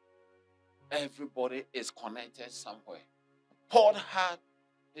is connected somewhere. Paul had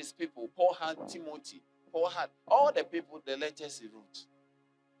his people. Paul had Timothy. Paul had all the people, the letters he wrote.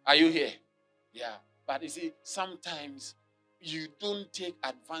 Are you here? Yeah. But you see, sometimes you don't take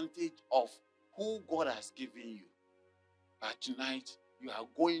advantage of who God has given you. But tonight, you are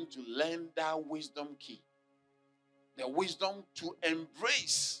going to learn that wisdom key. The wisdom to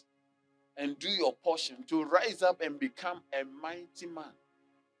embrace and do your portion, to rise up and become a mighty man.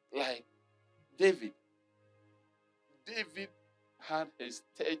 Like David. David had his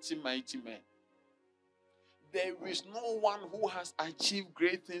 30 mighty men. There is no one who has achieved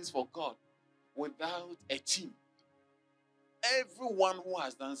great things for God without a team. Everyone who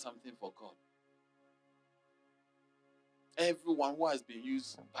has done something for God, everyone who has been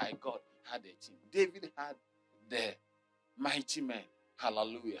used by God had a team. David had the mighty men.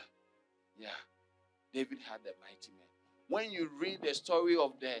 Hallelujah. Yeah. David had the mighty men. When you read the story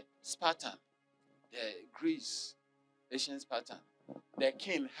of the Spartan, the Greece, ancient Spartan, the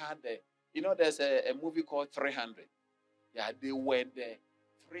king had there's a movie called 300. Yeah, they were the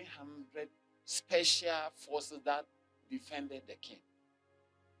 300 special forces that defended the king.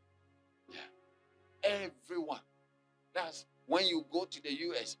 Yeah. Everyone. That's when you go to the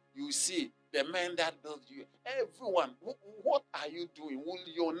US, you see the men that built you. Everyone. What are you doing? Will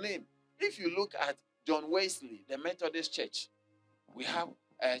your name? If you look at John Wesley, the Methodist Church, we have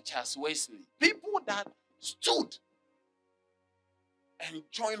Charles Wesley. People that stood and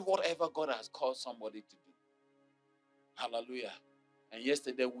joined whatever God has called somebody to do. Hallelujah. And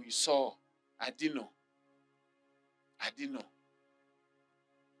yesterday we saw Adino,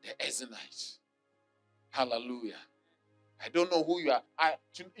 the Ezenites. Hallelujah. I don't know who you are.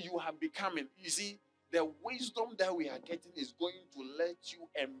 You have becoming. You see, the wisdom that we are getting is going to let you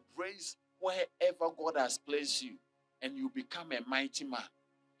embrace wherever God has placed you. And you become a mighty man.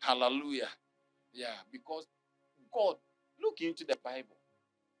 Hallelujah. Yeah, because God, look into the Bible.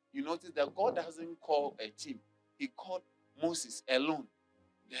 You notice that God doesn't call a team. He called Moses alone.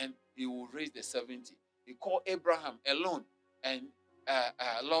 Then he will raise the 70. He called Abraham alone. And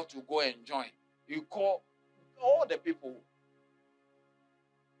Lot will go and join. He called all the people.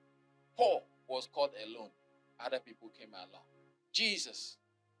 Paul was called alone. Other people came along. Jesus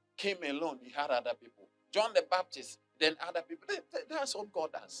came alone. He had other people. John the Baptist, than other people. That's what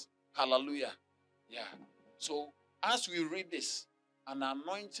God does. Hallelujah. Yeah. So as we read this, an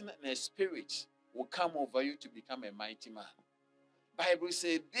anointing and a spirit will come over you to become a mighty man. Bible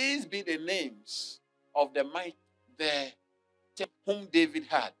says, these be the names of the mighty whom David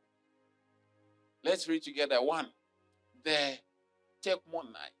had. Let's read together. 1, the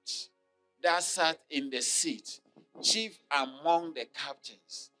Techmonites that sat in the seat, chief among the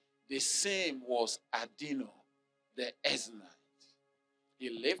captains. The same was Adino, the Eznite. He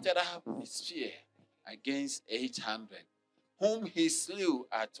lifted up his spear against 800, whom he slew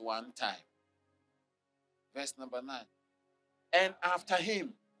at one time. Verse number 9. And after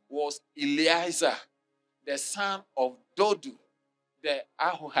him was Eleazar, the son of Dodu, the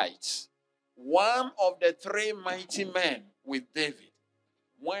Ahohite, one of the 3 mighty men with David,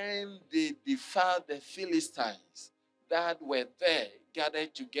 when they defied the Philistines that were there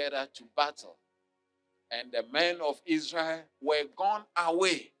gathered together to battle. And the men of Israel were gone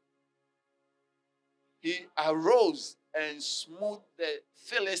away. He arose and smote the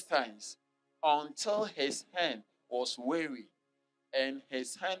Philistines until his hand was weary, and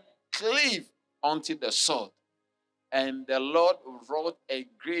his hand cleaved unto the sword. And the Lord wrought a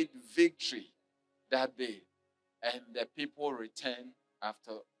great victory that day, and the people returned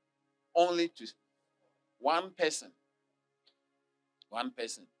after only to one person. One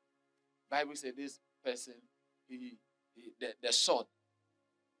person. Bible said this person, the sword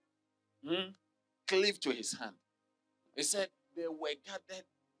cleaved to his hand. It said they were gathered,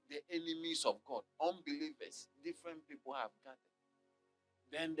 the enemies of God, unbelievers, different people have gathered.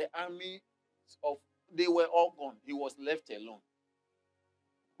 Then the army they were all gone. He was left alone.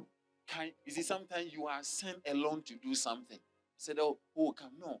 You see, sometimes you are sent alone to do something. Said, oh,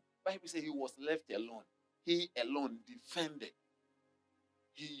 come. No. Bible says he was left alone. He alone defended.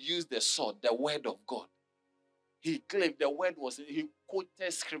 He used the sword, the word of God. He claimed the word he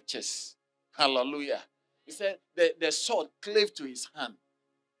quoted scriptures. Hallelujah. He said the sword cleaved to his hand.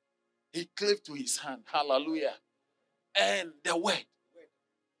 He cleaved to his hand. Hallelujah. And the word.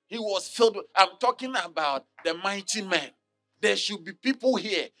 He was filled with, I'm talking about the mighty man. There should be people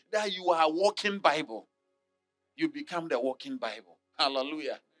here that you are walking Bible. You become the walking Bible.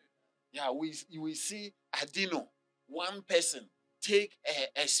 Hallelujah. Yeah, we see Adino, one person, take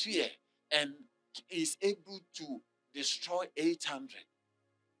a spear and is able to destroy 800.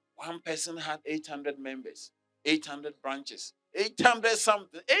 One person had 800 members, 800 branches, 800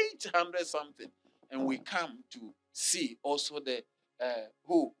 something. And we come to see also the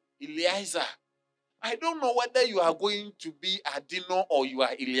Eleazar. I don't know whether you are going to be Adino or you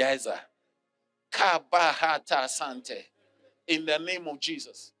are Eleazar. Kabahata Sante. In the name of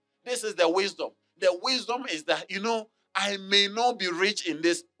Jesus. This is the wisdom. The wisdom is that, I may not be rich in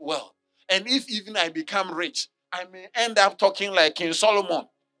this world. And if even I become rich, I may end up talking like King Solomon.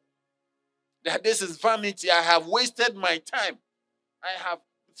 That this is vanity. I have wasted my time. I have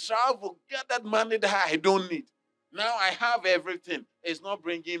traveled, gathered money that I don't need. Now I have everything. It's not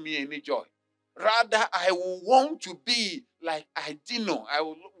bringing me any joy. Rather, I will want to be like Adino. I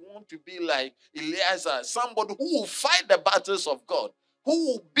will want to be like Eleazar, somebody who will fight the battles of God, who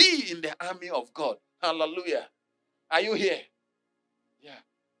will be in the army of God. Hallelujah. Are you here? Yeah.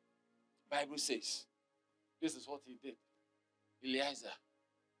 Bible says, this is what he did. Eleazar.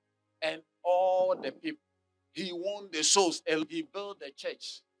 And all the people, he won the souls. He built the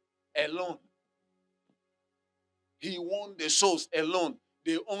church alone. He won the souls alone.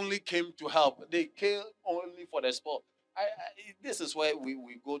 They only came to help. They came only for the sport. This is why we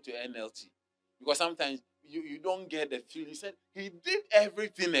go to NLT. Because sometimes you don't get the feel. He said he did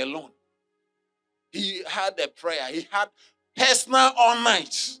everything alone. He had a prayer. He had personal all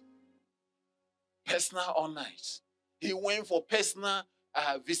night. Personal all night. He went for personal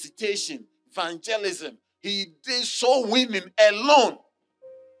visitation, evangelism. He did soul winning alone.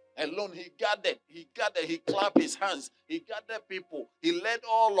 Alone, he gathered, he clapped his hands, he gathered people, he led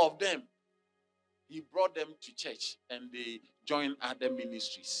all of them. He brought them to church and they joined other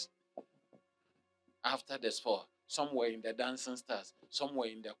ministries. After the sport, somewhere in the dancing stars, somewhere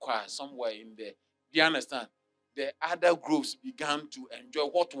in the choir, somewhere in the, do you understand? The other groups began to enjoy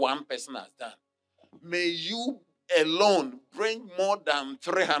what one person has done. May you alone bring more than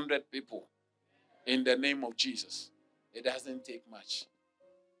 300 people in the name of Jesus. It doesn't take much.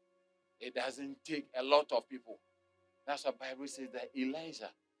 It doesn't take a lot of people. That's what the Bible says that Elijah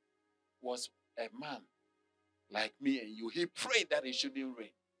was a man like me and you. He prayed that it shouldn't rain.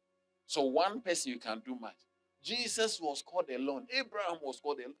 So one person you can do much. Jesus was called alone. Abraham was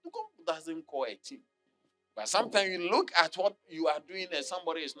called alone. God doesn't call a team. But sometimes you look at what you are doing and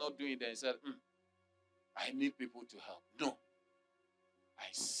somebody is not doing it and say, I need people to help. No. I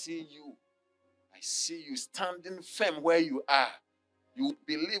see you. I see you standing firm where you are. You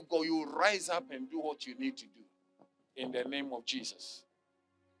believe God. You rise up and do what you need to do. In the name of Jesus.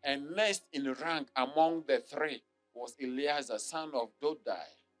 And next in rank among the three was Eleazar, son of Dodai,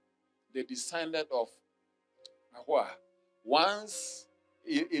 the descendant of Ahua. Once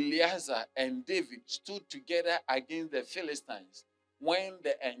Eleazar and David stood together against the Philistines when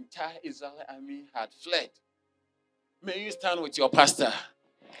the entire Israeli army had fled. May you stand with your pastor.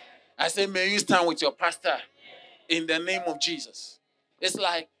 I say, may you stand with your pastor in the name of Jesus. It's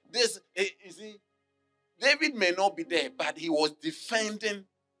like this, you see, David may not be there, but he was defending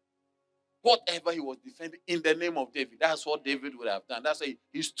whatever he was defending in the name of David. That's what David would have done. That's why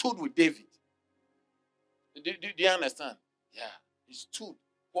he stood with David. Do you understand? Yeah. He stood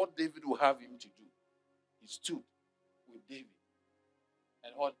what David would have him to do. He stood with David.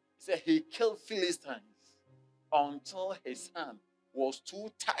 And what? He said he killed Philistines until his hand was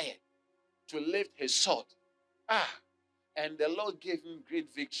too tired to lift his sword. And the Lord gave him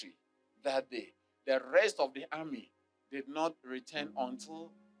great victory that day. The rest of the army did not return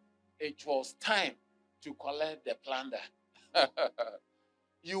until it was time to collect the plunder.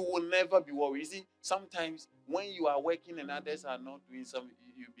 You will never be worried. You see, sometimes when you are working and others are not doing something,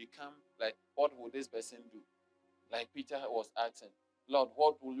 you become like, what will this person do? Like Peter was asking, Lord,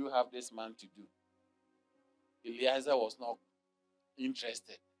 what will you have this man to do? Eliezer was not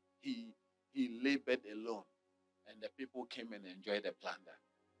interested. He labored alone. And the people came and enjoyed the plunder.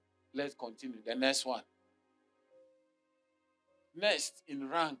 Let's continue. The next one. Next in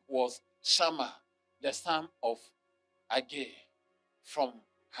rank was Shammah, the son of Agee from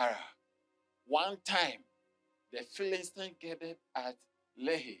Hara. One time, the Philistines gathered at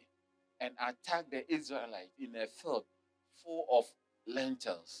Lehi and attacked the Israelites in a field full of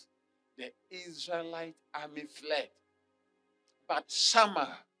lentils. The Israelite army fled, but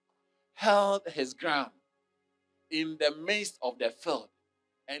Shammah held his ground in the midst of the field,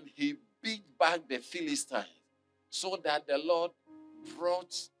 and he beat back the Philistines, so that the Lord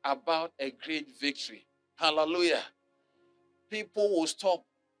brought about a great victory. Hallelujah. People will stop,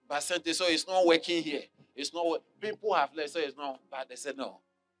 but so it's not working here. It's not. People have left, so it's not. But they said no,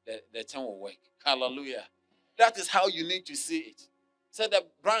 the thing will work. Hallelujah. That is how you need to see it. So the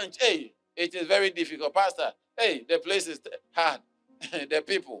branch, hey, it is very difficult, Pastor. Hey, the place is hard. the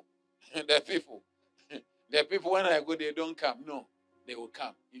people, the people. When I go, they don't come. No, they will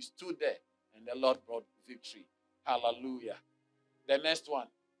come. He stood there, and the Lord brought victory. Hallelujah. The next one.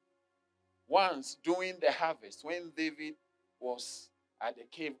 Once during the harvest, when David was at the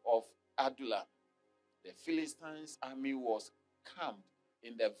cave of Adullam, the Philistines' army was camped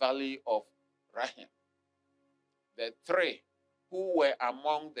in the valley of Rahim. The three who were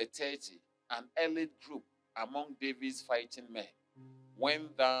among the 30, an elite group among David's fighting men,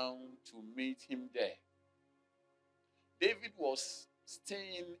 went down to meet him there. David was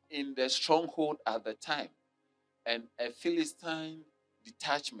staying in the stronghold at the time, and a Philistine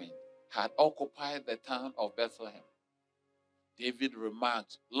detachment had occupied the town of Bethlehem. David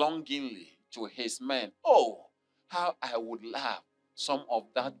remarked longingly to his men, "Oh, how I would love some of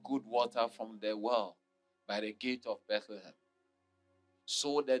that good water from the well by the gate of Bethlehem."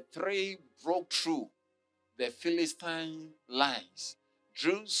 So the three broke through the Philistine lines,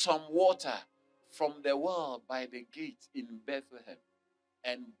 drew some water from the well by the gate in Bethlehem,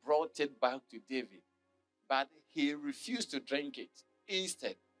 and brought it back to David. But he refused to drink it.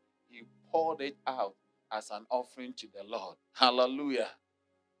 Instead, he poured it out as an offering to the Lord. Hallelujah.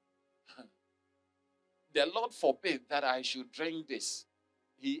 The Lord forbid that I should drink this.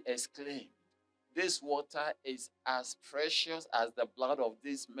 He exclaimed, "This water is as precious as the blood of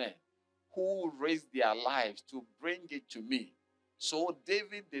these men who risked their lives to bring it to me." So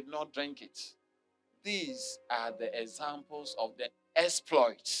David did not drink it. These are the examples of the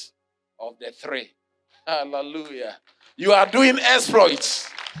exploits of the three. Hallelujah. You are doing exploits.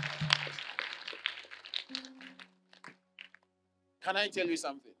 Can I tell you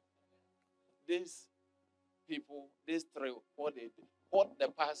something? These people, these three, what the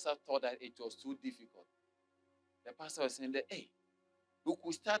pastor thought that it was too difficult. The pastor was saying that, hey, we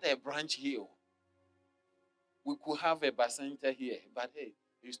could start a branch here. We could have a center here, but hey,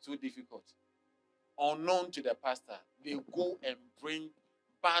 it's too difficult. Unknown to the pastor, they go and bring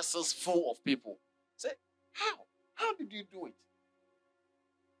buses full of people. Say, how? How did you do it?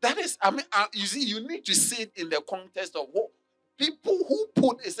 That is, you see, you need to see it in the context of what people who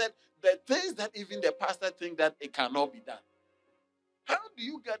put, it said, the things that even the pastor think that it cannot be done. How do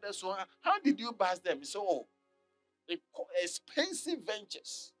you get this one? How did you bust them? So, expensive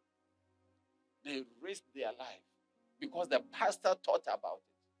ventures. They risked their life because the pastor thought about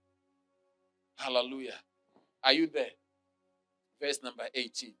it. Hallelujah. Are you there? Verse number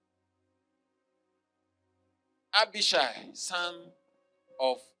 18. Abishai, son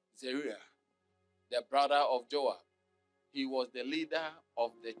of Zeruiah, the brother of Joab, he was the leader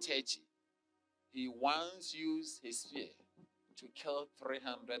of the 30. He once used his spear to kill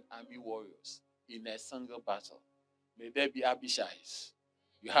 300 army warriors in a single battle. May there be Abishais.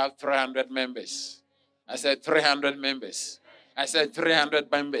 You have 300 members. I said 300 members. I said 300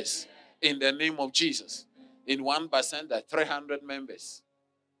 members. In the name of Jesus. In 1%, that 300 members.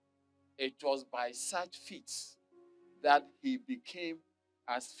 It was by such feats that he became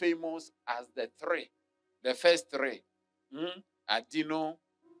as famous as the first three. Adino,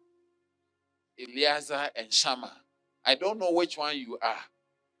 Eleazar, and Shammah. I don't know which one you are.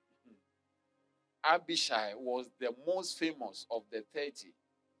 Abishai was the most famous of the 30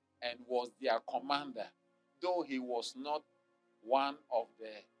 and was their commander, though he was not one of the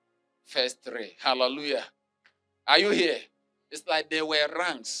first three. Hallelujah. Are you here? It's like there were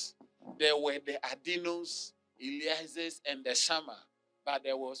ranks. There were the Adinos, Eliezers, and the Shammah, but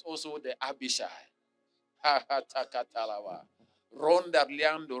there was also the Abishai. Ronda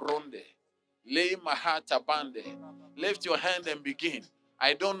liando ronde. Le mahata bande. Lift your hand and begin.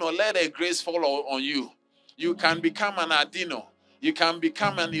 I don't know. Let a grace fall on you. You can become an Adino. You can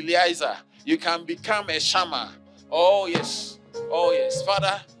become an Eliezer. You can become a Shammah. Oh, yes. Oh, yes.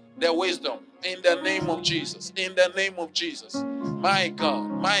 Father, the wisdom in the name of Jesus. In the name of Jesus. My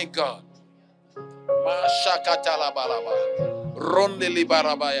God. My God. Mashakatalabalaba. Ronde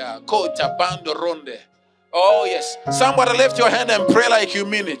libarabaya. Kota bando ronde. Oh, yes. Somebody lift your hand and pray like you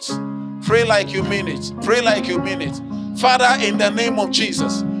mean it. Pray like you mean it. Pray like you mean it. Father, in the name of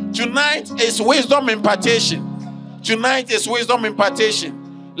Jesus, tonight is wisdom impartation. Tonight is wisdom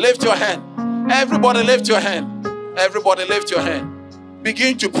impartation. Lift your hand. Everybody lift your hand. Everybody lift your hand.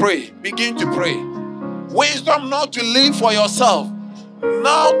 Begin to pray. Begin to pray. Wisdom not to live for yourself.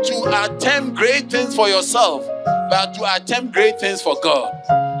 Not to attempt great things for yourself, but to attempt great things for God.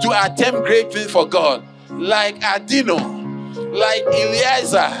 To attempt great things for God. Like Adino, like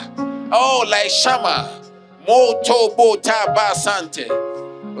Eliezer, oh, like Shammah, Moto Bota Basante,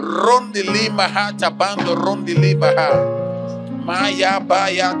 Rondili Mahata Bando Rondili Baha, Maya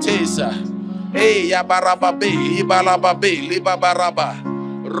Baya Tesa, E Yabarababe, Ibalababe, Libabaraba,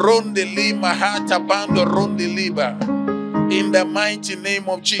 Rondili Mahata Bando Rondiliba, in the mighty name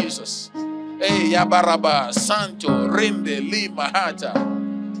of Jesus. E Yabaraba, Santo, Rinde, Li Mahata.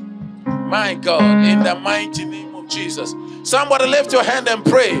 My God, in the mighty name of Jesus. Somebody lift your hand and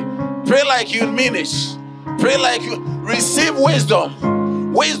pray. Pray like you mean it. Pray like you receive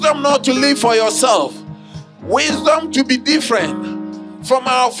wisdom. Wisdom not to live for yourself. Wisdom to be different from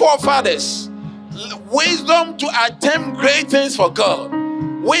our forefathers. Wisdom to attempt great things for God.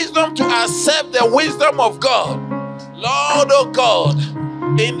 Wisdom to accept the wisdom of God. Lord, oh God,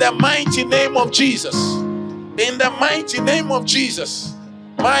 in the mighty name of Jesus. In the mighty name of Jesus.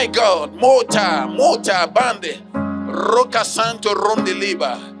 My God, Mota Bande, Roca Santo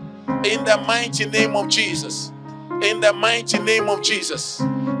Rondeliba, in the mighty name of Jesus, in the mighty name of Jesus,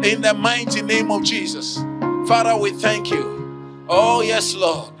 in the mighty name of Jesus. Father, we thank you. Oh, yes,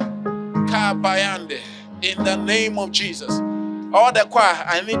 Lord. Kabayande, in the name of Jesus. All the choir,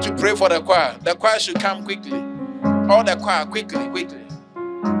 I need to pray for the choir. The choir should come quickly. All the choir, quickly, quickly.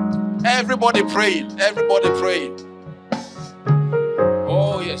 Everybody praying, everybody praying.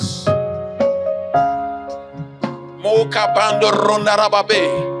 Oh, yes. Moka bando ronda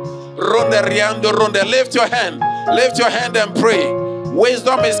rababe. Ronda riando ronda. Lift your hand. Lift your hand and pray.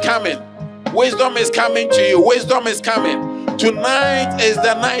 Wisdom is coming. Wisdom is coming to you. Wisdom is coming. Tonight is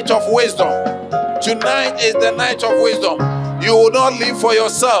the night of wisdom. Tonight is the night of wisdom. You will not live for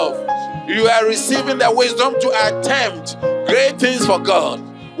yourself. You are receiving the wisdom to attempt great things for God.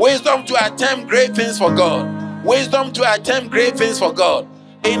 Wisdom to attempt great things for God. Wisdom to attempt great things for God.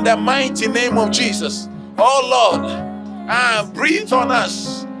 In the mighty name of Jesus. Oh Lord, breathe on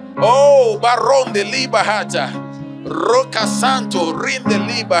us. Oh, Baron de Libahata. Roca Santo, Rinde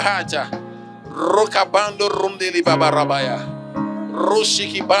Libahata. Roca Bando, Runde Libabarabaya.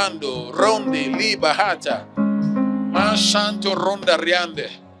 Roshiki Bando, Ronde Libahata. Mashanto Ronda Riande.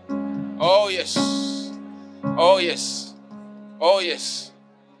 Oh yes. Oh yes. Oh yes.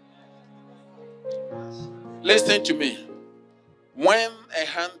 Listen to me. When a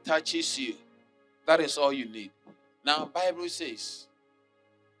hand touches you, that is all you need. Now, Bible says,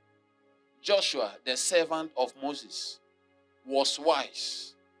 Joshua, the servant of Moses, was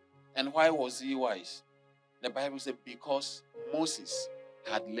wise. And why was he wise? The Bible said, because Moses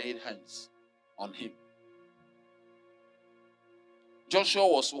had laid hands. on him. Joshua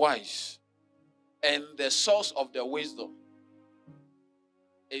was wise, and the source of the wisdom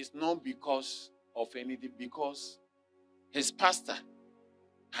is not because of anything, because his pastor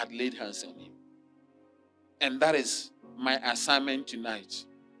had laid hands on him. And that is my assignment tonight.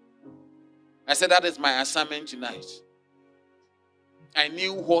 I said that is my assignment tonight. I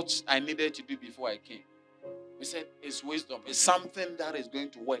knew what I needed to do before I came. He said it's wisdom. It's something that is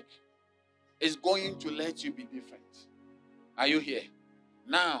going to work. It's going to let you be different. Are you here?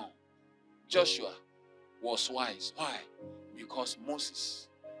 Now, Joshua was wise. Why? Because Moses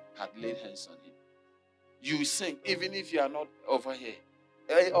had laid hands on him. You sing, even if you are not over here.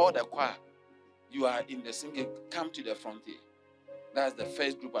 All the choir, you are in the singing, come to the front here. That's the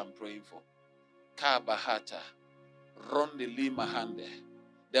first group I'm praying for. Kabahata, Rondeli Mahande.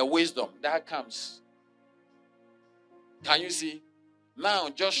 The wisdom that comes. Can you see? Now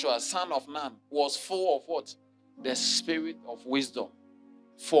Joshua, son of Nun, was full of what? The spirit of wisdom.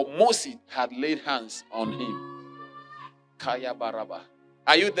 For Moses had laid hands on him. Kaya Baraba.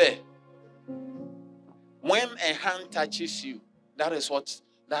 Are you there? When a hand touches you, that's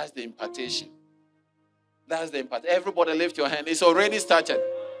the impartation. That's the impartation. Everybody lift your hand. It's already started.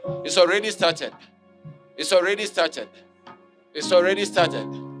 It's already started. It's already started. It's already started.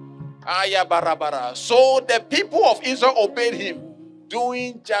 Aya Barabara. So the people of Israel obeyed him,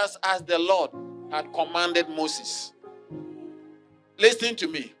 doing just as the Lord had commanded Moses. Listen to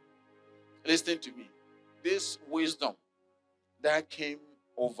me. Listen to me. This wisdom that came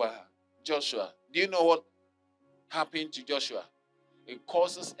over Joshua. Do you know what happened to Joshua? It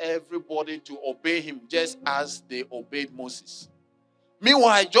causes everybody to obey him just as they obeyed Moses.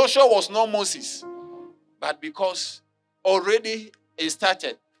 Meanwhile, Joshua was not Moses. But because already it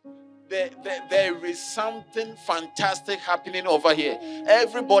started, there is something fantastic happening over here.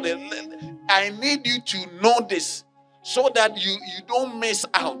 Everybody, I need you to know this so that you don't miss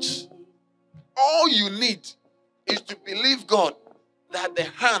out. All you need is to believe God that the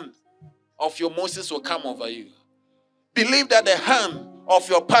hand of your Moses will come over you. Believe that the hand of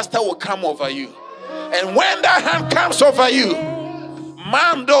your pastor will come over you. And when that hand comes over you,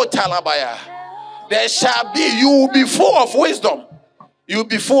 Mando Talabaya, there shall be, you will be full of wisdom. You will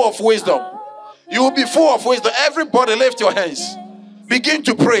be full of wisdom. You will be full of wisdom. Everybody lift your hands. Begin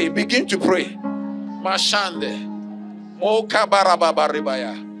to pray. Begin to pray. Mashande. Mo kabarababa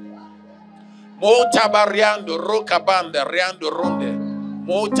ribaya. Mo tabariando rokabanda riando ronde.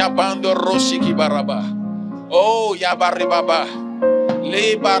 Mo tabando roshiki baraba. Oh yabaribaba.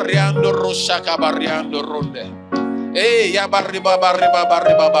 Le bariando roshaka bariando ronde. Eh yabaribaba ribaba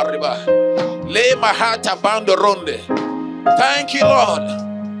ribaba riba. Le mahata bando ronde. Thank you, Lord.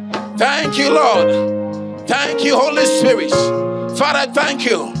 Thank you, Lord. Thank you, Holy Spirit. Father, thank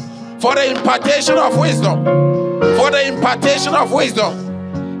you for the impartation of wisdom. For the impartation of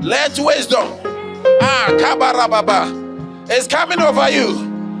wisdom. Let wisdom, kabarababa, is coming over you.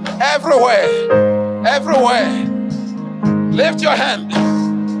 Everywhere. Everywhere. Lift your hand.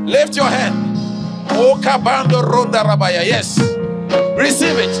 Lift your hand. O kabando ronda rabaya. Yes.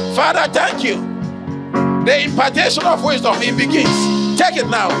 Receive it. Father, thank you. The impartation of wisdom, it begins. Take it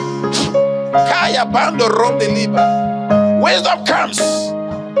now. Kaya bando ronde liba. Wisdom comes.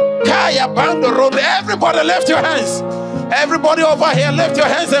 Kaya bando ronde. Everybody lift your hands. Everybody over here, lift your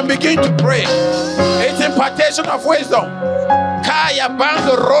hands and begin to pray. It's impartation of wisdom. Kaya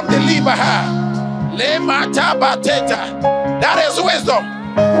bando ronde liba ha. Le mata bateta. That is wisdom.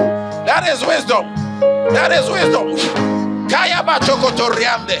 That is wisdom. That is wisdom. Kaya bachoko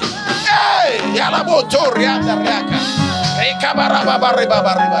toriande. Hey, yalabo torianda riaka. Ekabaraba riba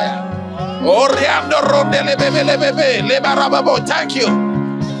ribaya. Oriando ronde lebebe le barababo. Thank you.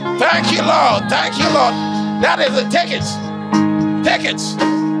 Thank you, Lord. Thank you, Lord. That is it. Take it. Take it.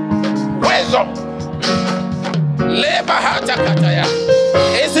 Wisdom. Le bahata kataya.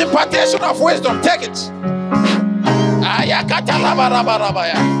 It's impartation of wisdom. Take it. Ayakata la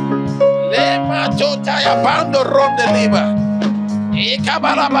barabarabaya. Le matotaya bando ronde liba.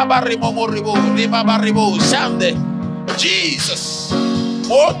 Jesus.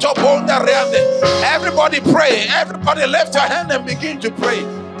 Everybody pray. Everybody lift your hand and begin to pray.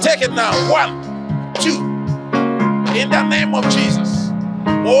 Take it now. 1, 2. In the name of Jesus.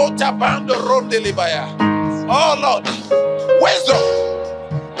 Oh Lord. Wisdom.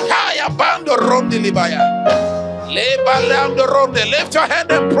 Lift your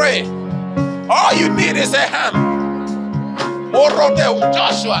hand and pray. All you need is a hand.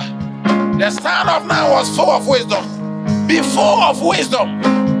 Joshua, the son of Nun, was full of wisdom. Be full of wisdom.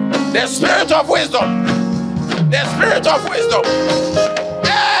 The spirit of wisdom. The spirit of wisdom.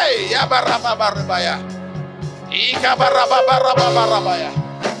 Hey, Ikabarabarabarabaya. Ikabarabarabarabaya.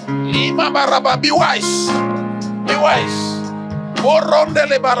 Imabaraba. Be wise. Be wise.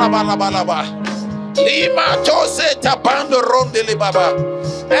 Orondele barabalaba. Lima tose tapando rondele baba.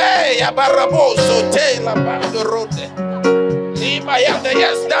 Hey, abaraboso te la bando ronde. Lima yanda.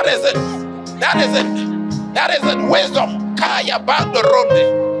 Yes, that is it. That is it. That is it. Wisdom. Kaya bando ronde.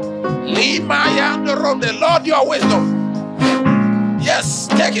 Lima yanda ronde. Lord, your wisdom. Yes,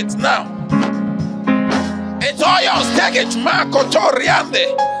 take it now. It's all yours. Take it. Marco Toriande.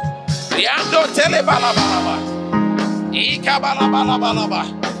 Riando tele balabalaba. Ika balabalaba.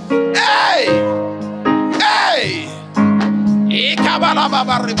 Hey! Hey! Ika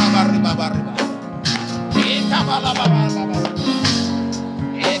balababa riba. Ika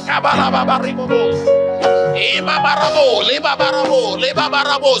balababa riba. Ima barabo, liba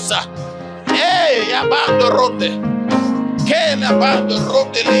barabosa. Hey, abando ronde. Kele abando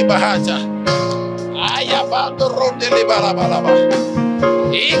ronde liba haja. Ay abando ronde liba labalaba.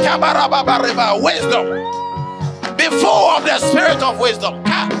 Ika barababa riba. Wisdom. Be full of the spirit of wisdom.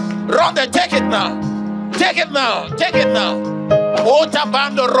 Ronde, take it now. Take it now. Take it now.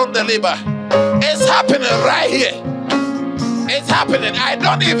 Otabando ronde liba. It's happening right here. It's happening. I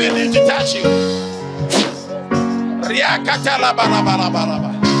don't even need to touch you. Riakata la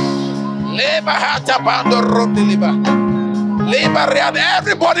balabalaba. Leba hata bando ronde liba. Leba riad.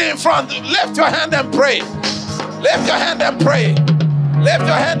 Everybody in front, lift your hand and pray. Lift your hand and pray. Lift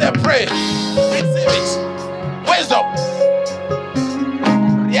your hand and pray. Receive it. Wisdom.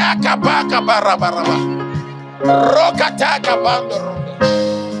 Yakabaka barabaraba. Rokataka bando ronde.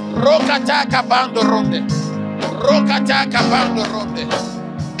 Rokataka bando ronde. Rokataka bando ronde.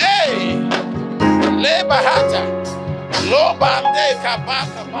 Hey! Lebahata. Lobande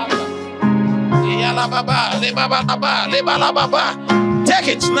kabaka baka. Yalababa. Lebaba. Lebalababa. Take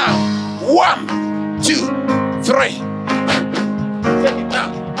it now. 1, 2, 3. Take it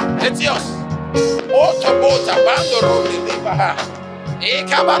now. It's yours. Bota bando ronde libaha.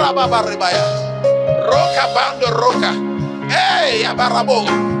 Ikabarababa ribaya. Roka bando roka. Hey, abarabo.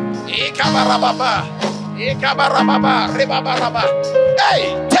 Ikabarababa. Ikabarababa ribabaraba. Hey,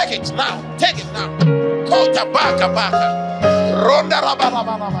 take it now. Take it now. Kota baka. Ronda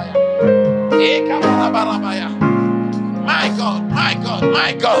rabarabaya. Ikabarabaya. My God.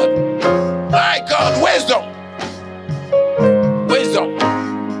 Wisdom.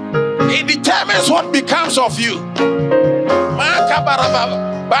 It determines what becomes of you.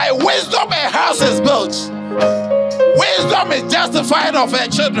 By wisdom a house is built. Wisdom is justified of her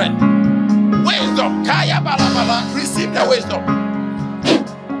children. Wisdom. Kaya balabala. Receive the wisdom.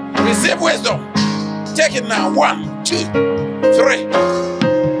 Receive wisdom. Take it now. 1, 2, 3.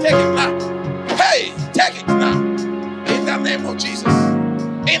 Take it now. Hey, take it now. In the name of Jesus.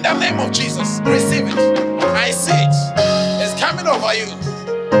 In the name of Jesus. Receive it. I see it. It's coming over you.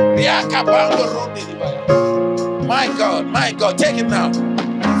 My God, take it now.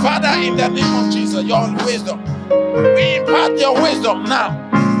 Father, in the name of Jesus, your wisdom. We impart your wisdom now.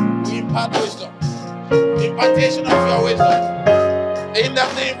 We impart wisdom. Impartation of your wisdom. In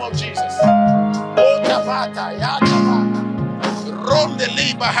the name of Jesus.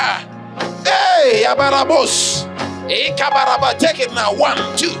 Hey, Abarabos. Take it now.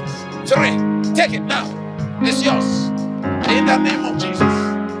 1, 2, 3. Take it now. It's yours. In the name of Jesus.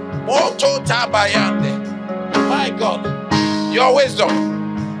 Moto tabayande. My God, your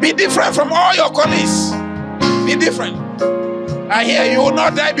wisdom. Be different from all your colleagues. Be different. I hear you will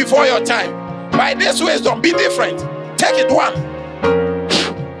not die before your time. By this wisdom, be different. Take it 1.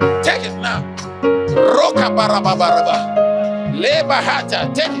 Take it now. Roka barababaraba. Leba hata.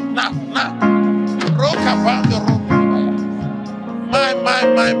 Take it now. Roka bando roka. My.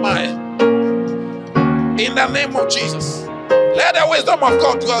 In the name of Jesus. Let the wisdom of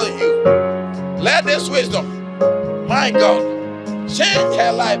God dwell in you. Let this wisdom, my God, change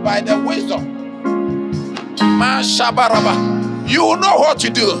her life by the wisdom. You will know what to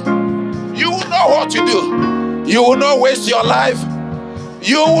do. You will know what to do. You will not waste your life.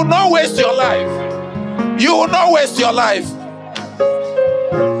 You will not waste your life. You will not waste your life.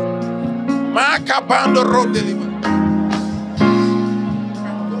 Makabando road deliver.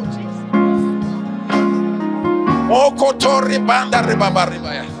 Okotori banda ribaba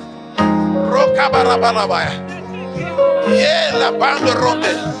ribaya. Roka barabalabaya. Yeah, la banda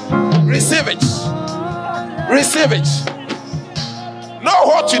ronde. Receive it. Receive it. Know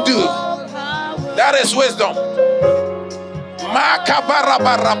what to do. That is wisdom.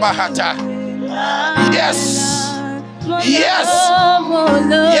 Makabarabarabahata. Yes. Yes.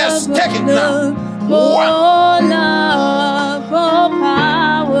 Yes. Take it now. 1.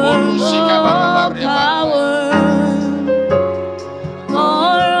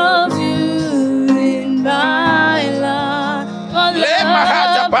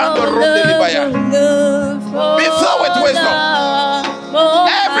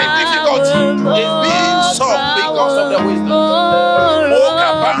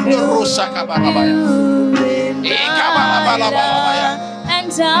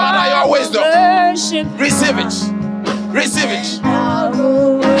 Father, your wisdom. Receive it. Receive it. I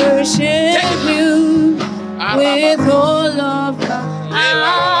will worship you with all of my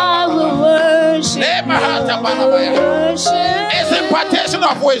I will worship It's impartation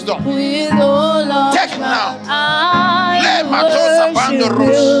of wisdom. with all of Take it now. I will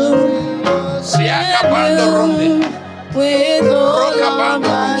worship with all of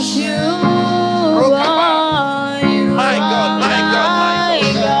my you are, you My God, my God, my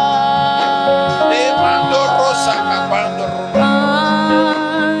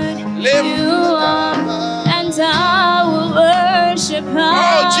and I will worship. I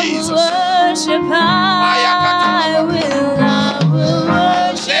Jesus. will worship. I will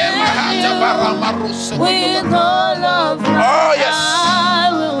worship you with all of my Oh, yes. I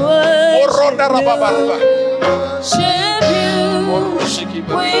will worship you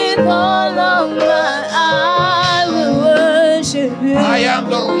with all of my I will worship you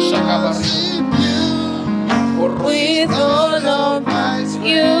with all of my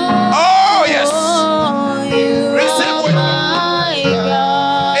you. Oh, yes. You Receive are wisdom. my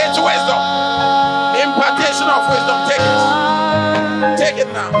God. It's wisdom. Impartation of wisdom. Take it. Take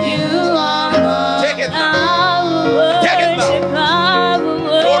it now. You are my Take it now. I will Take it now. worship. I will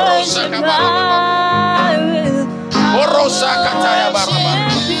worship. I will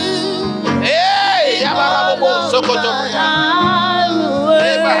Hey, Yabarabo Sokoto.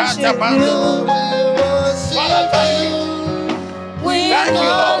 Father, thank you. Thank you,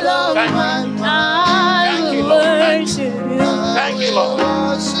 Lord. Thank you, Lord. Thank you, Lord.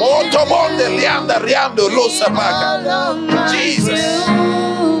 Otobonde lianda riando losapaka. Jesus.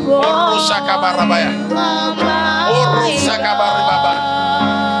 Orosaka barabaya. Orosaka barababa.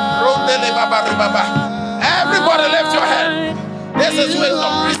 Rondele babarababa. Everybody lift your hand. This is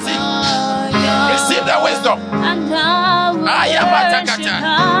wisdom. Receive. Receive the wisdom. Ayabatakata.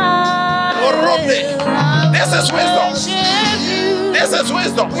 Oromde. This is wisdom. This is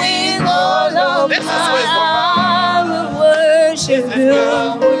wisdom. This is wisdom. Worship you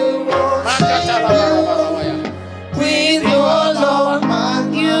with all of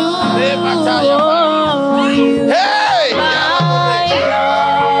you. Hey!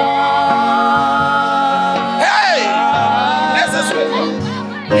 Hey! This is wisdom.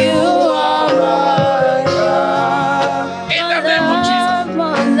 In the name of Jesus.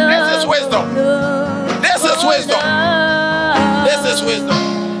 This is wisdom. This is wisdom. This is wisdom.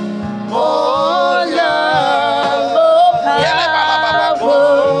 More love,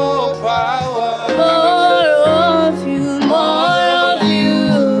 more of you, more of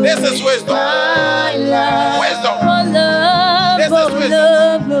you. This is wisdom. Wisdom. More love, This is more wisdom.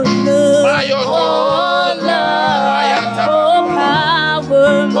 love, more love. My More God. love, more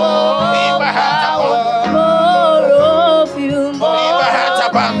power, more power, more of you, more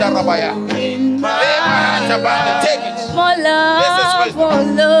Take it. more This is love, wisdom. more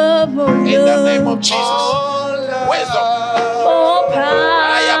love, more love. In the name of Jesus. Wisdom. More power,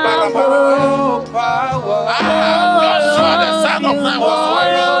 Joshua, the son of man, was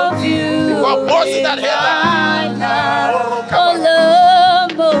wise. of you. Because Moses that had More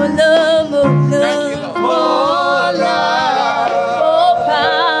love, more love, more Thank you, love. Lord. More love, more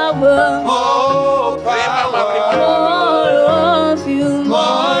power, more of you,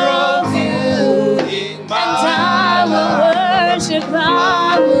 more of you. And I will worship, I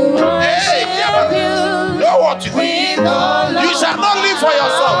will worship you. know what to do. With all You of shall not live for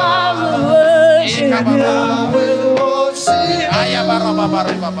yourself. I will worship you.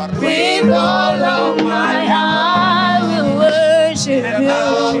 With all of my heart, I will worship you.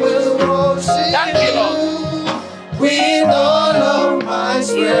 Thank you, Lord. With all of my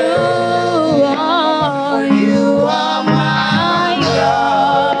strength, you are my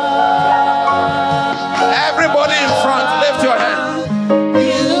God. Everybody in front, lift your hand.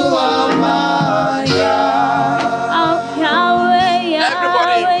 You are my God. Oh, Yahweh,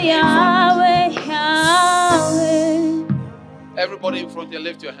 Yahweh, Yahweh. Everybody in front,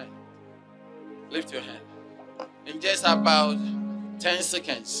 lift your hand. Lift your hand. In just about 10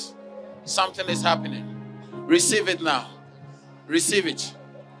 seconds, something is happening. Receive it now. Receive it.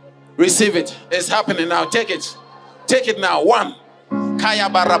 Receive it. It's happening now. Take it. Take it now. One. Kaya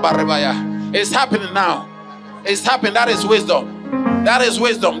barabarabaya. It's happening now. It's happening. That is wisdom. That is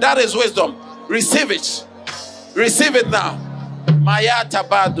wisdom. That is wisdom. Receive it. Receive it now. Maya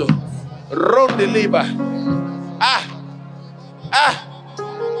tabado. Rondeliba. Ah. Ah.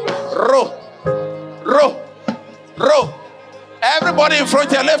 Ro. Ro. Ro. Everybody in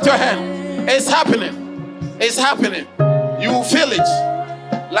front here, lift your hand. It's happening. It's happening. You will feel it.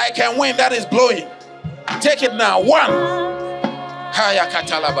 like a wind that is blowing. Take it now. 1. Haya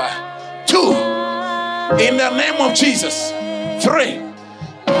katalaba. 2. In the name of Jesus. 3.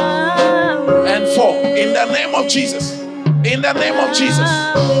 And 4. In the name of Jesus. In the name of Jesus.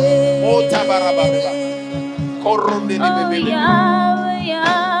 Oh, tabarababa. Koronde libebele.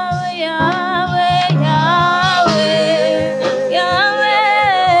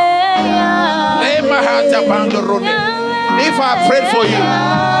 Lay my heart upon the road. If I prayed for you,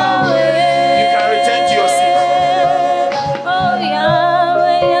 you can return to your seat.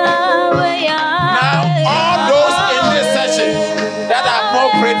 Now, all those in this session that I've not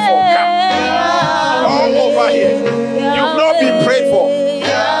prayed for, come. All over here. You've not been prayed for.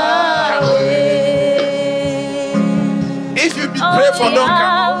 Come. If you've been prayed for, don't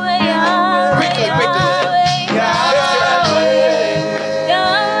come. Quickly, quickly.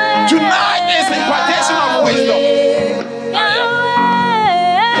 Tonight is the impartation of wisdom.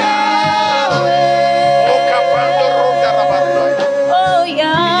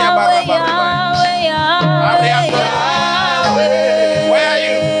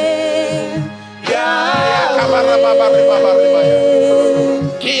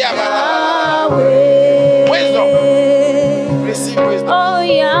 Wisdom. Receive wisdom.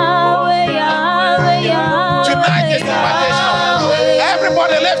 Tonight is the invitation.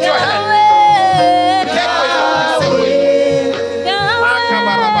 Everybody lift your hand. Take wisdom. Receive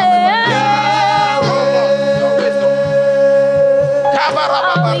wisdom.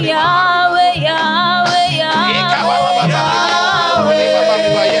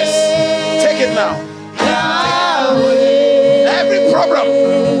 Yes. Take it now. Every problem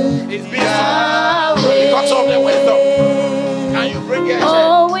is being solved because of the wisdom. Can you bring it?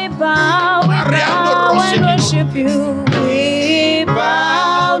 Oh, we bow and worship you. We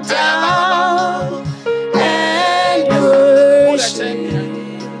bow down and worship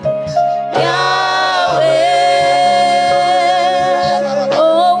Yahweh.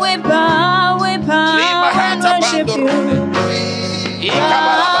 Oh, we bow and worship you.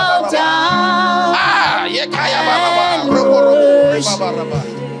 Bow down and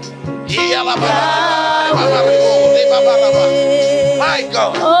My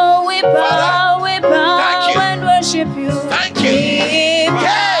God. oh, we bow and worship you. Thank you. We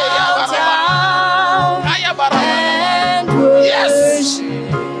bow down and worship. Yes.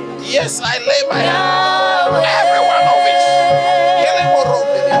 Yes, I lay my hand. Every one of it.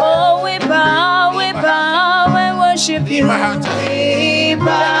 Oh, we bow and worship you. We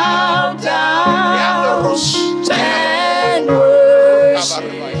bow down and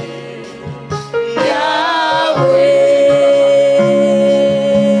worship Yahweh.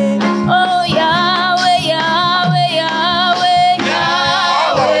 Oh, Yahweh, Yahweh, Yahweh,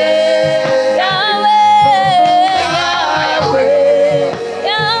 Yahweh,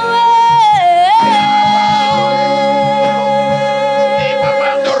 Yahweh,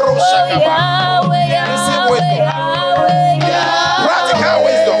 Practical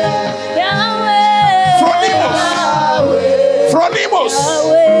wisdom.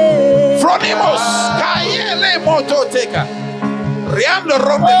 Phronimos. Kayele moto teka. Riando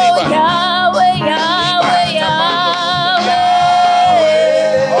rom de liba. Yahweh, Yahweh, Yahweh.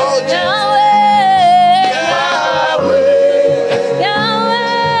 Oh, Jesus.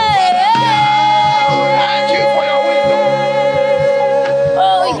 Thank you for your wisdom.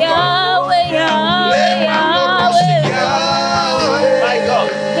 Oh, Yahweh, Yahweh, Yahweh. My God.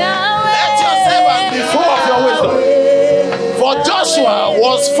 Let your servant be full of your wisdom. For Joshua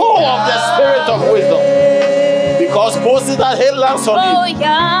was full of the spirit of wisdom. Because Moses had held hands on him.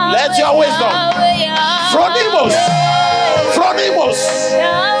 Let your wisdom. Phronimos. Phronimos.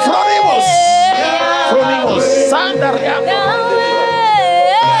 Phronimos. Phronimos. Sandariano.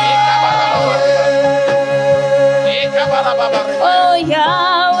 Oh,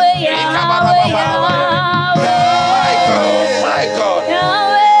 Yahweh, Yahweh, Yahweh. My God.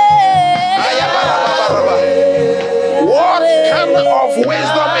 Yahweh. What kind of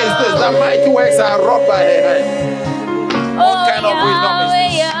wisdom is this? The mighty works are wrought by her hand. What kind of wisdom is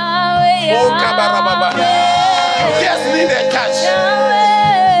this? Oh, kabarababa. You just need a touch.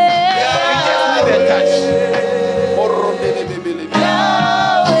 You just need a touch.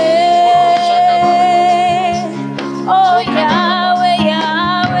 Oh, Yahweh,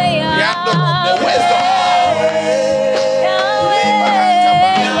 Yahweh, Yahweh. The wisdom.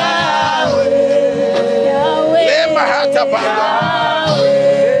 Lay my heart upon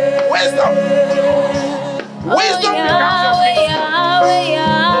wisdom. Wisdom becomes your peace.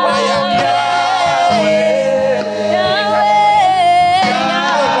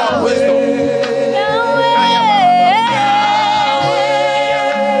 Wisdom.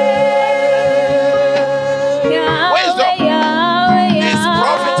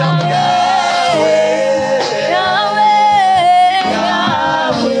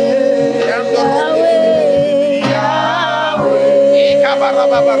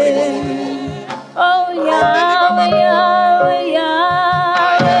 Oh, Yahweh,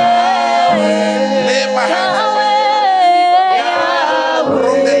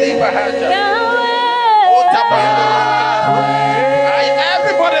 Yahweh,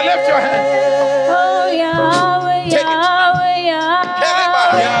 Everybody lift your hand. oh, Yahweh, Take it. Yahweh,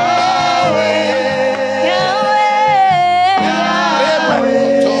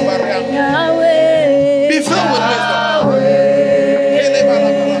 Yahweh. Be filled with wisdom.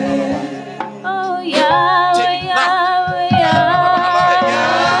 Oh, Yahweh, Yahweh,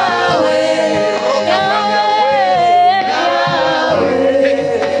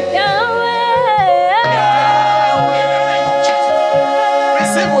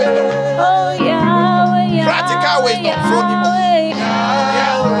 Receive wisdom. oh, Yahweh, Practical wisdom from the most.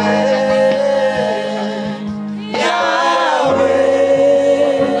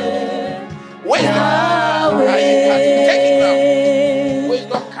 Wisdom. Take it now.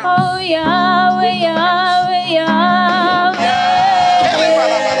 Wisdom comes. Oh, Yahweh, Yahweh, Yahweh.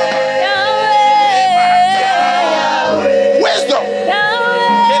 Wisdom.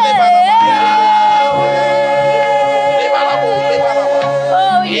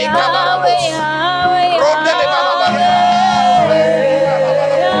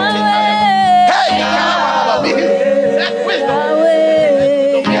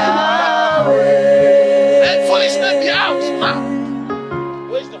 Let foolishness be out now.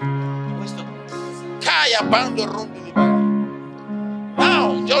 Wisdom. Kaya bando rumbili.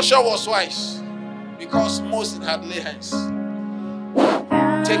 Now Joshua was wise because Moses had laid hands.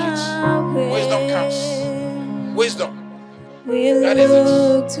 Take it. Wisdom comes. Wisdom. That is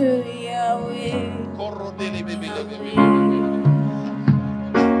it. To Yahweh.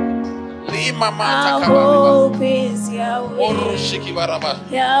 Our hope is Yahweh.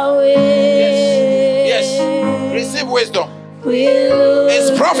 Yahweh. Yes. Receive wisdom. Will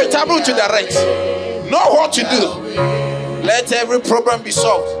It's profitable to direct. Know what to do. Let every problem be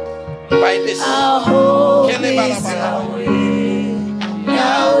solved by this. our hope is Yahweh.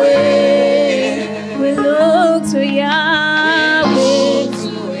 Yahweh. We look to Yahweh.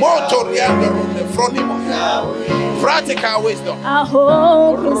 Practical wisdom. Our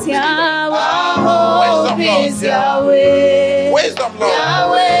hope is Yahweh. Our hope is Yahweh. Wisdom, Lord.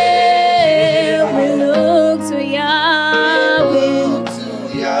 Yahweh. We look to Yahweh.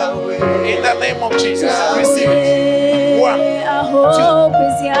 In the name of Jesus, receive it. One, Our hope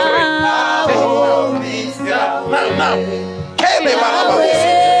is Yahweh. now.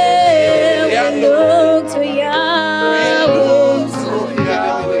 Yahweh. We look to Yahweh.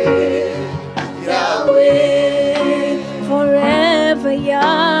 Forever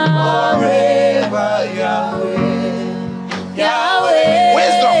Yahweh. Yahweh.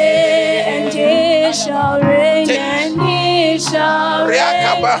 Wisdom. And He shall reign, Take it. and He shall reign.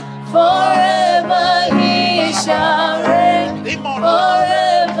 Reakaba. Forever He shall reign.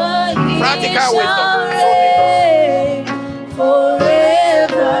 Forever He Practical shall wisdom. reign.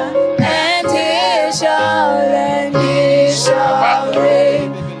 Forever and He shall reign.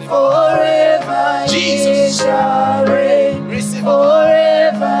 Forever Jesus. He shall reign. Receive it.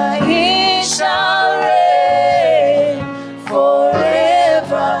 Forever He shall reign.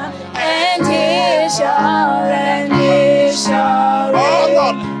 Forever and He shall Oh reign.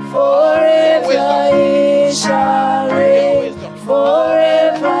 Lord. Forever He shall reign. Wisdom.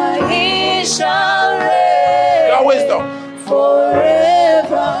 Forever He shall reign. Your wisdom.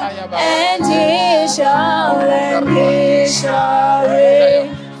 Forever and He shall reign.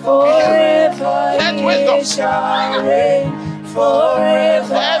 Forever Let He wisdom. shall reign.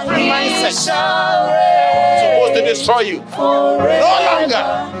 Forever Every He mindset shall supposed to reign. destroy you. Forever No longer.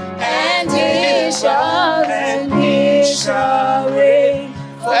 and He shall reign.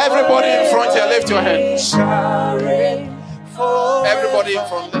 Everybody in front here, lift your hand. Shall reign. Everybody in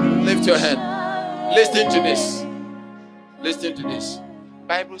front, lift your hand. Listen to this. Listen to this.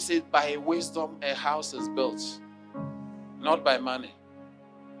 Bible says, by wisdom a house is built, not by money.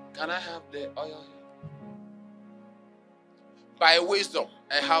 Can I have the oil here? By wisdom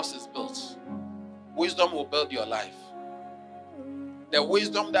a house is built. Wisdom will build your life. The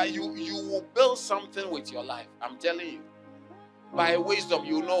wisdom that you will build something with your life. I'm telling you. By wisdom,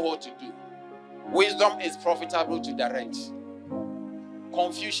 you know what to do. Wisdom is profitable to direct.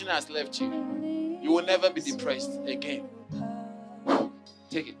 Confusion has left you. You will never be depressed again.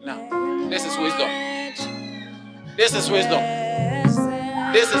 Take it now. This is wisdom. This is wisdom.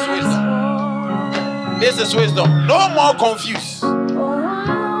 This is wisdom. This is wisdom. No more confused.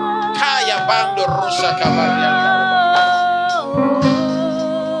 Kaya bando rusha kabaria.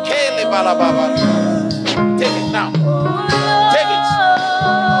 Kele balababa. Take it now. Take it.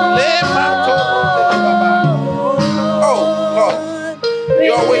 Oh, Lord,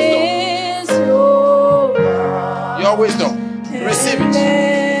 your wisdom. Your wisdom. Receive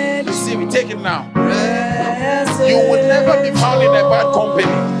it. Receive it. Take it now. You will never be found in a bad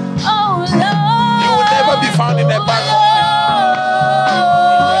company. You will never be found in a bad company.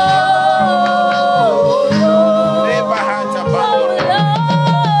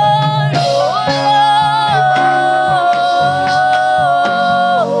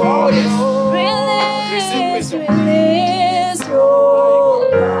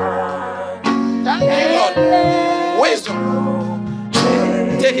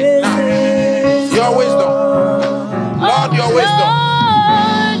 Your wisdom. Lord, your wisdom.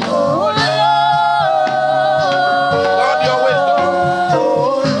 Lord, your wisdom.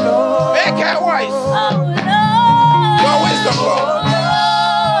 Make her wise. Your wisdom, Lord.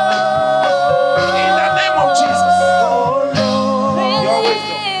 In the name of Jesus. Your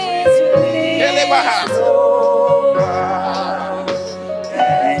wisdom.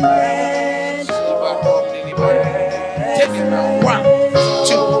 Take it now. 1,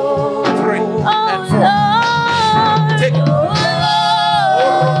 2, 3, and 4. Take it.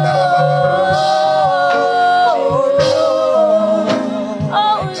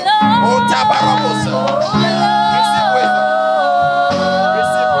 Oh, Tabarabosa. Receive wisdom.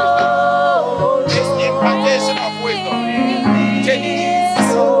 Receive wisdom. It's impartation of wisdom. Take it.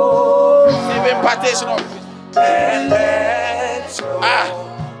 Receive impartation of wisdom.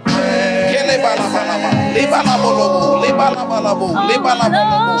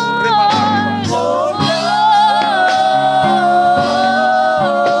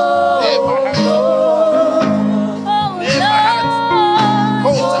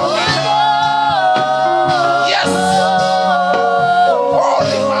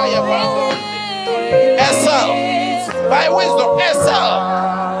 By wisdom,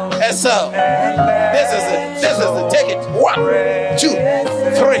 excel. This is it. Take it. 1, 2,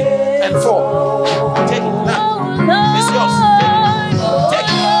 3, and 4. Take it now. It's yours. Take it.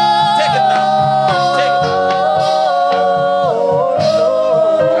 Take it now. Take it.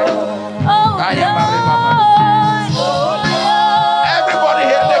 Everybody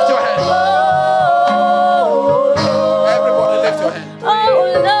here, lift your hand. Everybody lift your hand.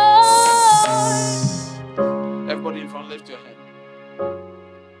 Everybody in front, lift your hand.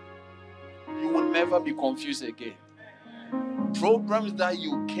 You will never be confused again. Programs that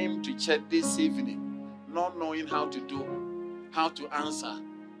you came to church this evening, not knowing how to do, how to answer,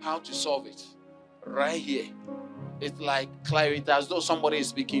 how to solve it. Right here, it's like clarity, as though somebody is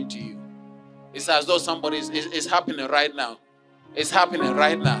speaking to you. It's as though somebody is happening right now. It's happening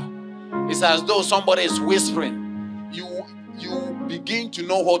right now. It's as though somebody is whispering. You begin to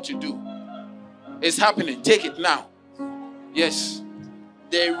know what to do. It's happening. Take it now. Yes.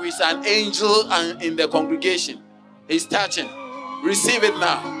 There is an angel in the congregation. He's touching. Receive it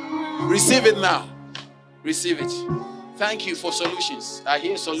now. Receive it now. Receive it. Thank you for solutions. I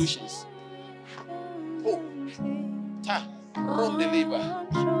hear solutions. Oh.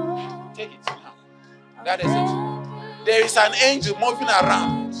 Take it now. That is it. There is an angel moving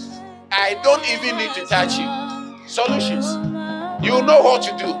around. I don't even need to touch you. Solutions. You know what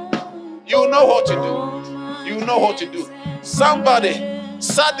to do. You know what to do. You know what to do. Somebody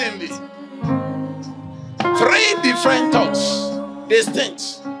suddenly 3 different thoughts.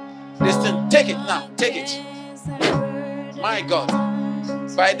 Distinct. Take it now. Take it. My God.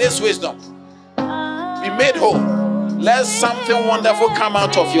 By this wisdom, be made whole. Let something wonderful come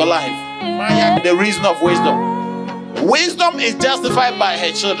out of your life. The reason of wisdom. Wisdom is justified by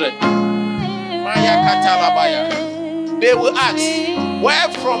her children. They will ask, where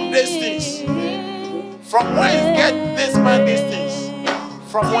from these things? From whence get this man these things?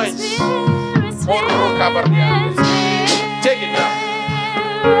 From whence? Take it now.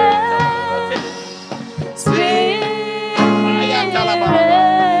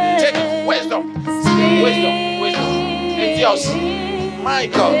 Take it. Wisdom. It's yours. My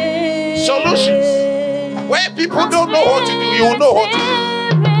God. Solutions. Where people don't know what to do, you will know what to do.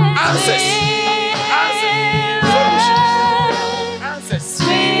 Answers. Solutions. Answers.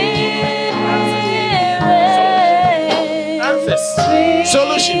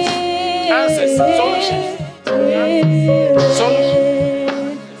 Solutions. Answers. Solutions.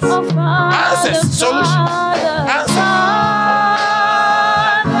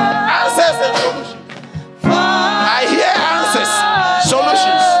 Answers and solutions. I hear answers.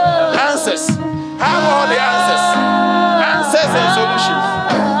 Solutions. Answers. Have all the answers. Answers and solutions.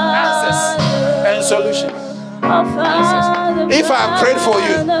 Answers. If I have prayed for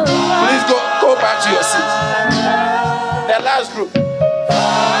you, please go back to your seat. The last group.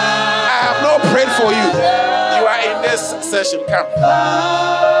 not prayed for you, you are in this session. Come.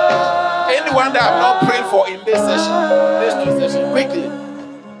 Anyone that I have not prayed for in this session, this two sessions, quickly.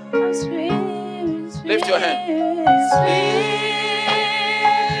 Lift your hand.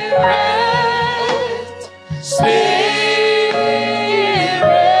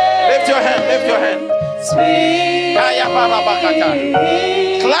 Lift your hand, lift your hand.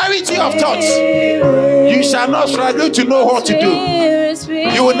 Clarity of thoughts. You shall not struggle to know what to do.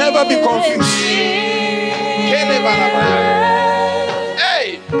 You will never be confused.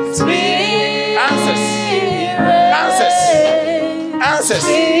 Hey! Answers. Answers. Answers.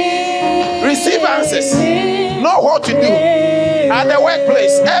 Receive answers. Know what to do. At the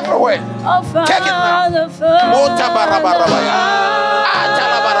workplace, everywhere. Check it now.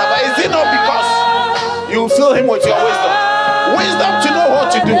 Is it not because you fill him with your wisdom? Wisdom to know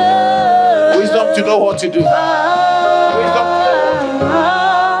what to do. Wisdom to know what to do.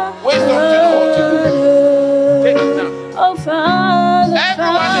 Wisdom to know what to do. Take it now.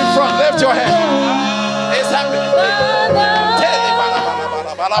 Everyone in front, lift your hand. It's happening.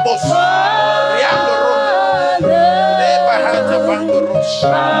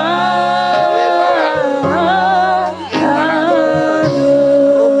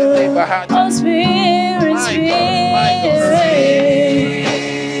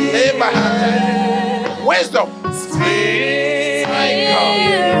 Wisdom. My God.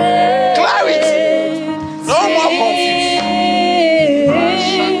 Clarity. No more confusion.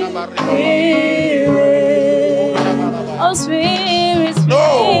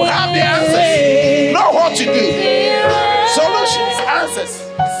 No, have the answers. Know what to do. Solutions, answers.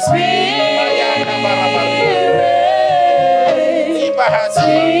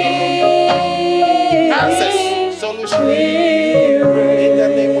 Answers, solutions. In the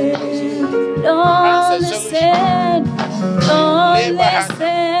name of Jesus. Answers, solutions.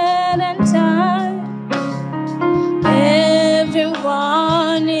 And time.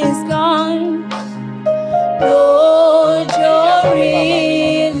 Everyone is gone. Lord, you're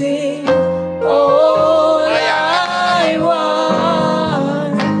really all I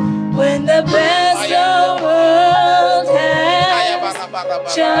want. When the best the world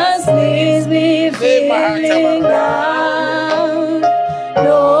has just leaves me feeling down.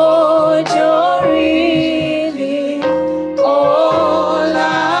 Lord, you're really all I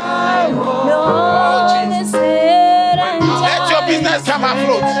want. Lord, is said and Let your business come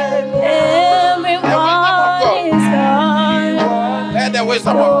afloat. Let the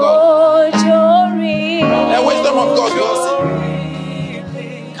wisdom of God. The wisdom of God you all see.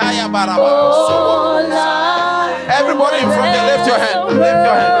 Kaya baraba. Everybody in front there, lift your hand. Lift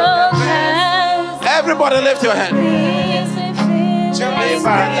your hand. Everybody lift your hand.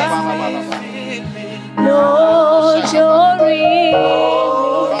 Lord, you're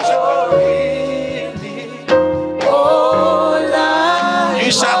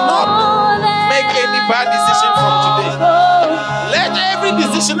you shall not make any bad decision from today. Let every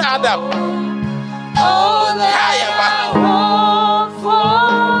decision add up.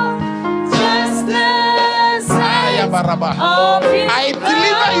 I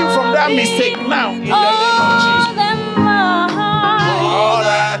deliver you from that mistake now in the name of Jesus. All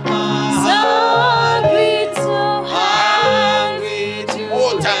that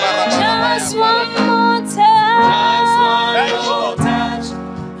just one more touch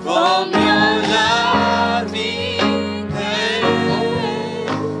from your loving hand.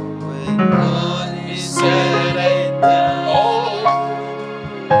 When all is said and done,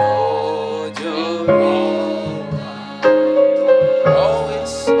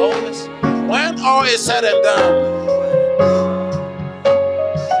 always. When all is said and done,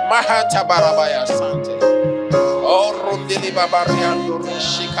 Mahata Barabaya Sante. Oh, Rondeli Babariando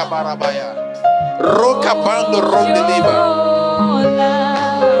Roshika Barabaya. Roka Bando Rondeliba.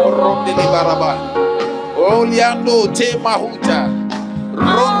 Rondeli Baraba. Oliando Te Mahuta.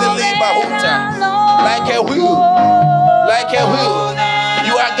 Rondeli Bahuta. Like a wheel. Like a wheel.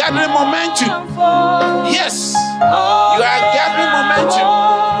 You are gathering momentum. Yes. You are gathering momentum.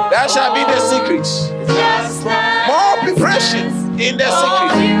 That shall be the secret. More preparation in the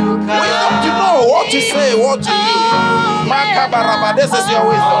secret. Wisdom to know what to say, what to do. Makabaraba, this is your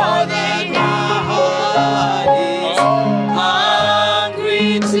wisdom.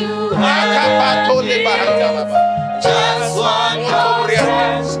 Just one more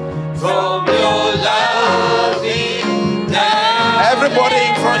from your loving hand. Everybody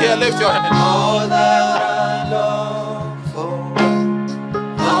in front here, lift your hand. All that I long for,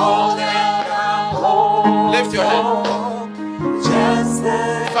 all that I hope. Lift your hand.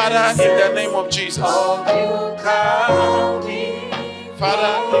 Father, in the name of Jesus.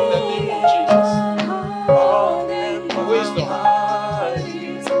 Father, in the name of Jesus.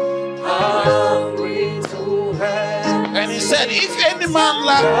 said, if any man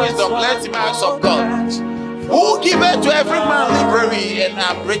lack wisdom, let him ask of God, who giveth to every man liberally and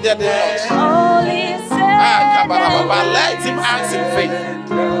upbraideth not. Let him ask in faith.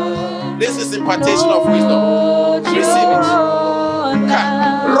 This is impartation of wisdom. Receive it.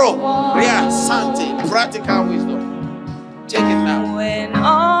 Practical wisdom. Take it now.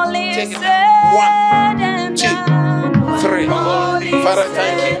 Take it now. 1, 2, 3. Father,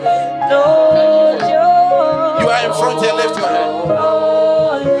 thank you. You are in front here. Lift your hand.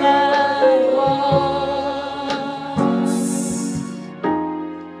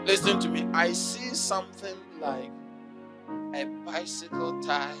 Listen to me. I see something like a bicycle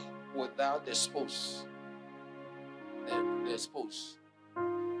tie without the spokes. The spokes.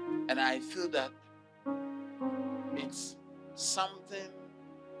 And I feel that it's something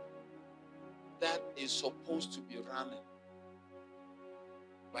that is supposed to be running,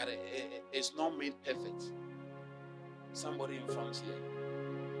 but it's not made perfect. Somebody in front here.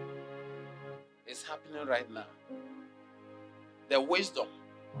 It's happening right now. The wisdom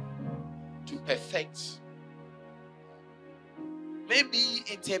to perfect. Maybe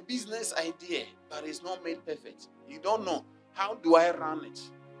it's a business idea, but it's not made perfect. You don't know. How do I run it?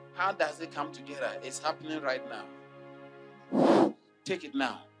 How does it come together? It's happening right now. Take it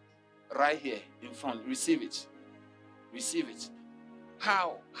now. Right here in front. Receive it. Receive it.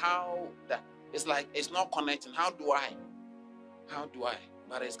 How that? It's like it's not connecting. How do I?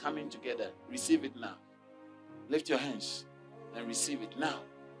 But it's coming together. Receive it now. Lift your hands and receive it now.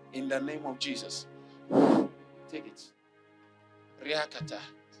 In the name of Jesus. Take it. Riakata.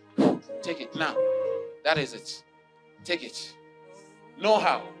 Take it now. That is it. Take it. Know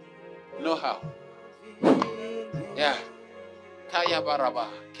how. Yeah. Kaya baraba.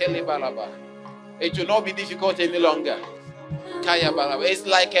 Kele baraba. It will not be difficult any longer. Kaya baraba. It's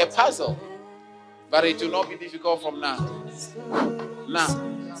like a puzzle. But it will not be difficult from now. Now.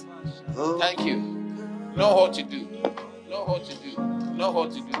 Thank you. Know how to do.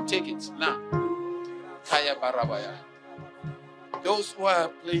 Take it now. Kaya barabaya. Those who are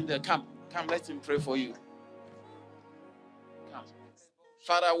playing the come, let him pray for you. Come.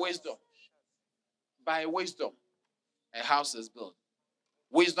 Father, wisdom. By wisdom, a house is built.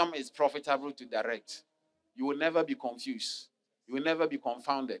 Wisdom is profitable to direct. You will never be confused. You will never be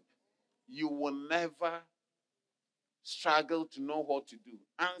confounded. You will never struggle to know what to do.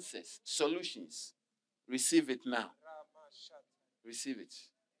 Answers, solutions. Receive it now. Receive it.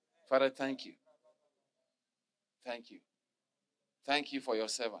 Father, thank you. Thank you. Thank you for your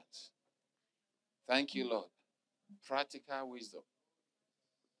servants. Thank you, Lord. Practical wisdom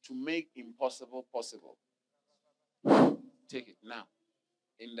to make impossible possible. Take it now.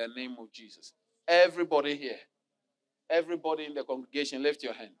 In the name of Jesus. Everybody here, everybody in the congregation, lift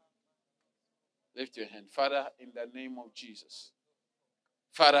your hand. Lift your hand. Father, in the name of Jesus.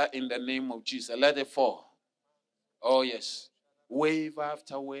 Father, in the name of Jesus. Let it fall. Oh, yes. Wave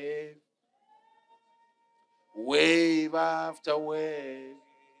after wave. Wave after wave.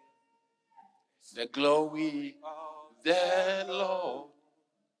 The glory of the Lord.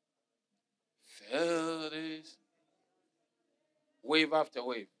 Fill this. Wave after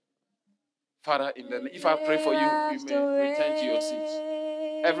wave. Father, if I pray for you, you may return to your seats.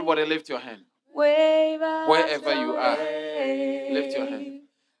 Everybody lift your hand. Wherever you are, lift your hand.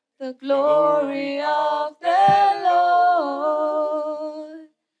 The glory of the Lord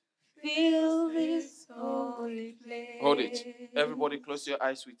fill this holy place. Hold it. Everybody close your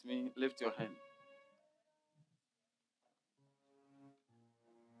eyes with me. Lift your hand.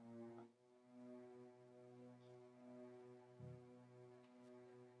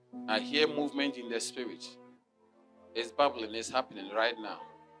 I hear movement in the spirit. It's bubbling. It's happening right now.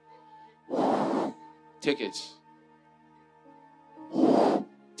 Take it.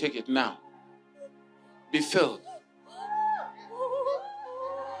 Take it now. Be filled.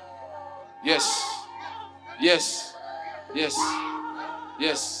 Yes. Yes. Yes.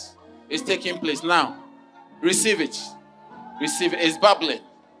 Yes. It's taking place now. Receive it. Receive it. It's bubbling.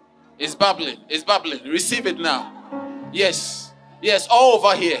 It's bubbling. It's bubbling. Receive it now. Yes. Yes. All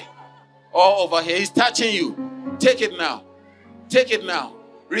over here. All over here. He's touching you. Take it now. Take it now.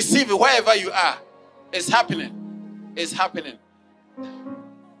 Receive it wherever you are. It's happening. It's happening.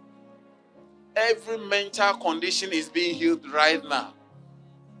 Every mental condition is being healed right now.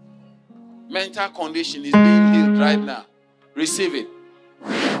 Mental condition is being healed right now. Receive it.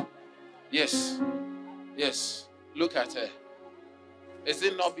 Yes. Yes. Look at her. Is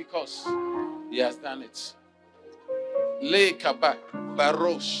it not because he has done it? Le kabak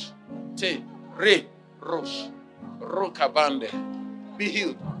barosh te re rosh rokabande. Be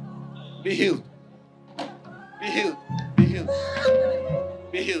healed. Be healed. Be healed. Be healed.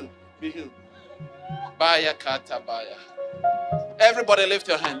 Be healed. Be healed. Baya kata baya. Everybody lift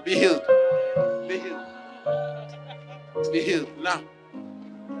your hand. Be healed. Be healed. Be healed. Now,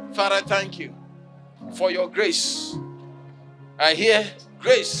 Father, thank you for your grace. I hear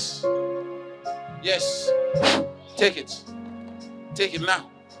grace. Yes. Take it. Take it now.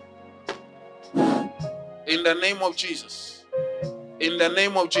 In the name of Jesus. In the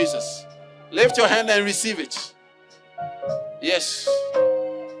name of Jesus. Lift your hand and receive it. Yes.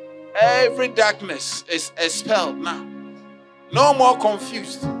 Every darkness is expelled now. No more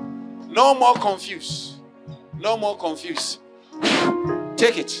confused. No more confused. No more confused.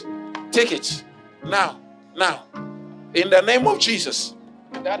 Take it. Take it. Now. Now. In the name of Jesus.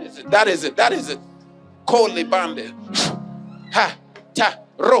 That is it. That is it. That is it. Kole bande. Ha. Ta.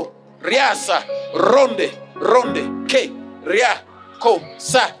 Ro. Riasa. Ronde. Ronde. Ke. Ria. Ko.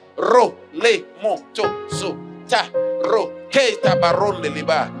 Sa. Ro. Le. Mo. To. So. Ta. Ro. Ke. Tabaronde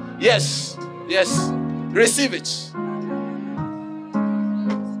liba. Yes. Yes. Receive it.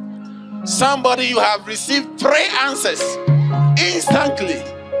 Somebody, you have received 3 answers instantly.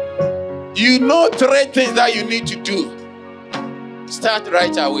 You know 3 things that you need to do. Start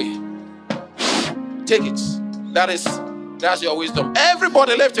right away. Take it. That's your wisdom.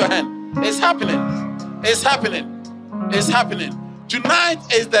 Everybody lift your hand. It's happening. It's happening. It's happening. Tonight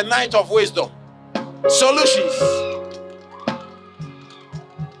is the night of wisdom. Solutions.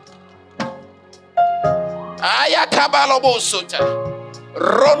 Ayakabalobo sota.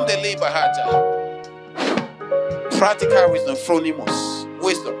 Rondele bahata. Practical wisdom. Phronimos.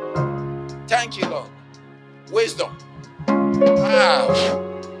 Wisdom. Thank you, Lord. Wisdom. Wow.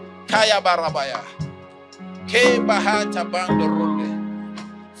 Kaya barabaya. Ke bahata bando ronde.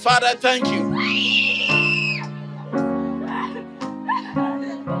 Father, thank you.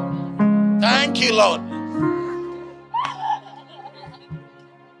 Thank you, Lord.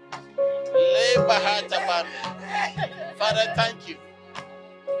 Le bahata bando. Father, thank you.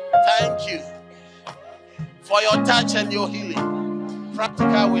 Thank you for your touch and your healing.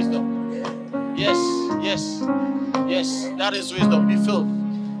 Practical wisdom. Yes, yes, yes. That is wisdom. Be filled.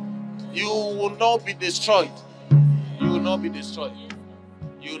 You will not be destroyed. You will not be destroyed.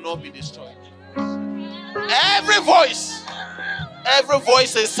 You will not be destroyed. Every voice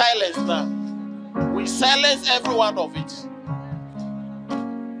is silenced now. We silence every one of it.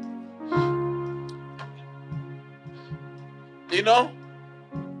 You know,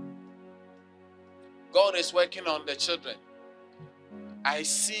 God is working on the children. I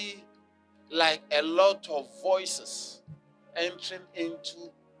see like a lot of voices entering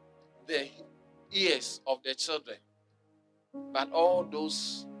into the ears of the children. But all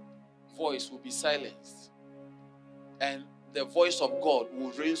those voices will be silenced. And the voice of God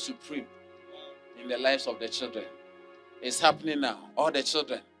will reign supreme in the lives of the children. It's happening now. All the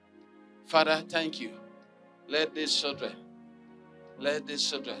children. Father, thank you. Let these children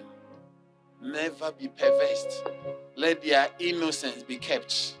never be perverse. Let their innocence be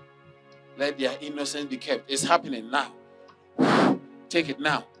kept. Let their innocence be kept. It's happening now. Take it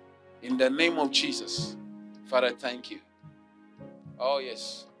now. In the name of Jesus. Father, thank you. Oh,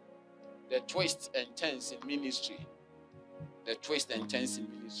 yes. The twists and turns in ministry. The twists and turns in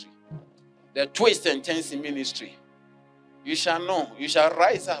ministry. The twists and turns in ministry. You shall know. You shall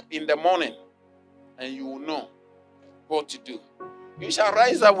rise up in the morning and you will know what to do. You shall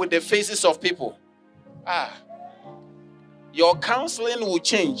rise up with the faces of people. Your counseling will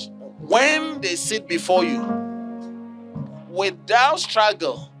change when they sit before you. Without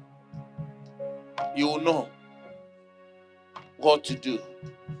struggle, you will know what to do.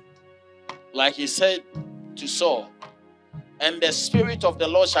 Like he said to Saul, and the Spirit of the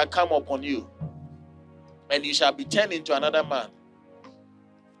Lord shall come upon you, and you shall be turned into another man.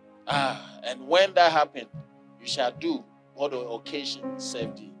 And when that happens, you shall do what the occasion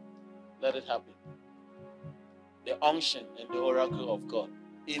served you. Let it happen. The unction and the oracle of God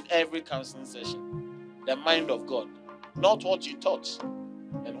in every counseling session. The mind of God. Not what you thought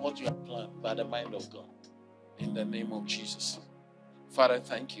and what you have planned, but the mind of God. In the name of Jesus. Father,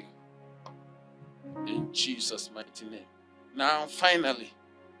 thank you. In Jesus' mighty name. Now, finally,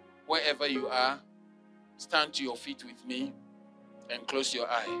 wherever you are, stand to your feet with me and close your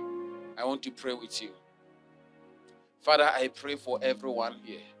eye. I want to pray with you. Father, I pray for everyone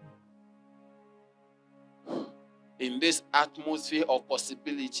here. In this atmosphere of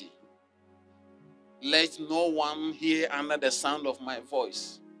possibility, let no one here under the sound of my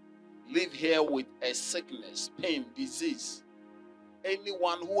voice live here with a sickness, pain, disease.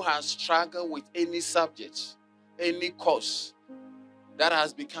 Anyone who has struggled with any subject, any cause that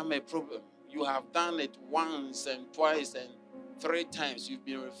has become a problem. You have done it once and twice and 3 times you've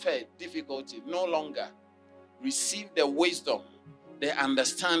been referred, difficulty, no longer. Receive the wisdom, the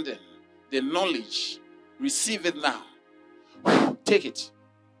understanding, the knowledge. Receive it now. Take it.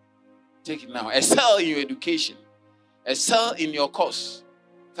 Take it now. Excel in your education. Excel in your course.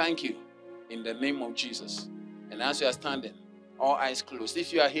 Thank you. In the name of Jesus. And as you are standing, all eyes closed.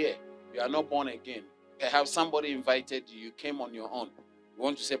 If you are here, you are not born again. Perhaps somebody invited you. You came on your own. You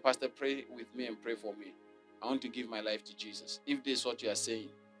want to say, Pastor, pray with me and pray for me. I want to give my life to Jesus. If this is what you are saying,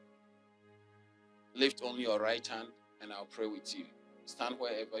 lift only your right hand and I'll pray with you. Stand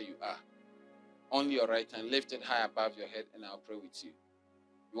wherever you are. Only your right hand, lift it high above your head and I'll pray with you.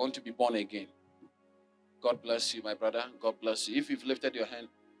 You want to be born again. God bless you, my brother. God bless you. If you've lifted your hand,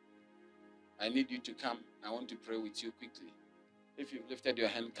 I need you to come. I want to pray with you quickly. If you've lifted your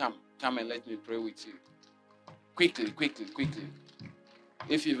hand, come. Come and let me pray with you. Quickly, quickly, quickly.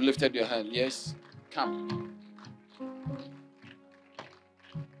 If you've lifted your hand, yes, come.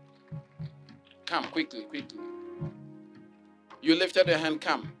 Come, quickly, quickly. You lifted your hand,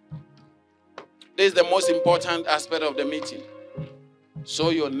 come. This is the most important aspect of the meeting. So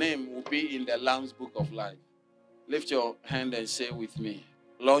your name will be in the Lamb's Book of Life. Lift your hand and say with me,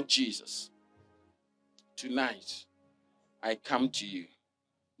 Lord Jesus, tonight I come to you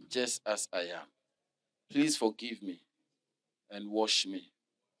just as I am. Please forgive me and wash me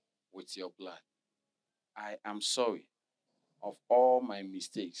with your blood. I am sorry of all my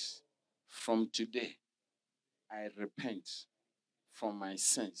mistakes. From today, I repent from my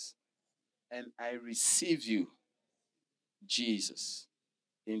sins and I receive you, Jesus,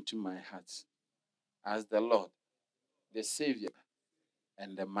 into my heart as the Lord, the Savior,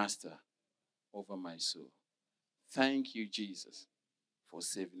 and the Master over my soul. Thank you, Jesus, for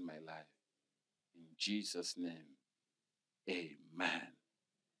saving my life. In Jesus' name, amen.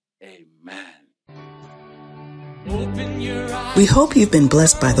 Amen. We hope you've been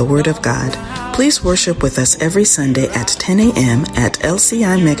blessed by the Word of God. Please worship with us every Sunday at 10 a.m. at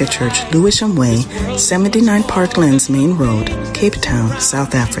LCI Megachurch, Lewisham Way, 79 Parklands Main Road, Cape Town,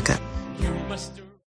 South Africa.